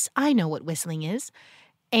 Yes, I know what whistling is.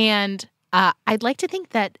 And I'd like to think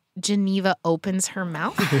that Geneva opens her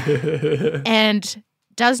mouth and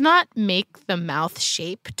does not make the mouth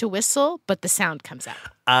shape to whistle, but the sound comes out.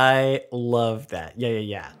 I love that.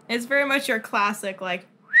 Yeah. It's very much your classic, like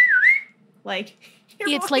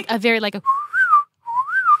It's like a very, like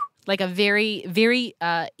a very, very,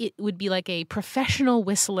 it would be like a professional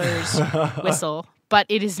whistler's whistle, but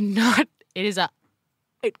it is not,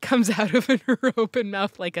 it comes out of her open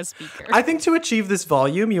mouth like a speaker. I think to achieve this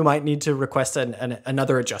volume, you might need to request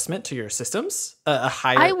another adjustment to your systems, a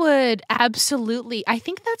higher. I would absolutely. I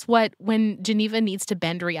think that's what, when Geneva needs to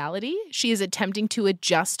bend reality, she is attempting to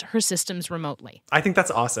adjust her systems remotely. I think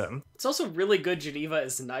that's awesome. It's also really good Geneva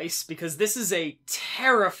is nice because this is a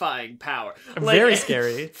terrifying power. Very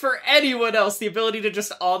scary. For anyone else, the ability to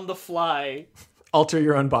just on the fly alter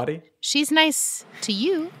your own body. She's nice to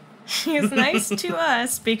you. She is nice to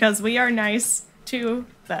us because we are nice to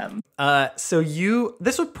them.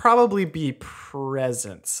 This would probably be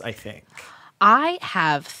presence, I think. I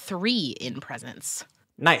have 3 in presence.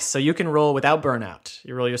 Nice. So you can roll without burnout.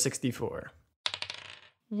 You roll your 64.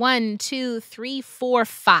 1, 2, 3, 4,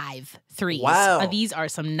 5 threes. Wow. These are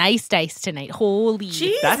some nice dice tonight. Holy.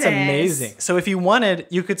 Jesus. That's amazing. So if you wanted,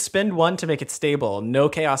 you could spend 1 to make it stable. No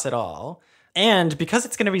chaos at all. And because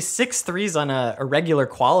it's going to be 6 threes on a regular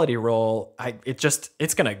quality roll,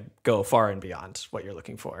 it's going to go far and beyond what you're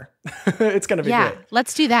looking for. It's going to be great.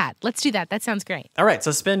 Let's do that. That sounds great. All right,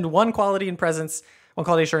 so spend 1 quality in presence, 1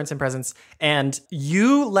 quality assurance in presence, and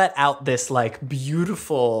you let out this like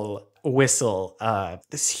beautiful whistle,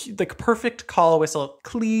 this like perfect call whistle,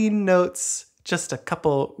 clean notes, just a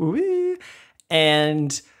couple wee,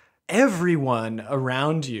 and everyone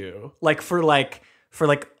around you, for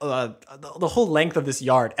the whole length of this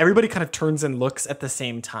yard, everybody kind of turns and looks at the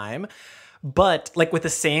same time, but like with the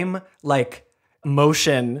same like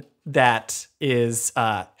motion that is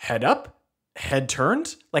head up, head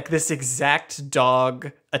turned, like this exact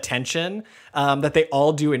dog attention that they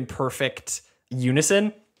all do in perfect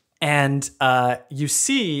unison. And you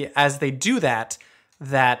see as they do that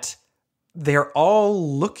they're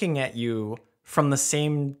all looking at you from the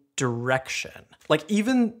same direction. Like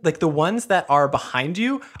even like the ones that are behind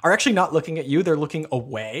you are actually not looking at you. They're looking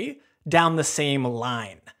away down the same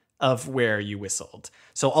line of where you whistled.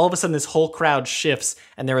 So all of a sudden this whole crowd shifts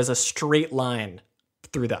and there is a straight line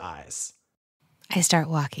through the eyes. I start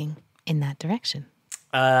walking in that direction.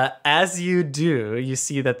 As you do, you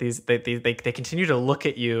see that they continue to look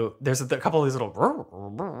at you. There's a couple of these little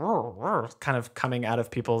kind of coming out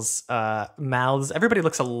of people's mouths. Everybody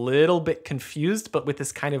looks a little bit confused, but with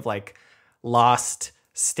this kind of like lost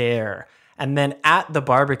stare. And then at the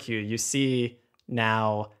barbecue, you see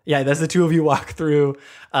now, as the two of you walk through,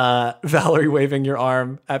 Valerie waving your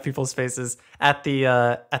arm at people's faces. At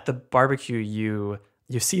the barbecue, you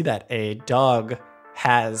see that a dog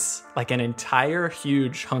has like an entire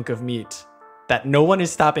huge hunk of meat that no one is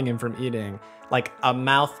stopping him from eating, like a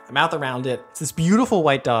mouth around it. It's this beautiful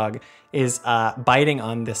white dog is biting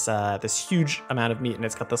on this huge amount of meat, and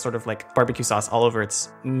it's got this sort of like barbecue sauce all over its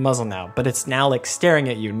muzzle now, but it's now like staring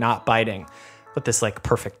at you, not biting, with this like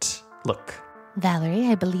perfect look. Valerie,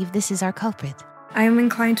 I believe this is our culprit. I am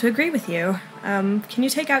inclined to agree with you. Can you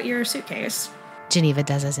take out your suitcase? Geneva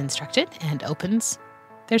does as instructed and opens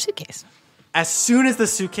their suitcase. As soon as the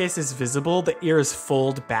suitcase is visible, the ears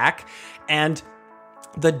fold back, and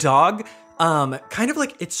the dog, kind of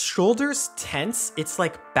like its shoulders tense, its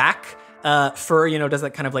like back fur, does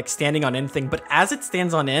that kind of like standing on end thing. But as it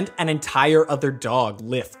stands on end, an entire other dog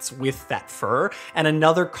lifts with that fur, and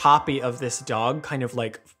another copy of this dog kind of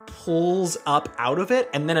like pulls up out of it,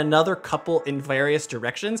 and then another couple in various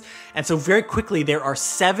directions. And so very quickly, there are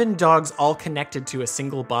 7 dogs all connected to a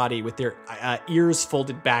single body with their ears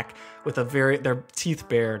folded back, with their teeth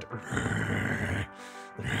bared.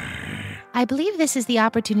 I believe this is the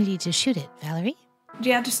opportunity to shoot it, Valerie.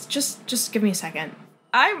 Yeah, just give me a second.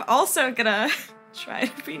 I'm also gonna try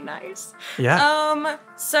to be nice. Yeah.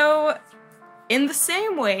 So in the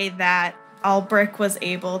same way that Albrick was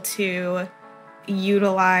able to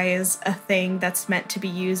utilize a thing that's meant to be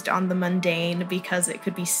used on the mundane because it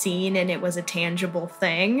could be seen and it was a tangible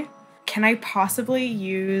thing, can I possibly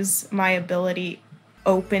use my ability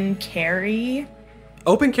Open Carry?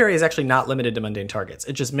 Open Carry is actually not limited to mundane targets.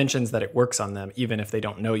 It just mentions that it works on them even if they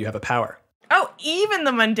don't know you have a power. Oh, even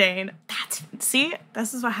the mundane. See,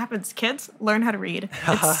 this is what happens. Kids, learn how to read.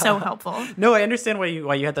 It's so helpful. No, I understand why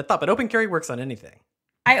you had that thought, but Open Carry works on anything.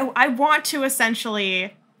 I want to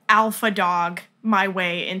essentially alpha dog my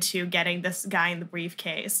way into getting this guy in the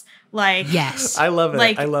briefcase. Like, Yes. I love it.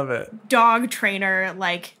 Like, I love it. Dog trainer,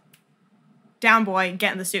 like, down boy,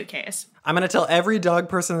 get in the suitcase. I'm going to tell every dog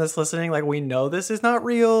person that's listening, like, we know this is not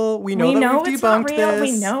real. We know we've it's not debunked real. this.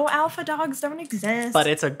 We know alpha dogs don't exist. But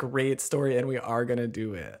it's a great story, and we are going to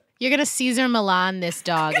do it. You're going to Caesar Milan this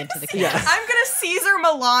dog into the cage. Yes. I'm gonna Caesar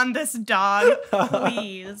Milan this dog,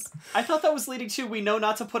 please. I thought that was leading to we know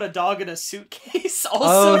not to put a dog in a suitcase. Oh,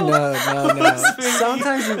 Also, no.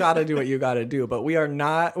 Sometimes you got to do what you got to do, but we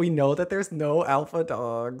know that there's no alpha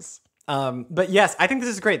dogs. But yes, I think this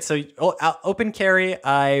is great. So Open Carry,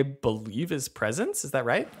 I believe, is presence. Is that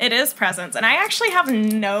right? It is presence, and I actually have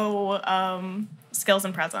no skills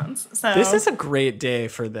in presence. So This is a great day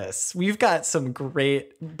for this. We've got some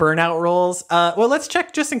great burnout rolls. Well, let's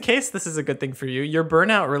check just in case this is a good thing for you. Your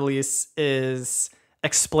burnout release is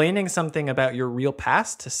explaining something about your real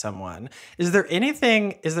past to someone. Is there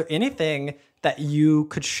anything that you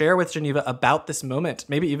could share with Geneva about this moment?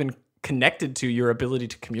 Maybe even connected to your ability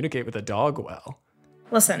to communicate with a dog well.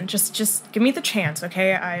 Listen, just give me the chance,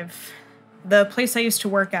 okay? The place I used to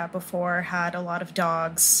work at before had a lot of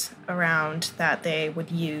dogs around that they would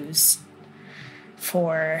use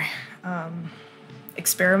for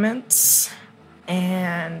experiments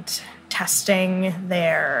and testing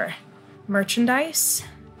their merchandise.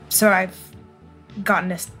 So I've gotten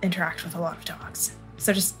to interact with a lot of dogs.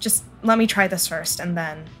 So just let me try this first, and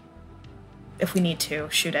then if we need to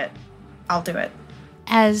shoot it, I'll do it.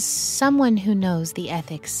 As someone who knows the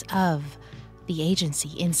ethics of the agency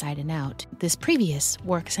inside and out, this previous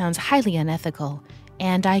work sounds highly unethical,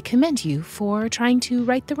 and I commend you for trying to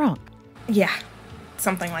right the wrong. Yeah,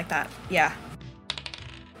 something like that. Yeah.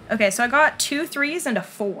 Okay, so I got 2 3s and a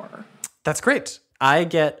 4. That's great. I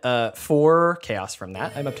get 4 chaos from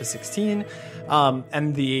that. I'm up to 16.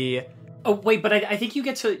 And the... Oh wait, but I think you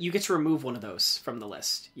get to remove one of those from the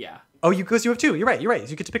list. Yeah. Oh, because you have 2. You're right.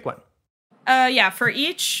 You get to pick one. Yeah, for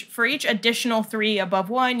each additional 3 above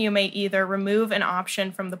 1, you may either remove an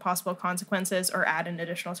option from the possible consequences or add an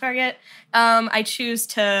additional target. I choose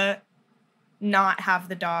to not have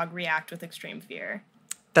the dog react with extreme fear.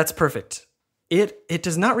 That's perfect. It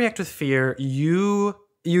does not react with fear. You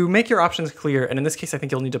make your options clear, and in this case, I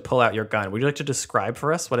think you'll need to pull out your gun. Would you like to describe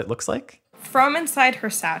for us what it looks like? From inside her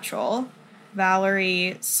satchel,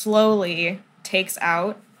 Valerie slowly takes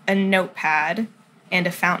out a notepad and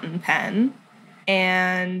a fountain pen.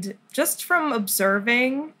 And just from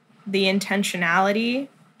observing the intentionality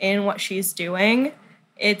in what she's doing,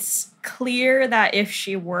 it's clear that if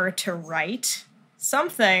she were to write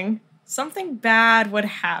something bad would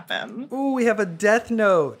happen. Ooh, we have a death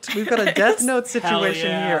note. We've got a death note situation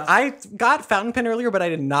here. I got fountain pen earlier, but I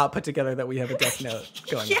did not put together that we have a death note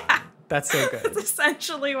going on. That's so good. That's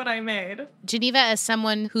essentially what I made. Geneva, as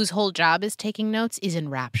someone whose whole job is taking notes, is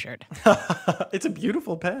enraptured. It's a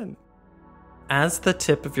beautiful pen. As the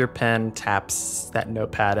tip of your pen taps that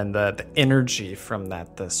notepad and the energy from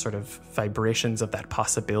that, the sort of vibrations of that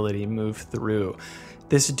possibility move through,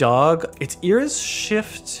 this dog, its ears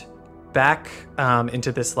shift back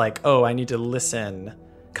into this like, oh, I need to listen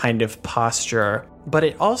kind of posture. But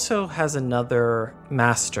it also has another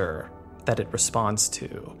master that it responds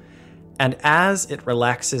to. And as it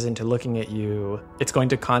relaxes into looking at you, it's going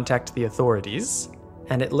to contact the authorities,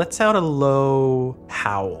 and it lets out a low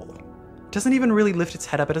howl. It doesn't even really lift its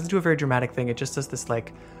head up. It doesn't do a very dramatic thing. It just does this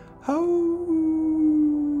like, oh.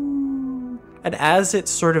 And as it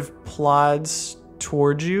sort of plods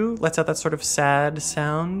towards you, lets out that sort of sad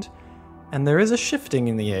sound, and there is a shifting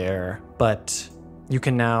in the air, but you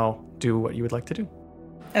can now do what you would like to do.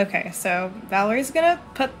 Okay, so Valerie's gonna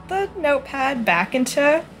put the notepad back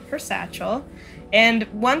into her satchel, and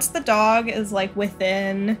once the dog is like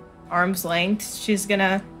within arm's length, she's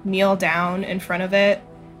gonna kneel down in front of it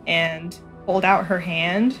and hold out her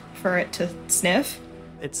hand for it to sniff.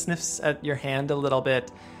 It sniffs at your hand a little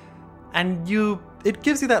bit, and it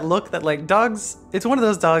gives you that look that like dogs, it's one of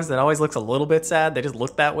those dogs that always looks a little bit sad. They just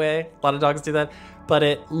look that way. A lot of dogs do that. but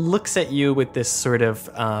it looks at you with this sort of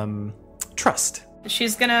trust.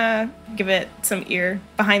 She's gonna give it some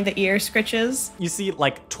behind the ear scritches. You see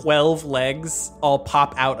like 12 legs all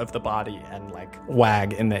pop out of the body and like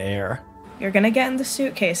wag in the air. You're gonna get in the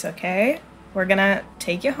suitcase, okay? We're gonna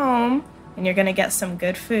take you home, and you're gonna get some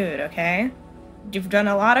good food, okay? You've done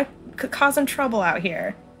a lot of causing trouble out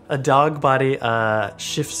here. A dog body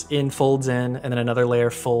shifts in, folds in, and then another layer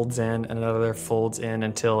folds in, and another layer folds in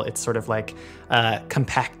until it's sort of like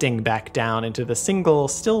compacting back down into the single,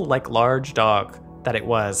 still like large dog that it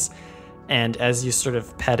was. And as you sort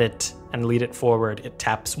of pet it and lead it forward, it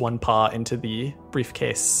taps one paw into the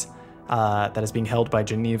briefcase that is being held by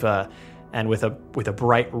Geneva. And with a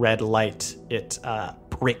bright red light, it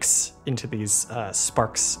breaks into these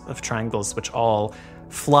sparks of triangles, which all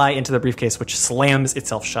fly into the briefcase, which slams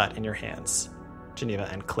itself shut in your hands, Geneva,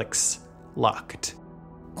 and clicks locked.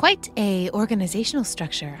 Quite a organizational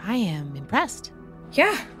structure. I am impressed.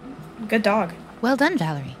 Yeah, good dog. Well done,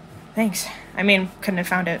 Valerie. Thanks. I mean, couldn't have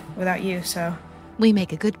found it without you, so. We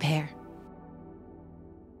make a good pair.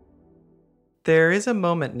 There is a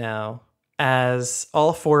moment now as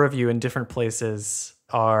all four of you in different places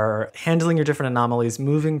are handling your different anomalies,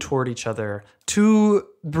 moving toward each other. Two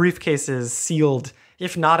briefcases sealed,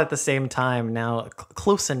 if not at the same time, now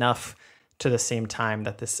close enough to the same time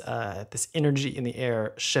that this energy in the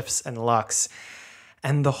air shifts and locks.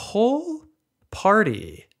 And the whole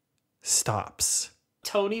party stops.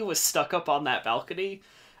 Tony was stuck up on that balcony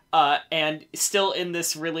and still in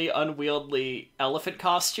this really unwieldy elephant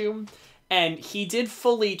costume. And he did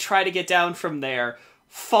fully try to get down from there,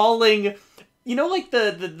 falling, you know, like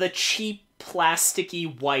the cheap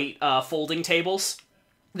plasticky white folding tables?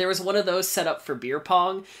 There was one of those set up for beer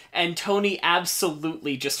pong, and Tony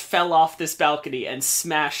absolutely just fell off this balcony and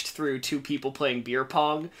smashed through two people playing beer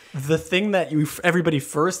pong. The thing that everybody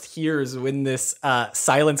first hears when this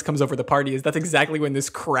silence comes over the party is that's exactly when this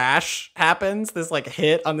crash happens, this like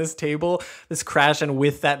hit on this table, this crash, and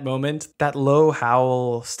with that moment, that low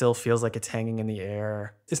howl still feels like it's hanging in the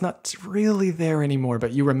air. It's not really there anymore,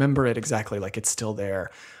 but you remember it exactly like it's still there.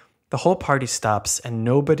 The whole party stops and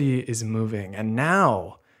nobody is moving, and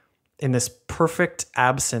now, in this perfect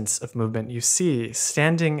absence of movement, you see,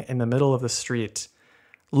 standing in the middle of the street,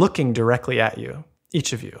 looking directly at you,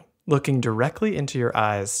 each of you, looking directly into your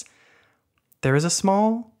eyes, there is a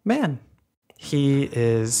small man. He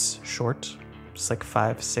is short, just like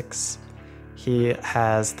 5'6". He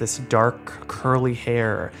has this dark, curly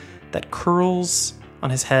hair that curls on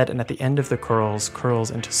his head, and at the end of the curls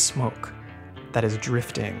into smoke that is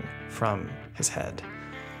drifting from his head.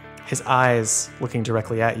 His eyes, looking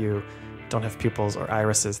directly at you, don't have pupils or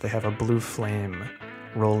irises. They have a blue flame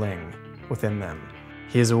rolling within them.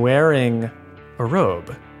 He is wearing a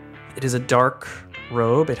robe. It is a dark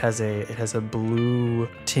robe. It has a blue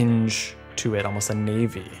tinge to it, almost a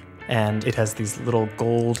navy. And it has these little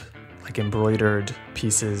gold, like embroidered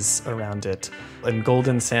pieces around it, and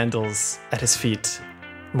golden sandals at his feet.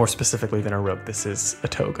 More specifically than a robe, this is a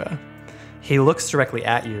toga. He looks directly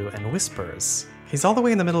at you and whispers. He's all the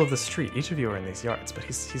way in the middle of the street. Each of you are in these yards, but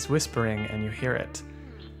he's whispering and you hear it.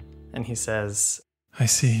 And he says, I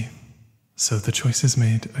see. So the choice is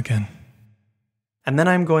made again. And then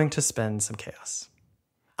I'm going to spend some chaos.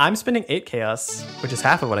 I'm spending 8 chaos, which is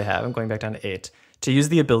half of what I have. I'm going back down to 8, to use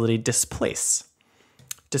the ability Displace.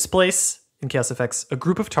 Displace, in chaos effects, a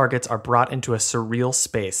group of targets are brought into a surreal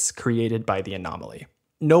space created by the anomaly.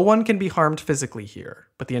 No one can be harmed physically here,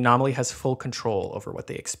 but the anomaly has full control over what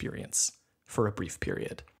they experience for a brief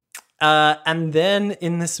period. And then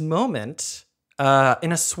in this moment,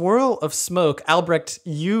 in a swirl of smoke, Albrecht,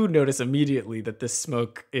 you notice immediately that this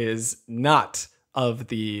smoke is not of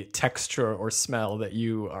the texture or smell that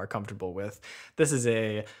you are comfortable with. This is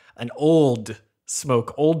an old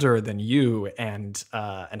smoke, older than you and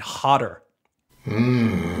hotter.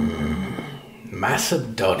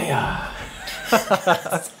 Macedonia.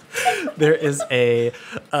 There is a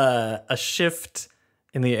shift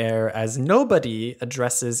in the air as nobody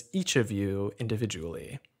addresses each of you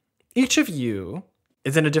individually. Each of you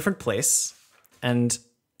is in a different place, and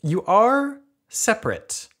you are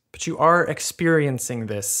separate, but you are experiencing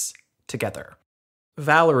this together.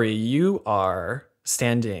 Valerie, you are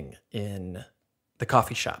standing in the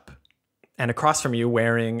coffee shop, and across from you,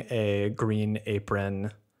 wearing a green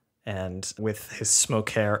apron and with his smoke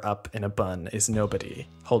hair up in a bun, is nobody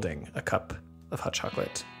holding a cup of hot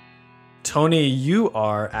chocolate. Tony, you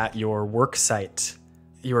are at your work site.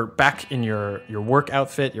 You're back in your work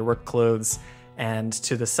outfit, your work clothes, and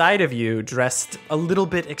to the side of you, dressed a little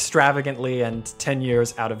bit extravagantly and 10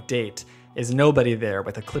 years out of date, is nobody there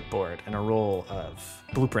with a clipboard and a roll of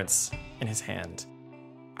blueprints in his hand.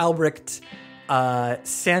 Albrecht,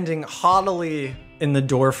 standing haughtily in the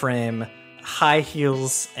doorframe, high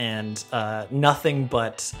heels and nothing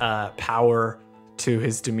but power to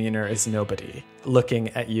his demeanor, is nobody, looking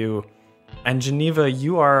at you. And Geneva,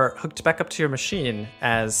 you are hooked back up to your machine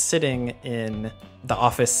as sitting in the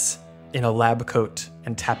office in a lab coat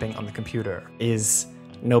and tapping on the computer is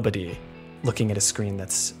nobody, looking at a screen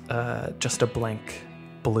that's just a blank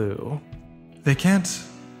blue. They can't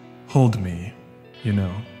hold me, you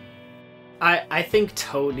know. I think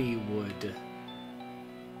Tony would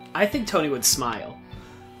smile,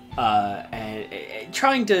 and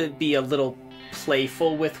trying to be a little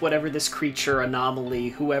playful with whatever this creature, anomaly,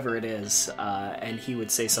 whoever it is, and he would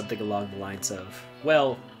say something along the lines of,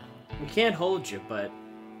 "Well, we can't hold you, but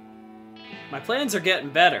my plans are getting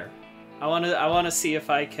better. I want to see if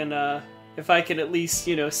I can at least,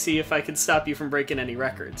 see if I can stop you from breaking any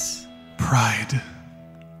records." Pride.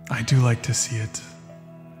 I do like to see it.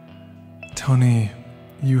 Tony,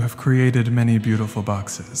 you have created many beautiful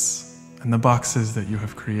boxes, and the boxes that you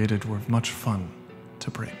have created were much fun to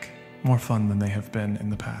break. More fun than they have been in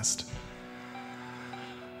the past.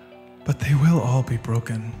 But they will all be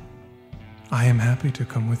broken. I am happy to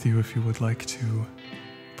come with you if you would like to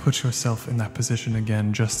put yourself in that position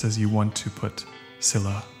again, just as you want to put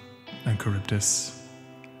Scylla and Charybdis.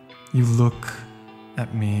 You look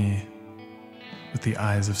at me with the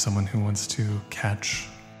eyes of someone who wants to catch.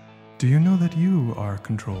 Do you know that you are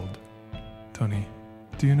controlled, Tony?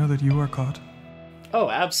 Do you know that you are caught? Oh,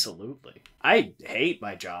 absolutely. I hate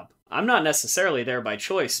my job. I'm not necessarily there by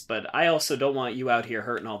choice, but I also don't want you out here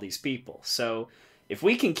hurting all these people. So if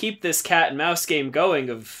we can keep this cat and mouse game going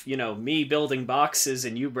of, me building boxes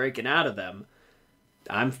and you breaking out of them,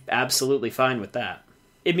 I'm absolutely fine with that.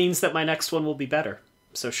 It means that my next one will be better.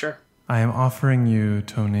 So sure. I am offering you,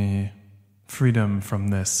 Tony, freedom from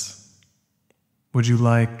this. Would you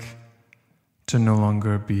like to no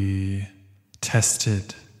longer be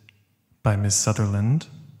tested by Miss Sutherland?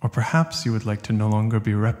 Or perhaps you would like to no longer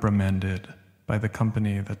be reprimanded by the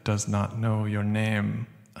company that does not know your name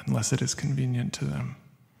unless it is convenient to them.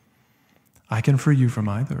 I can free you from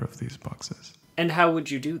either of these boxes. And how would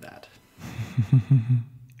you do that?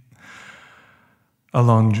 A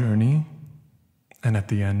long journey, and at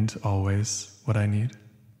the end, always what I need.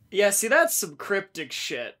 Yeah, see, that's some cryptic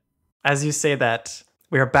shit. As you say that,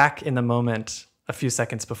 we are back in the moment a few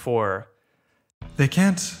seconds before. They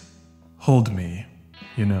can't hold me,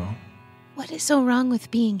 you know. What is so wrong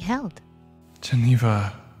with being held?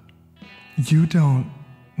 Geneva, you don't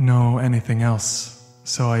know anything else,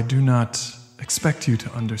 so I do not expect you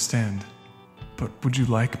to understand. But would you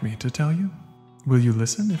like me to tell you? Will you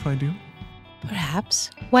listen if I do?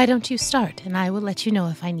 Perhaps. Why don't you start, and I will let you know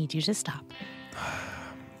if I need you to stop.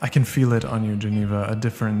 I can feel it on you, Geneva, a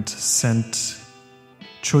different scent.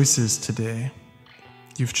 Choices today.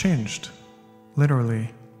 You've changed. Literally.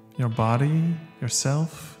 Your body,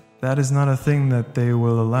 yourself, that is not a thing that they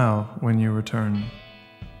will allow when you return.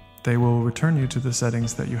 They will return you to the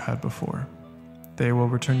settings that you had before. They will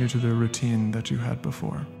return you to the routine that you had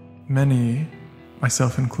before. Many,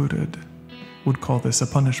 myself included, would call this a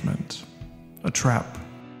punishment, a trap.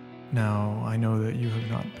 Now, I know that you have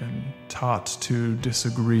not been taught to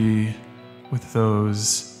disagree with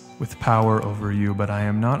those with power over you, but I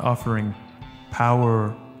am not offering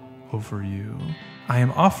power over you. I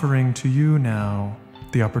am offering to you now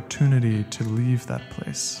the opportunity to leave that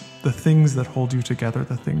place. The things that hold you together,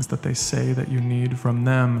 the things that they say that you need from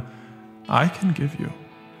them, I can give you.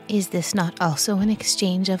 Is this not also an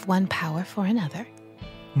exchange of one power for another?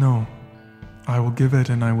 No. I will give it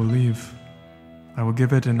and I will leave. I will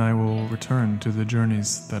give it and I will return to the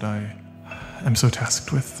journeys that I am so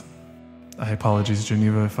tasked with. I apologize,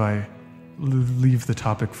 Geneva, if I leave the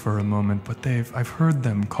topic for a moment, but I've heard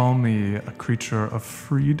them call me a creature of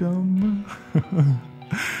freedom.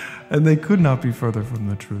 And they could not be further from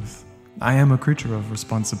the truth. I am a creature of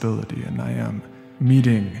responsibility, and I am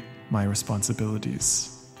meeting my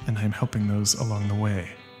responsibilities, and I am helping those along the way,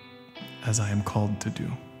 as I am called to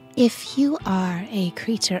do. If you are a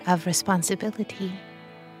creature of responsibility,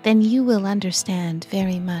 then you will understand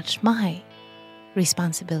very much my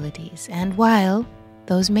responsibilities, and while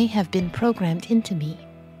those may have been programmed into me,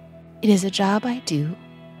 it is a job I do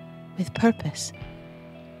with purpose.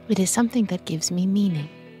 It is something that gives me meaning,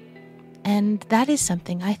 and that is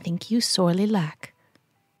something I think you sorely lack.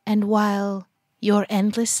 And while your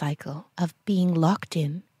endless cycle of being locked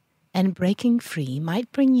in and breaking free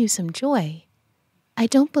might bring you some joy, I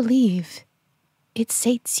don't believe it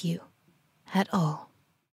sates you at all.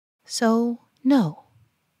 So, no,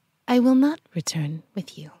 I will not return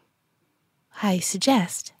with you. I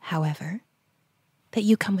suggest, however, that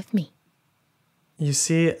you come with me. You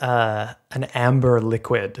see an amber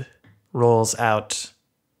liquid rolls out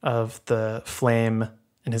of the flame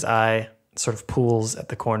in his eye, sort of pools at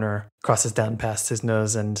the corner, crosses down past his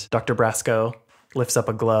nose, and Dr. Brasco lifts up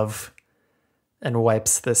a glove and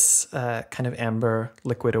wipes this kind of amber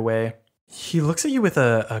liquid away. He looks at you with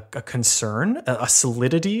a concern, a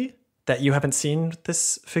solidity that you haven't seen with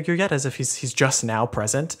this figure yet, as if he's just now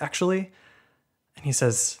present, actually. And he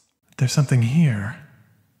says, There's something here.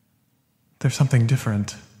 There's something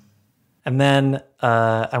different. And then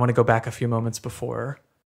I want to go back a few moments before.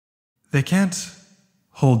 They can't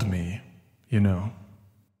hold me, you know.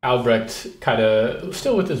 Albrecht, kind of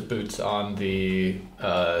still with his boots on the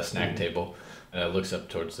snack table, looks up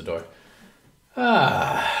towards the door.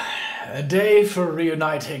 A day for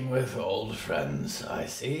reuniting with old friends, I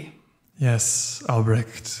see. Yes,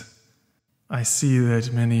 Albrecht. I see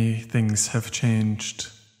that many things have changed,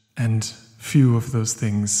 and few of those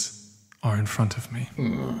things are in front of me.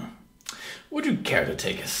 Would you care to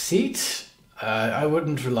take a seat? I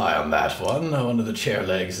wouldn't rely on that one. One of the chair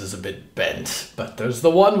legs is a bit bent, but there's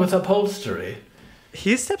the one with upholstery.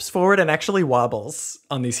 He steps forward and actually wobbles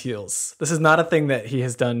on these heels. This is not a thing that he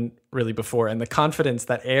has done really before, and the confidence,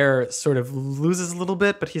 that air sort of loses a little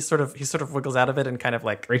bit, but he sort of wiggles out of it and kind of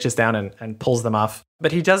like reaches down and pulls them off.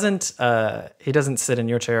 But he doesn't sit in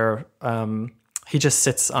your chair. He just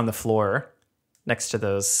sits on the floor next to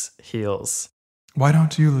those heels. Why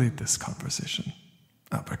don't you lead this conversation,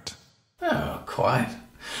 Albrecht? Oh, quite.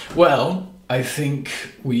 Well, I think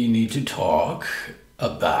we need to talk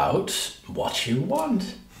about what you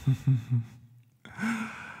want.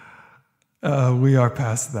 We are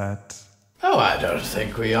past that. Oh, I don't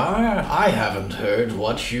think we are. I haven't heard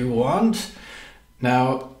what you want.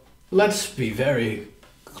 Now, let's be very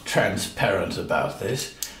transparent about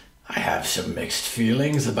this. I have some mixed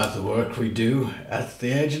feelings about the work we do at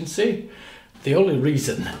the agency. The only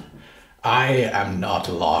reason I am not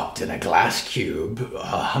locked in a glass cube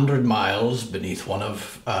 100 miles beneath one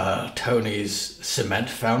of Tony's cement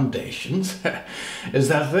foundations is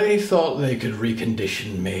that they thought they could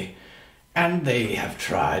recondition me. And they have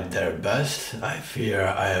tried their best. I fear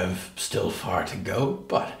I have still far to go,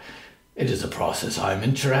 but it is a process I'm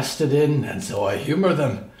interested in, and so I humor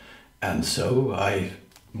them. And so I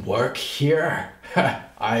work here.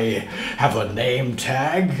 I have a name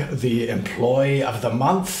tag, the Employee of the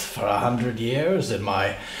Month for 100 years in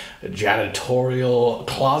my janitorial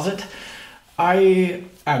closet. I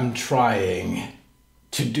am trying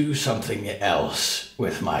to do something else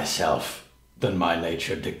with myself than my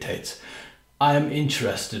nature dictates. I am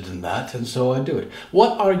interested in that, and so I do it.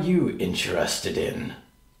 What are you interested in?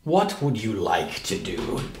 What would you like to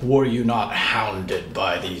do, were you not hounded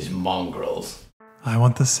by these mongrels? I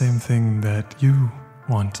want the same thing that you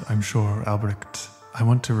want, I'm sure, Albrecht. I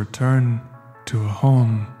want to return to a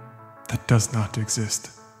home that does not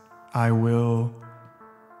exist. I will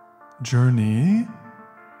journey.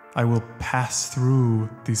 I will pass through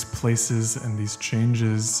these places and these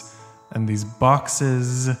changes and these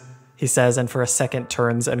boxes, he says, and for a second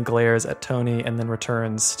turns and glares at Tony and then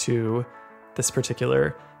returns to this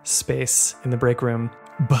particular space in the break room.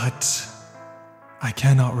 But I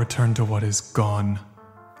cannot return to what is gone,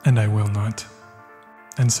 and I will not.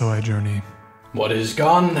 And so I journey. What is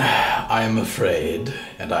gone, I am afraid,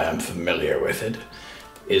 and I am familiar with it,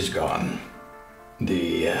 is gone.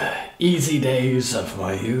 The easy days of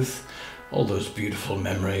my youth, all those beautiful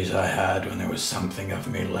memories I had when there was something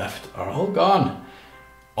of me left, are all gone.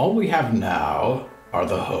 All we have now are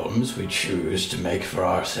the homes we choose to make for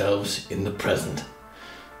ourselves in the present.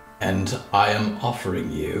 And I am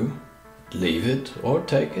offering you, leave it or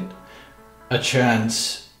take it, a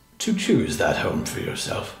chance to choose that home for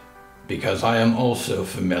yourself. Because I am also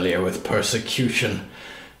familiar with persecution,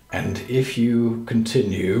 and if you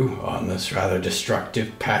continue on this rather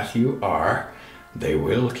destructive path you are, they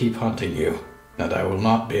will keep hunting you, and I will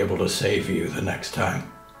not be able to save you the next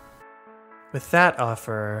time. With that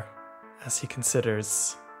offer, as he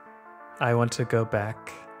considers, I want to go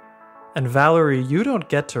back. And Valerie, you don't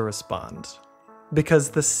get to respond. Because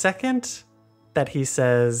the second that he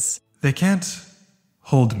says, they can't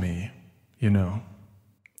hold me, you know.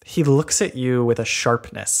 He looks at you with a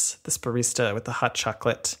sharpness, this barista with the hot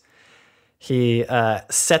chocolate. He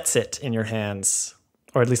sets it in your hands,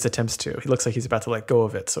 or at least attempts to. He looks like he's about to let go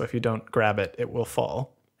of it, so if you don't grab it, it will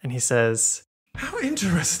fall. And he says, how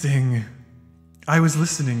interesting. I was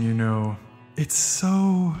listening, you know. It's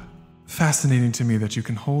so fascinating to me that you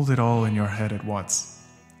can hold it all in your head at once.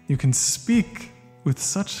 You can speak with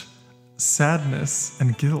such sadness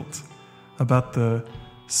and guilt about the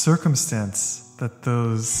circumstance that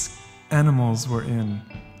those animals were in,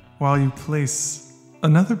 while you place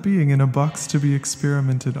another being in a box to be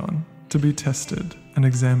experimented on, to be tested and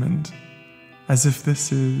examined, as if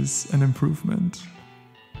this is an improvement.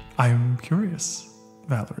 I'm curious,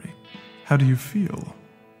 Valerie. How do you feel?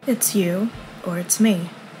 It's you, or it's me.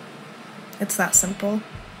 It's that simple.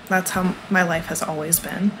 That's how my life has always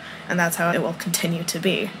been, and that's how it will continue to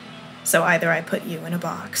be. So either I put you in a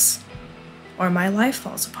box, or my life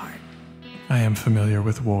falls apart. I am familiar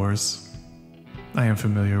with wars. I am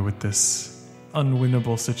familiar with this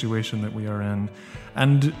unwinnable situation that we are in.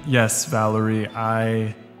 And yes, Valerie,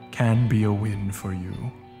 I can be a win for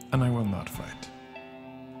you, and I will not fight.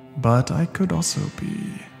 But I could also be...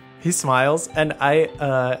 He smiles, and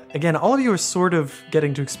again, all of you are sort of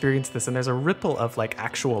getting to experience this, and there's a ripple of like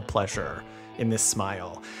actual pleasure in this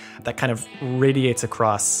smile that kind of radiates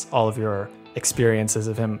across all of your experiences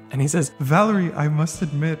of him. And he says, Valerie, I must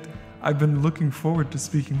admit, I've been looking forward to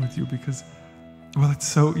speaking with you because, well, it's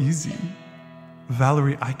so easy.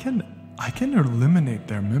 Valerie, I can eliminate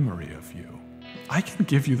their memory of you. I can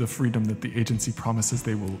give you the freedom that the agency promises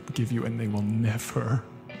they will give you, and they will never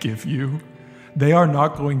give you. They are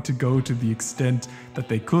not going to go to the extent that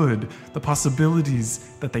they could, the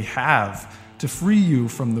possibilities that they have to free you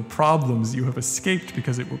from the problems you have escaped,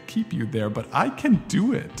 because it will keep you there, but I can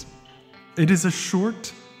do it. It is a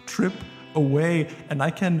short trip away, and I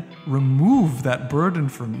can remove that burden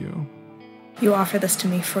from you. You offer this to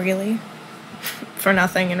me freely, for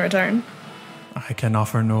nothing in return. I can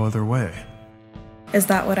offer no other way. Is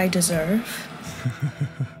that what I deserve?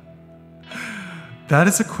 That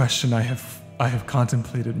is a question I have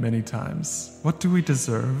contemplated many times. What do we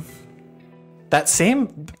deserve? that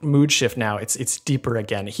same mood shift now, it's deeper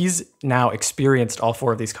again. He's now experienced all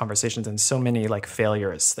four of these conversations and so many like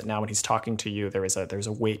failures that now when he's talking to you, there's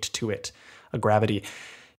a weight to it, a gravity.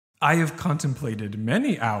 I have contemplated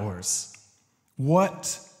many hours.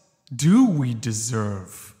 What do we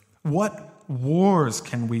deserve? What wars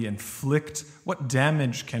can we inflict? What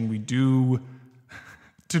damage can we do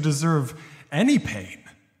to deserve any pain?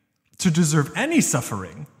 To deserve any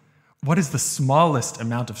suffering? What is the smallest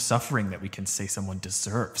amount of suffering that we can say someone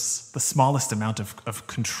deserves? The smallest amount of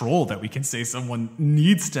control that we can say someone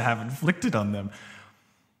needs to have inflicted on them?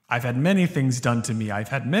 I've had many things done to me. I've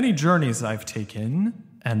had many journeys I've taken,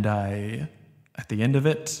 and I, at the end of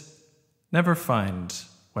it, never find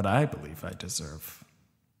what I believe I deserve.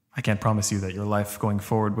 I can't promise you that your life going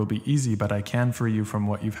forward will be easy, but I can free you from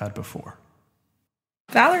what you've had before.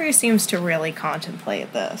 Valerie seems to really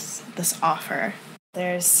contemplate this offer.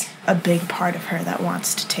 There's a big part of her that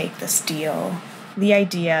wants to take this deal. The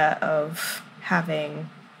idea of having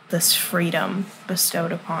this freedom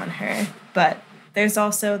bestowed upon her. But there's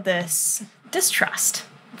also this distrust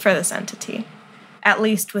for this entity. At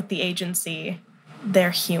least with the agency,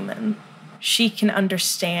 they're human. She can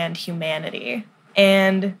understand humanity.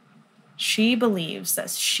 And she believes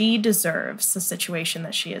that she deserves the situation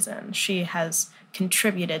that she is in. She has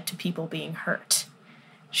contributed to people being hurt.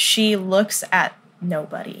 She looks at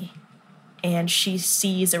nobody, and she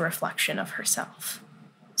sees a reflection of herself.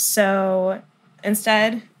 So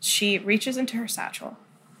instead, she reaches into her satchel,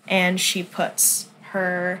 and she puts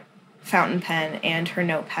her fountain pen and her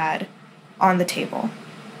notepad on the table.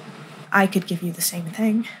 I could give you the same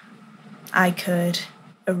thing. I could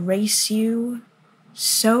erase you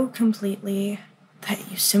so completely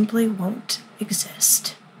that you simply won't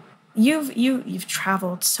exist. You've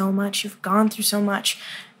traveled so much, you've gone through so much.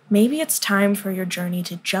 Maybe it's time for your journey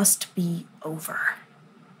to just be over.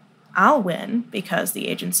 I'll win because the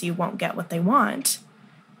agency won't get what they want,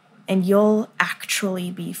 and you'll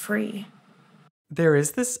actually be free. There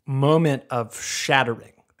is this moment of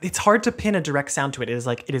shattering. It's hard to pin a direct sound to it.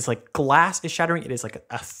 It is like glass is shattering. It is like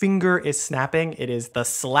a finger is snapping. It is the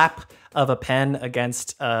slap of a pen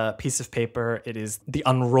against a piece of paper. It is the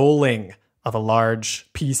unrolling of a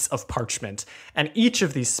large piece of parchment. And each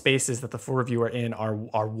of these spaces that the four of you are in are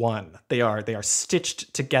one. They are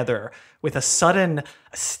stitched together with a sudden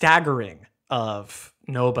staggering of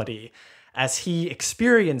nobody as he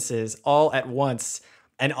experiences all at once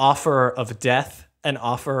an offer of death, an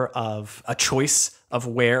offer of a choice of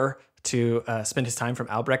where to spend his time from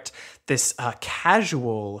Albrecht, this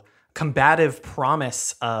casual, combative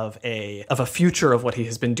promise of a future of what he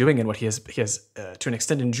has been doing and what he has to an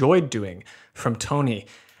extent enjoyed doing from Tony,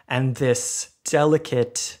 and this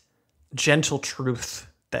delicate, gentle truth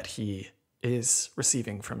that he is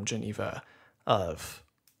receiving from Geneva of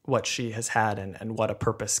what she has had and what a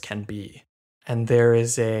purpose can be. And there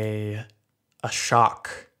is a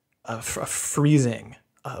shock, a freezing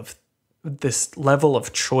of this level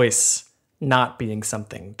of choice not being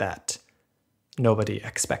something that nobody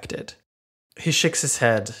expected. He shakes his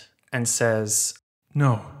head and says,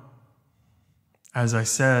 No. As I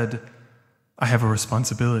said, I have a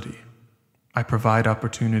responsibility. I provide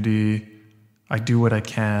opportunity, I do what I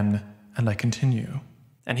can, and I continue.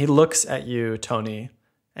 and he looks at you, Tony,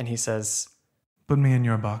 and he says, Put me in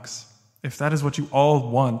your box. If that is what you all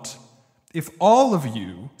want, if all of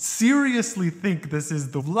you seriously think this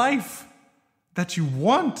is the life that you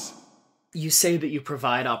want. You say that you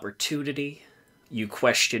provide opportunity. You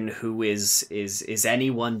question who is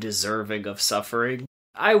anyone deserving of suffering.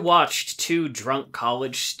 I watched 2 drunk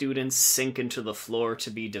college students sink into the floor to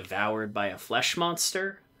be devoured by a flesh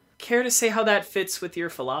monster. Care to say how that fits with your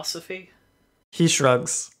philosophy? He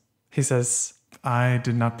shrugs. He says, I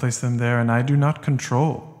did not place them there, and I do not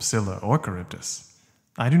control Scylla or Charybdis.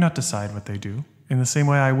 I do not decide what they do, in the same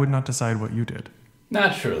way I would not decide what you did.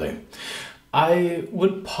 Naturally. I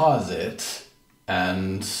would posit,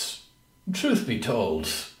 and truth be told,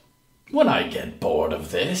 when I get bored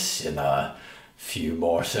of this in a few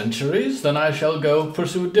more centuries, then I shall go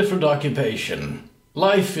pursue a different occupation.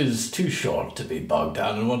 Life is too short to be bogged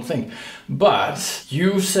down in one thing. But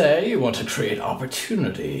you say you want to create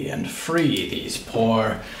opportunity and free these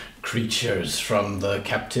poor creatures from the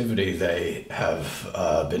captivity they have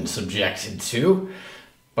been subjected to.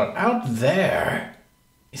 But out there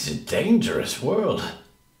is a dangerous world.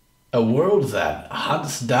 A world that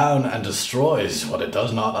hunts down and destroys what it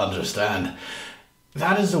does not understand.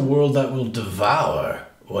 That is a world that will devour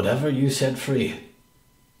whatever you set free.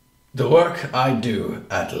 The work I do,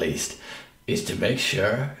 at least, is to make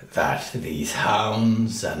sure that these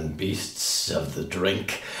hounds and beasts of the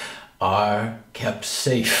drink are kept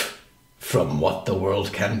safe from what the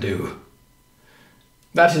world can do.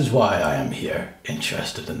 That is why I am here,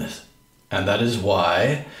 interested in this. And that is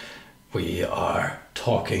why we are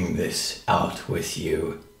talking this out with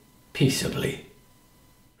you peaceably.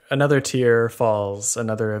 Another tear falls,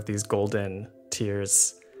 another of these golden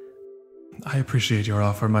tears. I appreciate your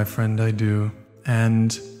offer, my friend, I do.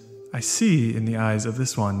 And I see in the eyes of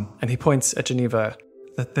this one, And he points at Geneva.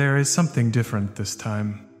 that there is something different this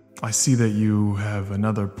time. I see that you have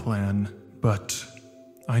another plan, but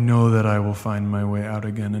I know that I will find my way out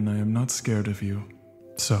again, and I am not scared of you.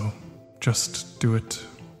 So, just do it.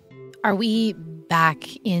 Are we back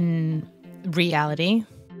in reality?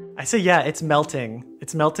 I say, yeah, it's melting.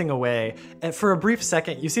 It's melting away. And for a brief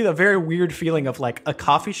second, you see the very weird feeling of like a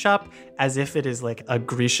coffee shop as if it is like a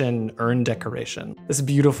Grecian urn decoration. This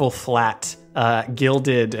beautiful, flat,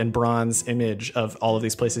 gilded and bronze image of all of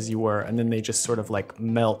these places you were. And then they just sort of like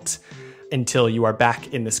melt until you are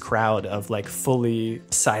back in this crowd of like fully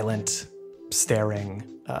silent, staring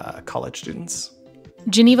college students.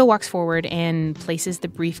 Geneva walks forward and places the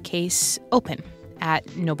briefcase open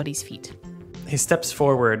at nobody's feet. He steps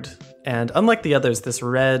forward, and unlike the others, this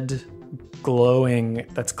red glowing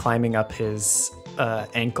that's climbing up his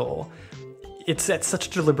ankle, it's at such a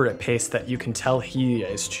deliberate pace that you can tell he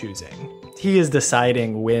is choosing. He is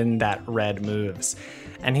deciding when that red moves.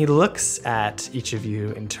 And he looks at each of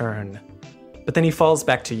you in turn. But then he falls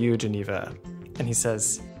back to you, Geneva, and he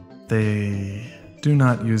says, They do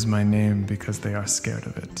not use my name because they are scared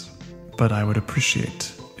of it, but I would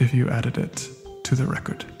appreciate if you added it to the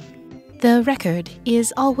record. The record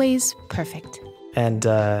is always perfect. And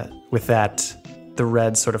with that, the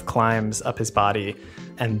red sort of climbs up his body,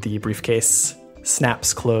 and the briefcase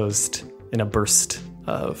snaps closed in a burst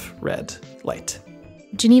of red light.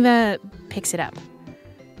 Geneva picks it up.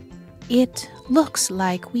 It looks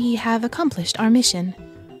like we have accomplished our mission.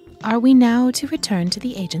 Are we now to return to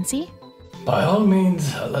the agency? By all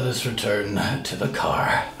means, let us return to the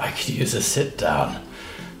car. I could use a sit down.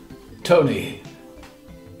 Tony,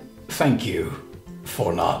 thank you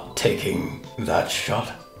for not taking that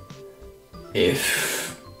shot.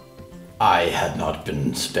 If I had not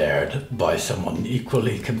been spared by someone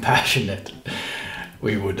equally compassionate,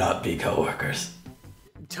 we would not be co-workers.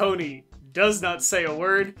 Tony does not say a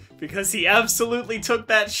word because he absolutely took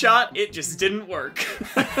that shot. It just didn't work.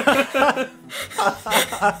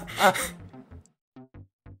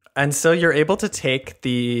 And so you're able to take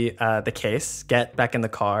the case, get back in the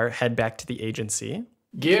car, head back to the agency.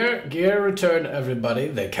 Gear return, everybody.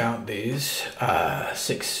 They count these.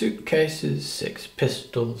 6 suitcases, 6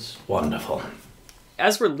 pistols. Wonderful.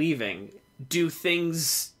 As we're leaving, do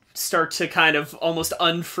things start to kind of almost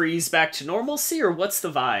unfreeze back to normalcy, or what's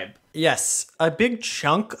the vibe? Yes, a big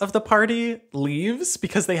chunk of the party leaves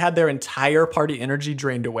because they had their entire party energy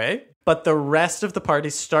drained away. But the rest of the party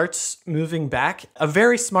starts moving back. A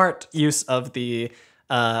very smart use of the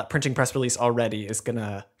printing press release already is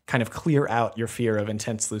gonna kind of clear out your fear of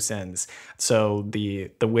intense loose ends. So the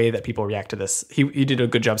way that people react to this, he did a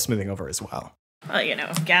good job smoothing over as well.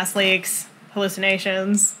 Gas leaks,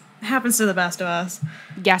 hallucinations. It happens to the best of us.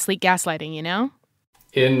 Gas leak gaslighting, you know?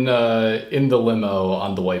 In the limo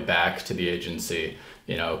on the way back to the agency,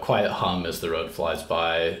 quiet hum as the road flies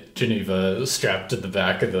by. Geneva strapped to the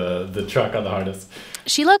back of the truck on the harness.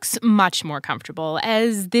 She looks much more comfortable,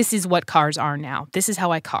 as this is what cars are now. This is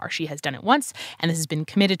how I car. She has done it once, and this has been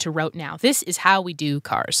committed to rote now. This is how we do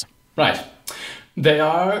cars. Right. They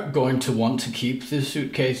are going to want to keep the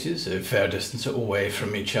suitcases a fair distance away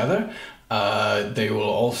from each other. They will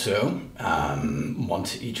also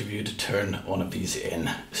want each of you to turn one of these in.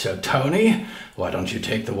 So, Tony, why don't you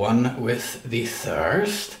take the one with the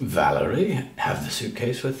thirst? Valerie, have the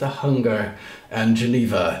suitcase with the hunger. And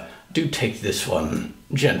Geneva, do take this one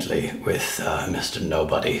gently with Mr.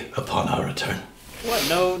 Nobody upon our return. What,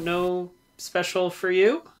 no special for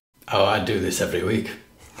you? Oh, I do this every week.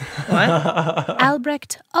 What?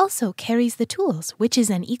 Albrecht also carries the tools, which is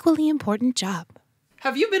an equally important job.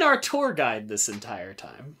 Have you been our tour guide this entire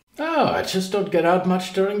time? Oh, I just don't get out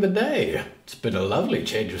much during the day. It's been a lovely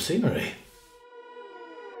change of scenery.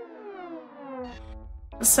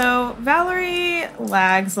 So Valerie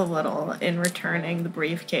lags a little in returning the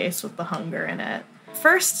briefcase with the hunger in it.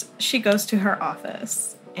 First, she goes to her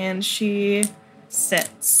office and she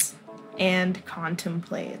sits and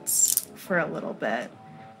contemplates for a little bit.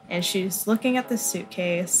 And she's looking at the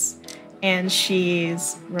suitcase and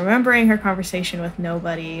she's remembering her conversation with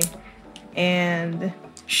Nobody, and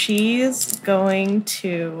she's going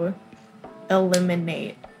to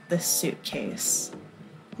eliminate the suitcase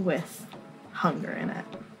with hunger in it.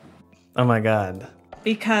 Oh my god.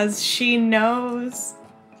 Because she knows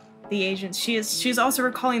the agents. She's also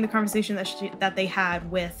recalling the conversation that they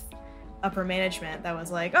had with upper management that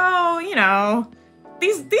was like, oh,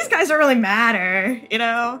 these guys don't really matter,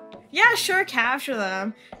 Yeah, sure, capture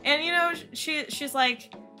them. And, she's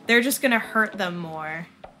like, they're just gonna hurt them more.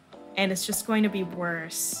 And it's just going to be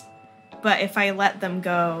worse. But if I let them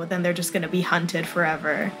go, then they're just gonna be hunted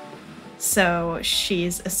forever. So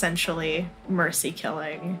she's essentially mercy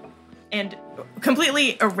killing and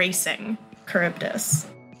completely erasing Charybdis.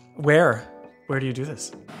 Where do you do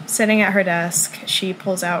this? Sitting at her desk, she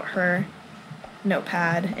pulls out her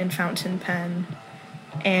notepad and fountain pen.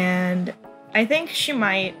 And I think she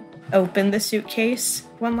might open the suitcase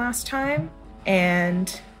one last time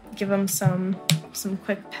and give him some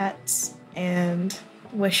quick pets and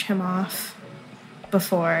wish him off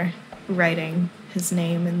before writing his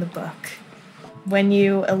name in the book. When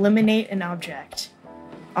you eliminate an object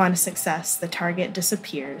on success, the target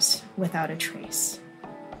disappears without a trace.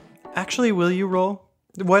 Actually, will you roll?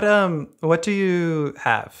 What do you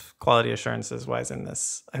have quality assurances wise in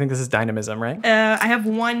this? I think this is dynamism, right? I have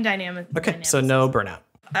one dynamic. Okay, so no burnout.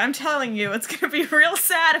 I'm telling you, it's gonna be real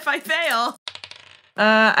sad if I fail.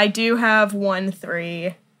 I do have 1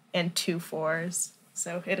 3 and 2 4s,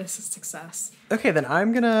 so it is a success. Okay, then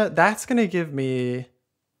that's gonna give me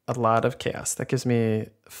a lot of chaos. That gives me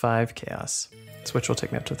 5 chaos, which will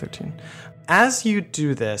take me up to 13. As you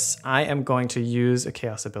do this, I am going to use a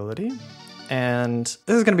chaos ability, and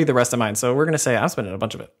this is gonna be the rest of mine. So we're gonna say I'm spending a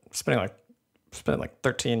bunch of it. I'm spending like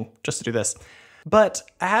 13 just to do this. But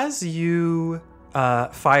as you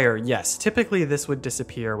fire, yes, typically this would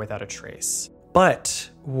disappear without a trace. But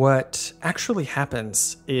what actually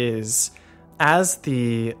happens is as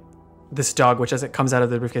this dog, which as it comes out of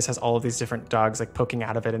the briefcase has all of these different dogs like poking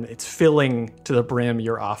out of it, and it's filling to the brim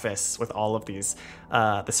your office with all of these,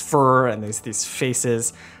 this fur and these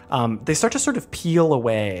faces. They start to sort of peel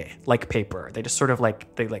away like paper. They just sort of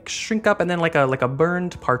they shrink up, and then like a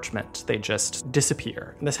burned parchment, they just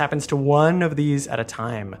disappear. And this happens to one of these at a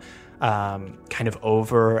time, kind of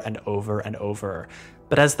over and over and over.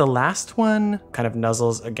 But as the last one kind of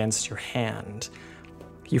nuzzles against your hand,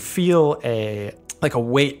 you feel a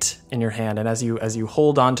weight in your hand, and as you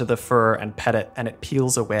hold on to the fur and pet it, and it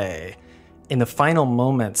peels away, in the final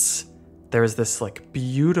moments, there's this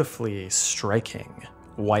beautifully striking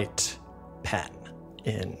white pen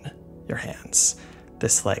in your hands.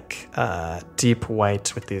 This deep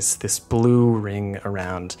white with this blue ring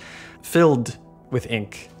around, filled with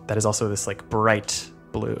ink that is also this bright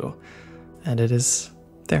blue, and it is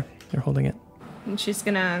there. You're holding it. And she's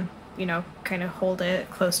gonna, kind of hold it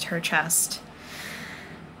close to her chest.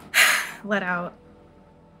 Let out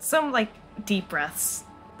some deep breaths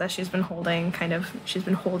that she's been holding. She's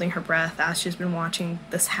been holding her breath as she's been watching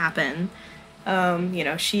this happen.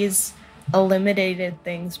 She's eliminated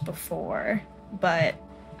things before, but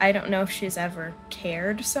I don't know if she's ever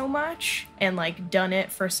cared so much and done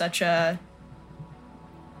it for such a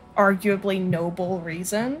arguably noble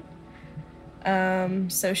reason.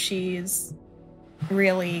 So she's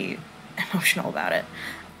really emotional about it.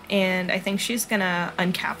 And I think she's gonna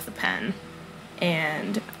uncap the pen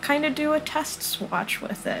and kind of do a test swatch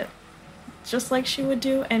with it, just like she would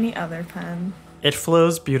do any other pen. It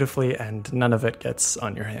flows beautifully and none of it gets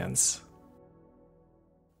on your hands.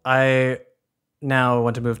 I now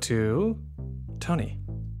want to move to Tony.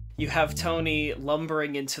 You have Tony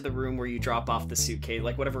lumbering into the room where you drop off the suitcase,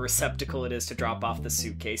 like whatever receptacle it is to drop off the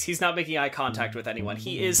suitcase. He's not making eye contact with anyone.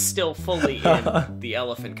 He is still fully in the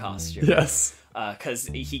elephant costume. Yes. Because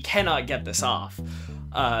he cannot get this off.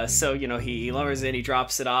 So, he lumbers in, he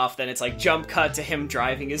drops it off, then it's like jump cut to him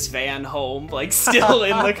driving his van home, like still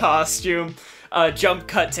in the costume. Jump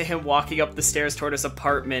cut to him walking up the stairs toward his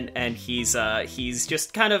apartment, and he's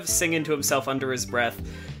just kind of singing to himself under his breath,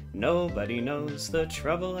 "Nobody knows the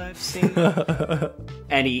trouble I've seen."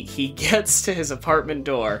 And he gets to his apartment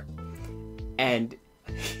door, and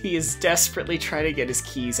he is desperately trying to get his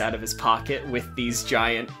keys out of his pocket with these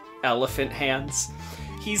giant elephant hands.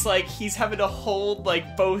 He's having to hold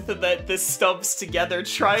like both of the stumps together,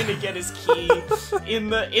 trying to get his key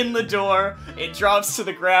in the door. It drops to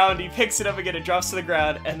the ground. He picks it up again. It drops to the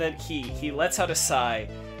ground, and then he lets out a sigh,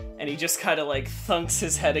 and he just kind of like thunks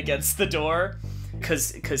his head against the door,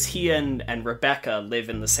 because he and Rebecca live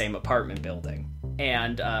in the same apartment building.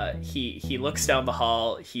 And he looks down the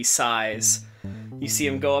hall. He sighs. You see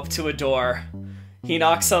him go up to a door. He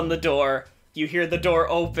knocks on the door. You hear the door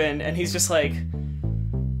open, and he's just like,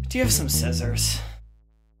 "Do you have some scissors?"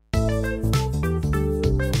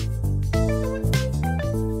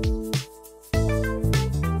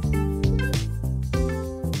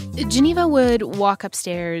 Geneva would walk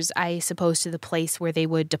upstairs, I suppose, to the place where they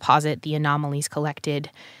would deposit the anomalies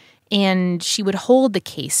collected, and she would hold the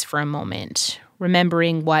case for a moment,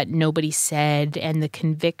 remembering what nobody said and the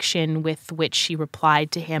conviction with which she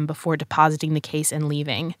replied to him before depositing the case and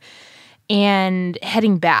leaving. And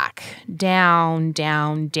heading back, down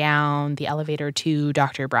the elevator to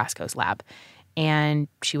Dr. Brasco's lab. And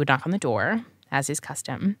she would knock on the door, as is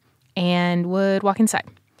custom, and would walk inside.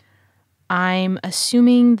 I'm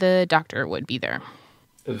assuming the doctor would be there.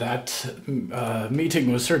 That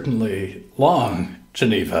meeting was certainly long,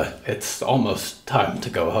 Geneva. It's almost time to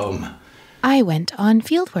go home. I went on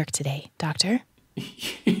fieldwork today, Doctor.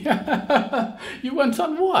 Yeah. You went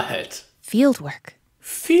on what? Fieldwork.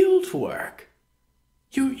 Fieldwork?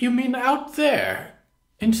 You mean out there?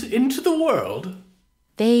 Into the world?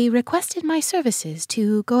 They requested my services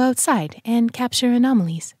to go outside and capture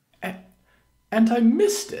anomalies. And I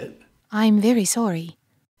missed it? I'm very sorry.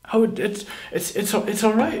 Oh, it's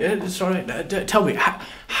all right. It's all right. Tell me,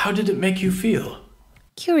 how did it make you feel?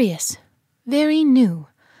 Curious. Very new.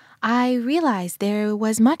 I realized there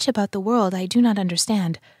was much about the world I do not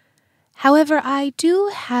understand. However, I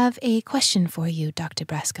do have a question for you, Dr.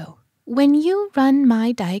 Brasco. When you run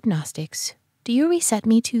my diagnostics, do you reset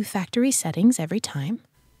me to factory settings every time?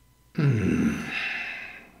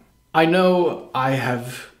 I know I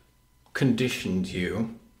have conditioned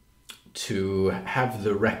you to have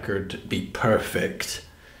the record be perfect,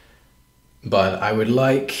 but I would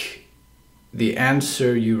like the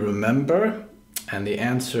answer you remember and the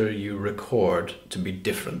answer you record to be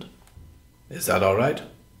different. Is that all right?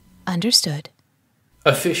 Understood.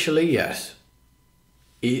 Officially, yes.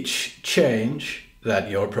 Each change that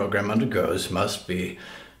your program undergoes must be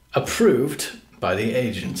approved by the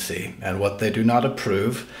agency, and what they do not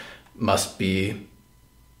approve must be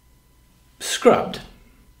scrubbed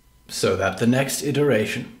so that the next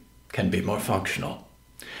iteration can be more functional.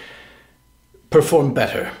 Perform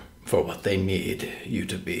better for what they need you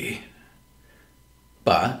to be.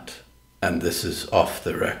 But, and this is off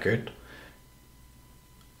the record,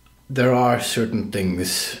 there are certain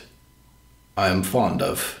things I am fond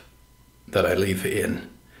of that I leave in.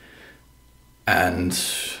 And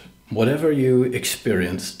whatever you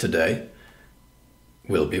experience today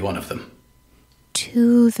will be one of them.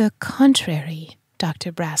 To the contrary,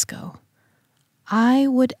 Dr. Brasco. I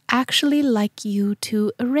would actually like you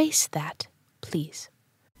to erase that, please.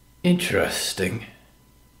 Interesting.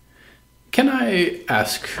 Can I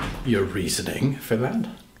ask your reasoning for that?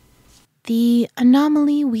 The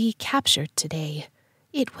anomaly we captured today,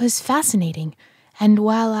 it was fascinating, and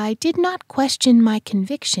while I did not question my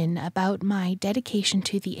conviction about my dedication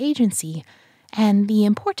to the agency and the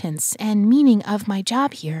importance and meaning of my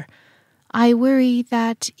job here, I worry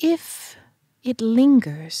that if it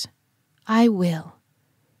lingers, I will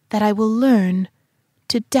learn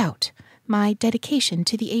to doubt my dedication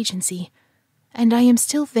to the agency, and I am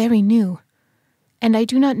still very new, and I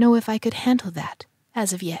do not know if I could handle that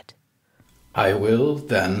as of yet. I will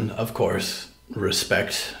then, of course,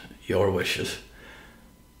 respect your wishes.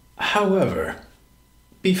 However,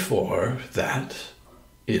 before that,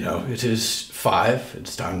 it is 5,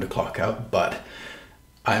 it's time to clock out, but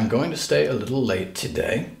I'm going to stay a little late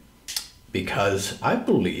today because I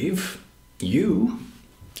believe you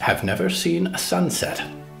have never seen a sunset.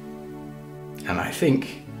 And I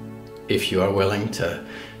think if you are willing to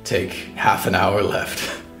take half an hour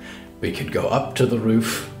left, we could go up to the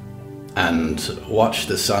roof and watch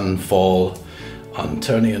the sun fall on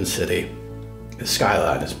Turnian City. The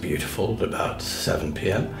skyline is beautiful at about 7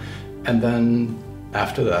 p.m. And then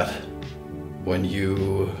after that, when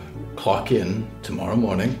you clock in tomorrow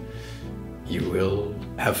morning, you will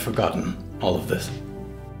have forgotten all of this.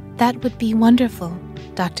 That would be wonderful,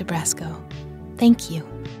 Dr. Brasco. Thank you.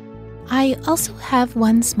 I also have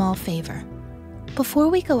one small favor. Before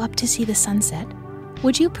we go up to see the sunset,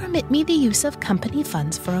 would you permit me the use of company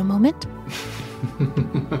funds for a moment?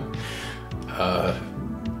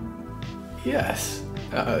 Yes,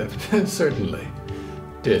 certainly.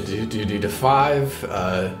 Do you need a 5?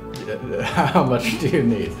 How much do you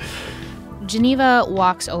need? Geneva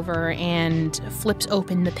walks over and flips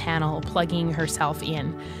open the panel, plugging herself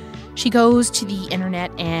in. She goes to the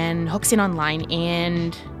internet and hooks in online,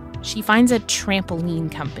 and she finds a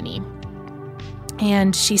trampoline company.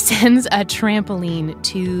 And she sends a trampoline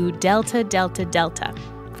to Delta Delta Delta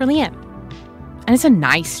for Leanne. And it's a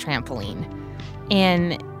nice trampoline.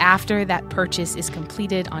 And after that purchase is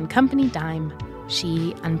completed on company dime,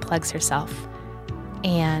 she unplugs herself.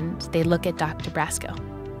 And they look at Dr. Brasco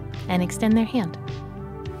and extend their hand.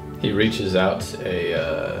 He reaches out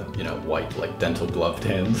a white, like dental gloved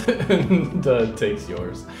hand and takes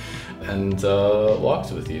yours and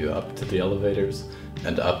walks with you up to the elevators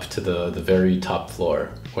and up to the very top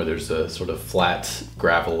floor where there's a sort of flat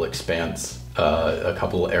gravel expanse, a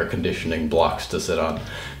couple air conditioning blocks to sit on,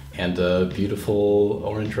 and a beautiful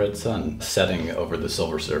orange-red sun setting over the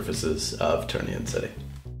silver surfaces of Turnian City.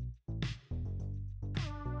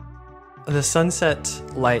 The sunset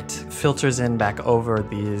light filters in back over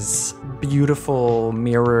these beautiful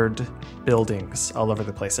mirrored buildings all over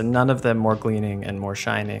the place, and none of them more gleaming and more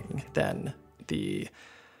shining than the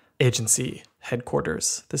agency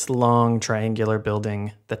headquarters, this long triangular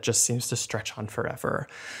building that just seems to stretch on forever.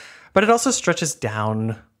 But it also stretches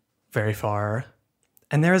down very far.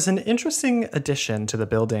 And there is an interesting addition to the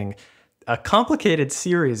building, a complicated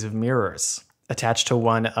series of mirrors attached to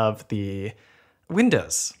one of the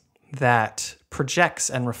windows that projects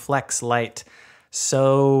and reflects light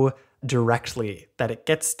so directly that it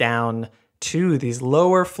gets down to these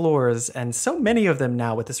lower floors, and so many of them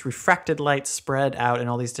now with this refracted light spread out in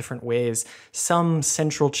all these different ways. Some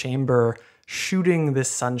central chamber shooting this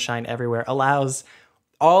sunshine everywhere allows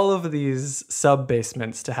all of these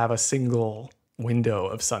sub-basements to have a single window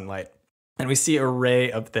of sunlight. And we see a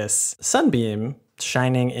ray of this sunbeam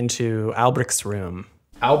shining into Albrecht's room.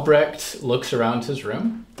 Albrecht looks around his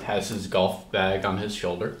room, has his golf bag on his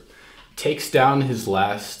shoulder, takes down his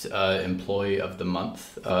last employee of the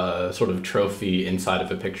month, sort of trophy inside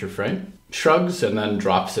of a picture frame, shrugs and then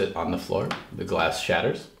drops it on the floor. The glass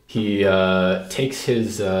shatters. He takes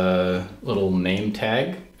his little name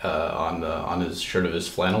tag on his shirt of his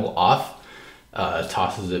flannel off,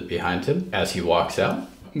 tosses it behind him as he walks out,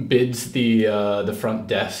 bids the front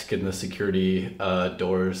desk and the security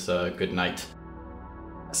doors good night.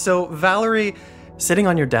 So Valerie, sitting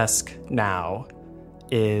on your desk now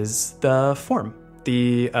is the form,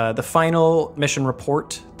 the final mission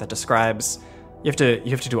report that describes. You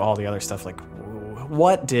have to do all the other stuff, like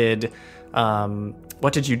what did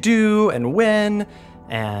you do and when,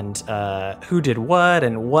 and who did what,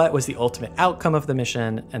 and what was the ultimate outcome of the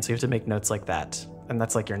mission. And so you have to make notes like that, and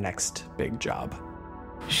that's like your next big job.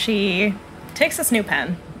 She takes this new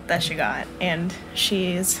pen that she got, and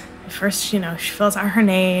first, she fills out her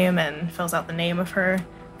name and fills out the name of her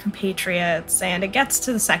compatriots, and it gets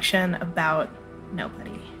to the section about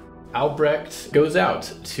nobody. Albrecht goes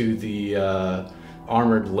out to the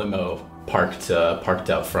armored limo parked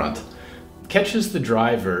out front, catches the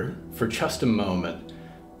driver for just a moment,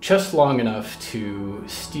 just long enough to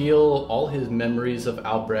steal all his memories of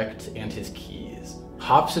Albrecht and his keys,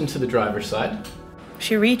 hops into the driver's side.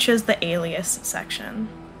 She reaches the alias section,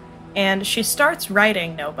 and she starts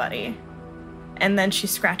writing nobody, and then she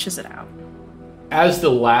scratches it out. As the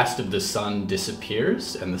last of the sun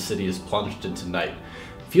disappears and the city is plunged into night,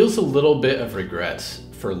 feels a little bit of regret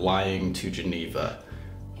for lying to Geneva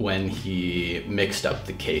when he mixed up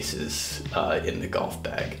the cases in the golf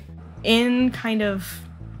bag. In kind of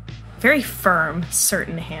very firm,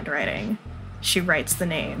 certain handwriting, she writes the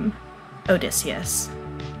name Odysseus.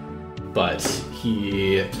 but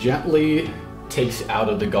he gently takes out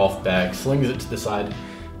of the golf bag, slings it to the side,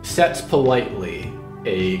 sets politely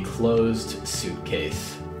a closed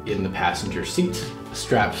suitcase in the passenger seat,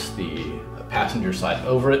 straps the passenger side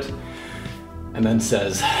over it, and then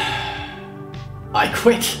says, "I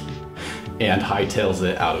quit," and hightails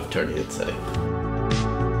it out of Turnian City.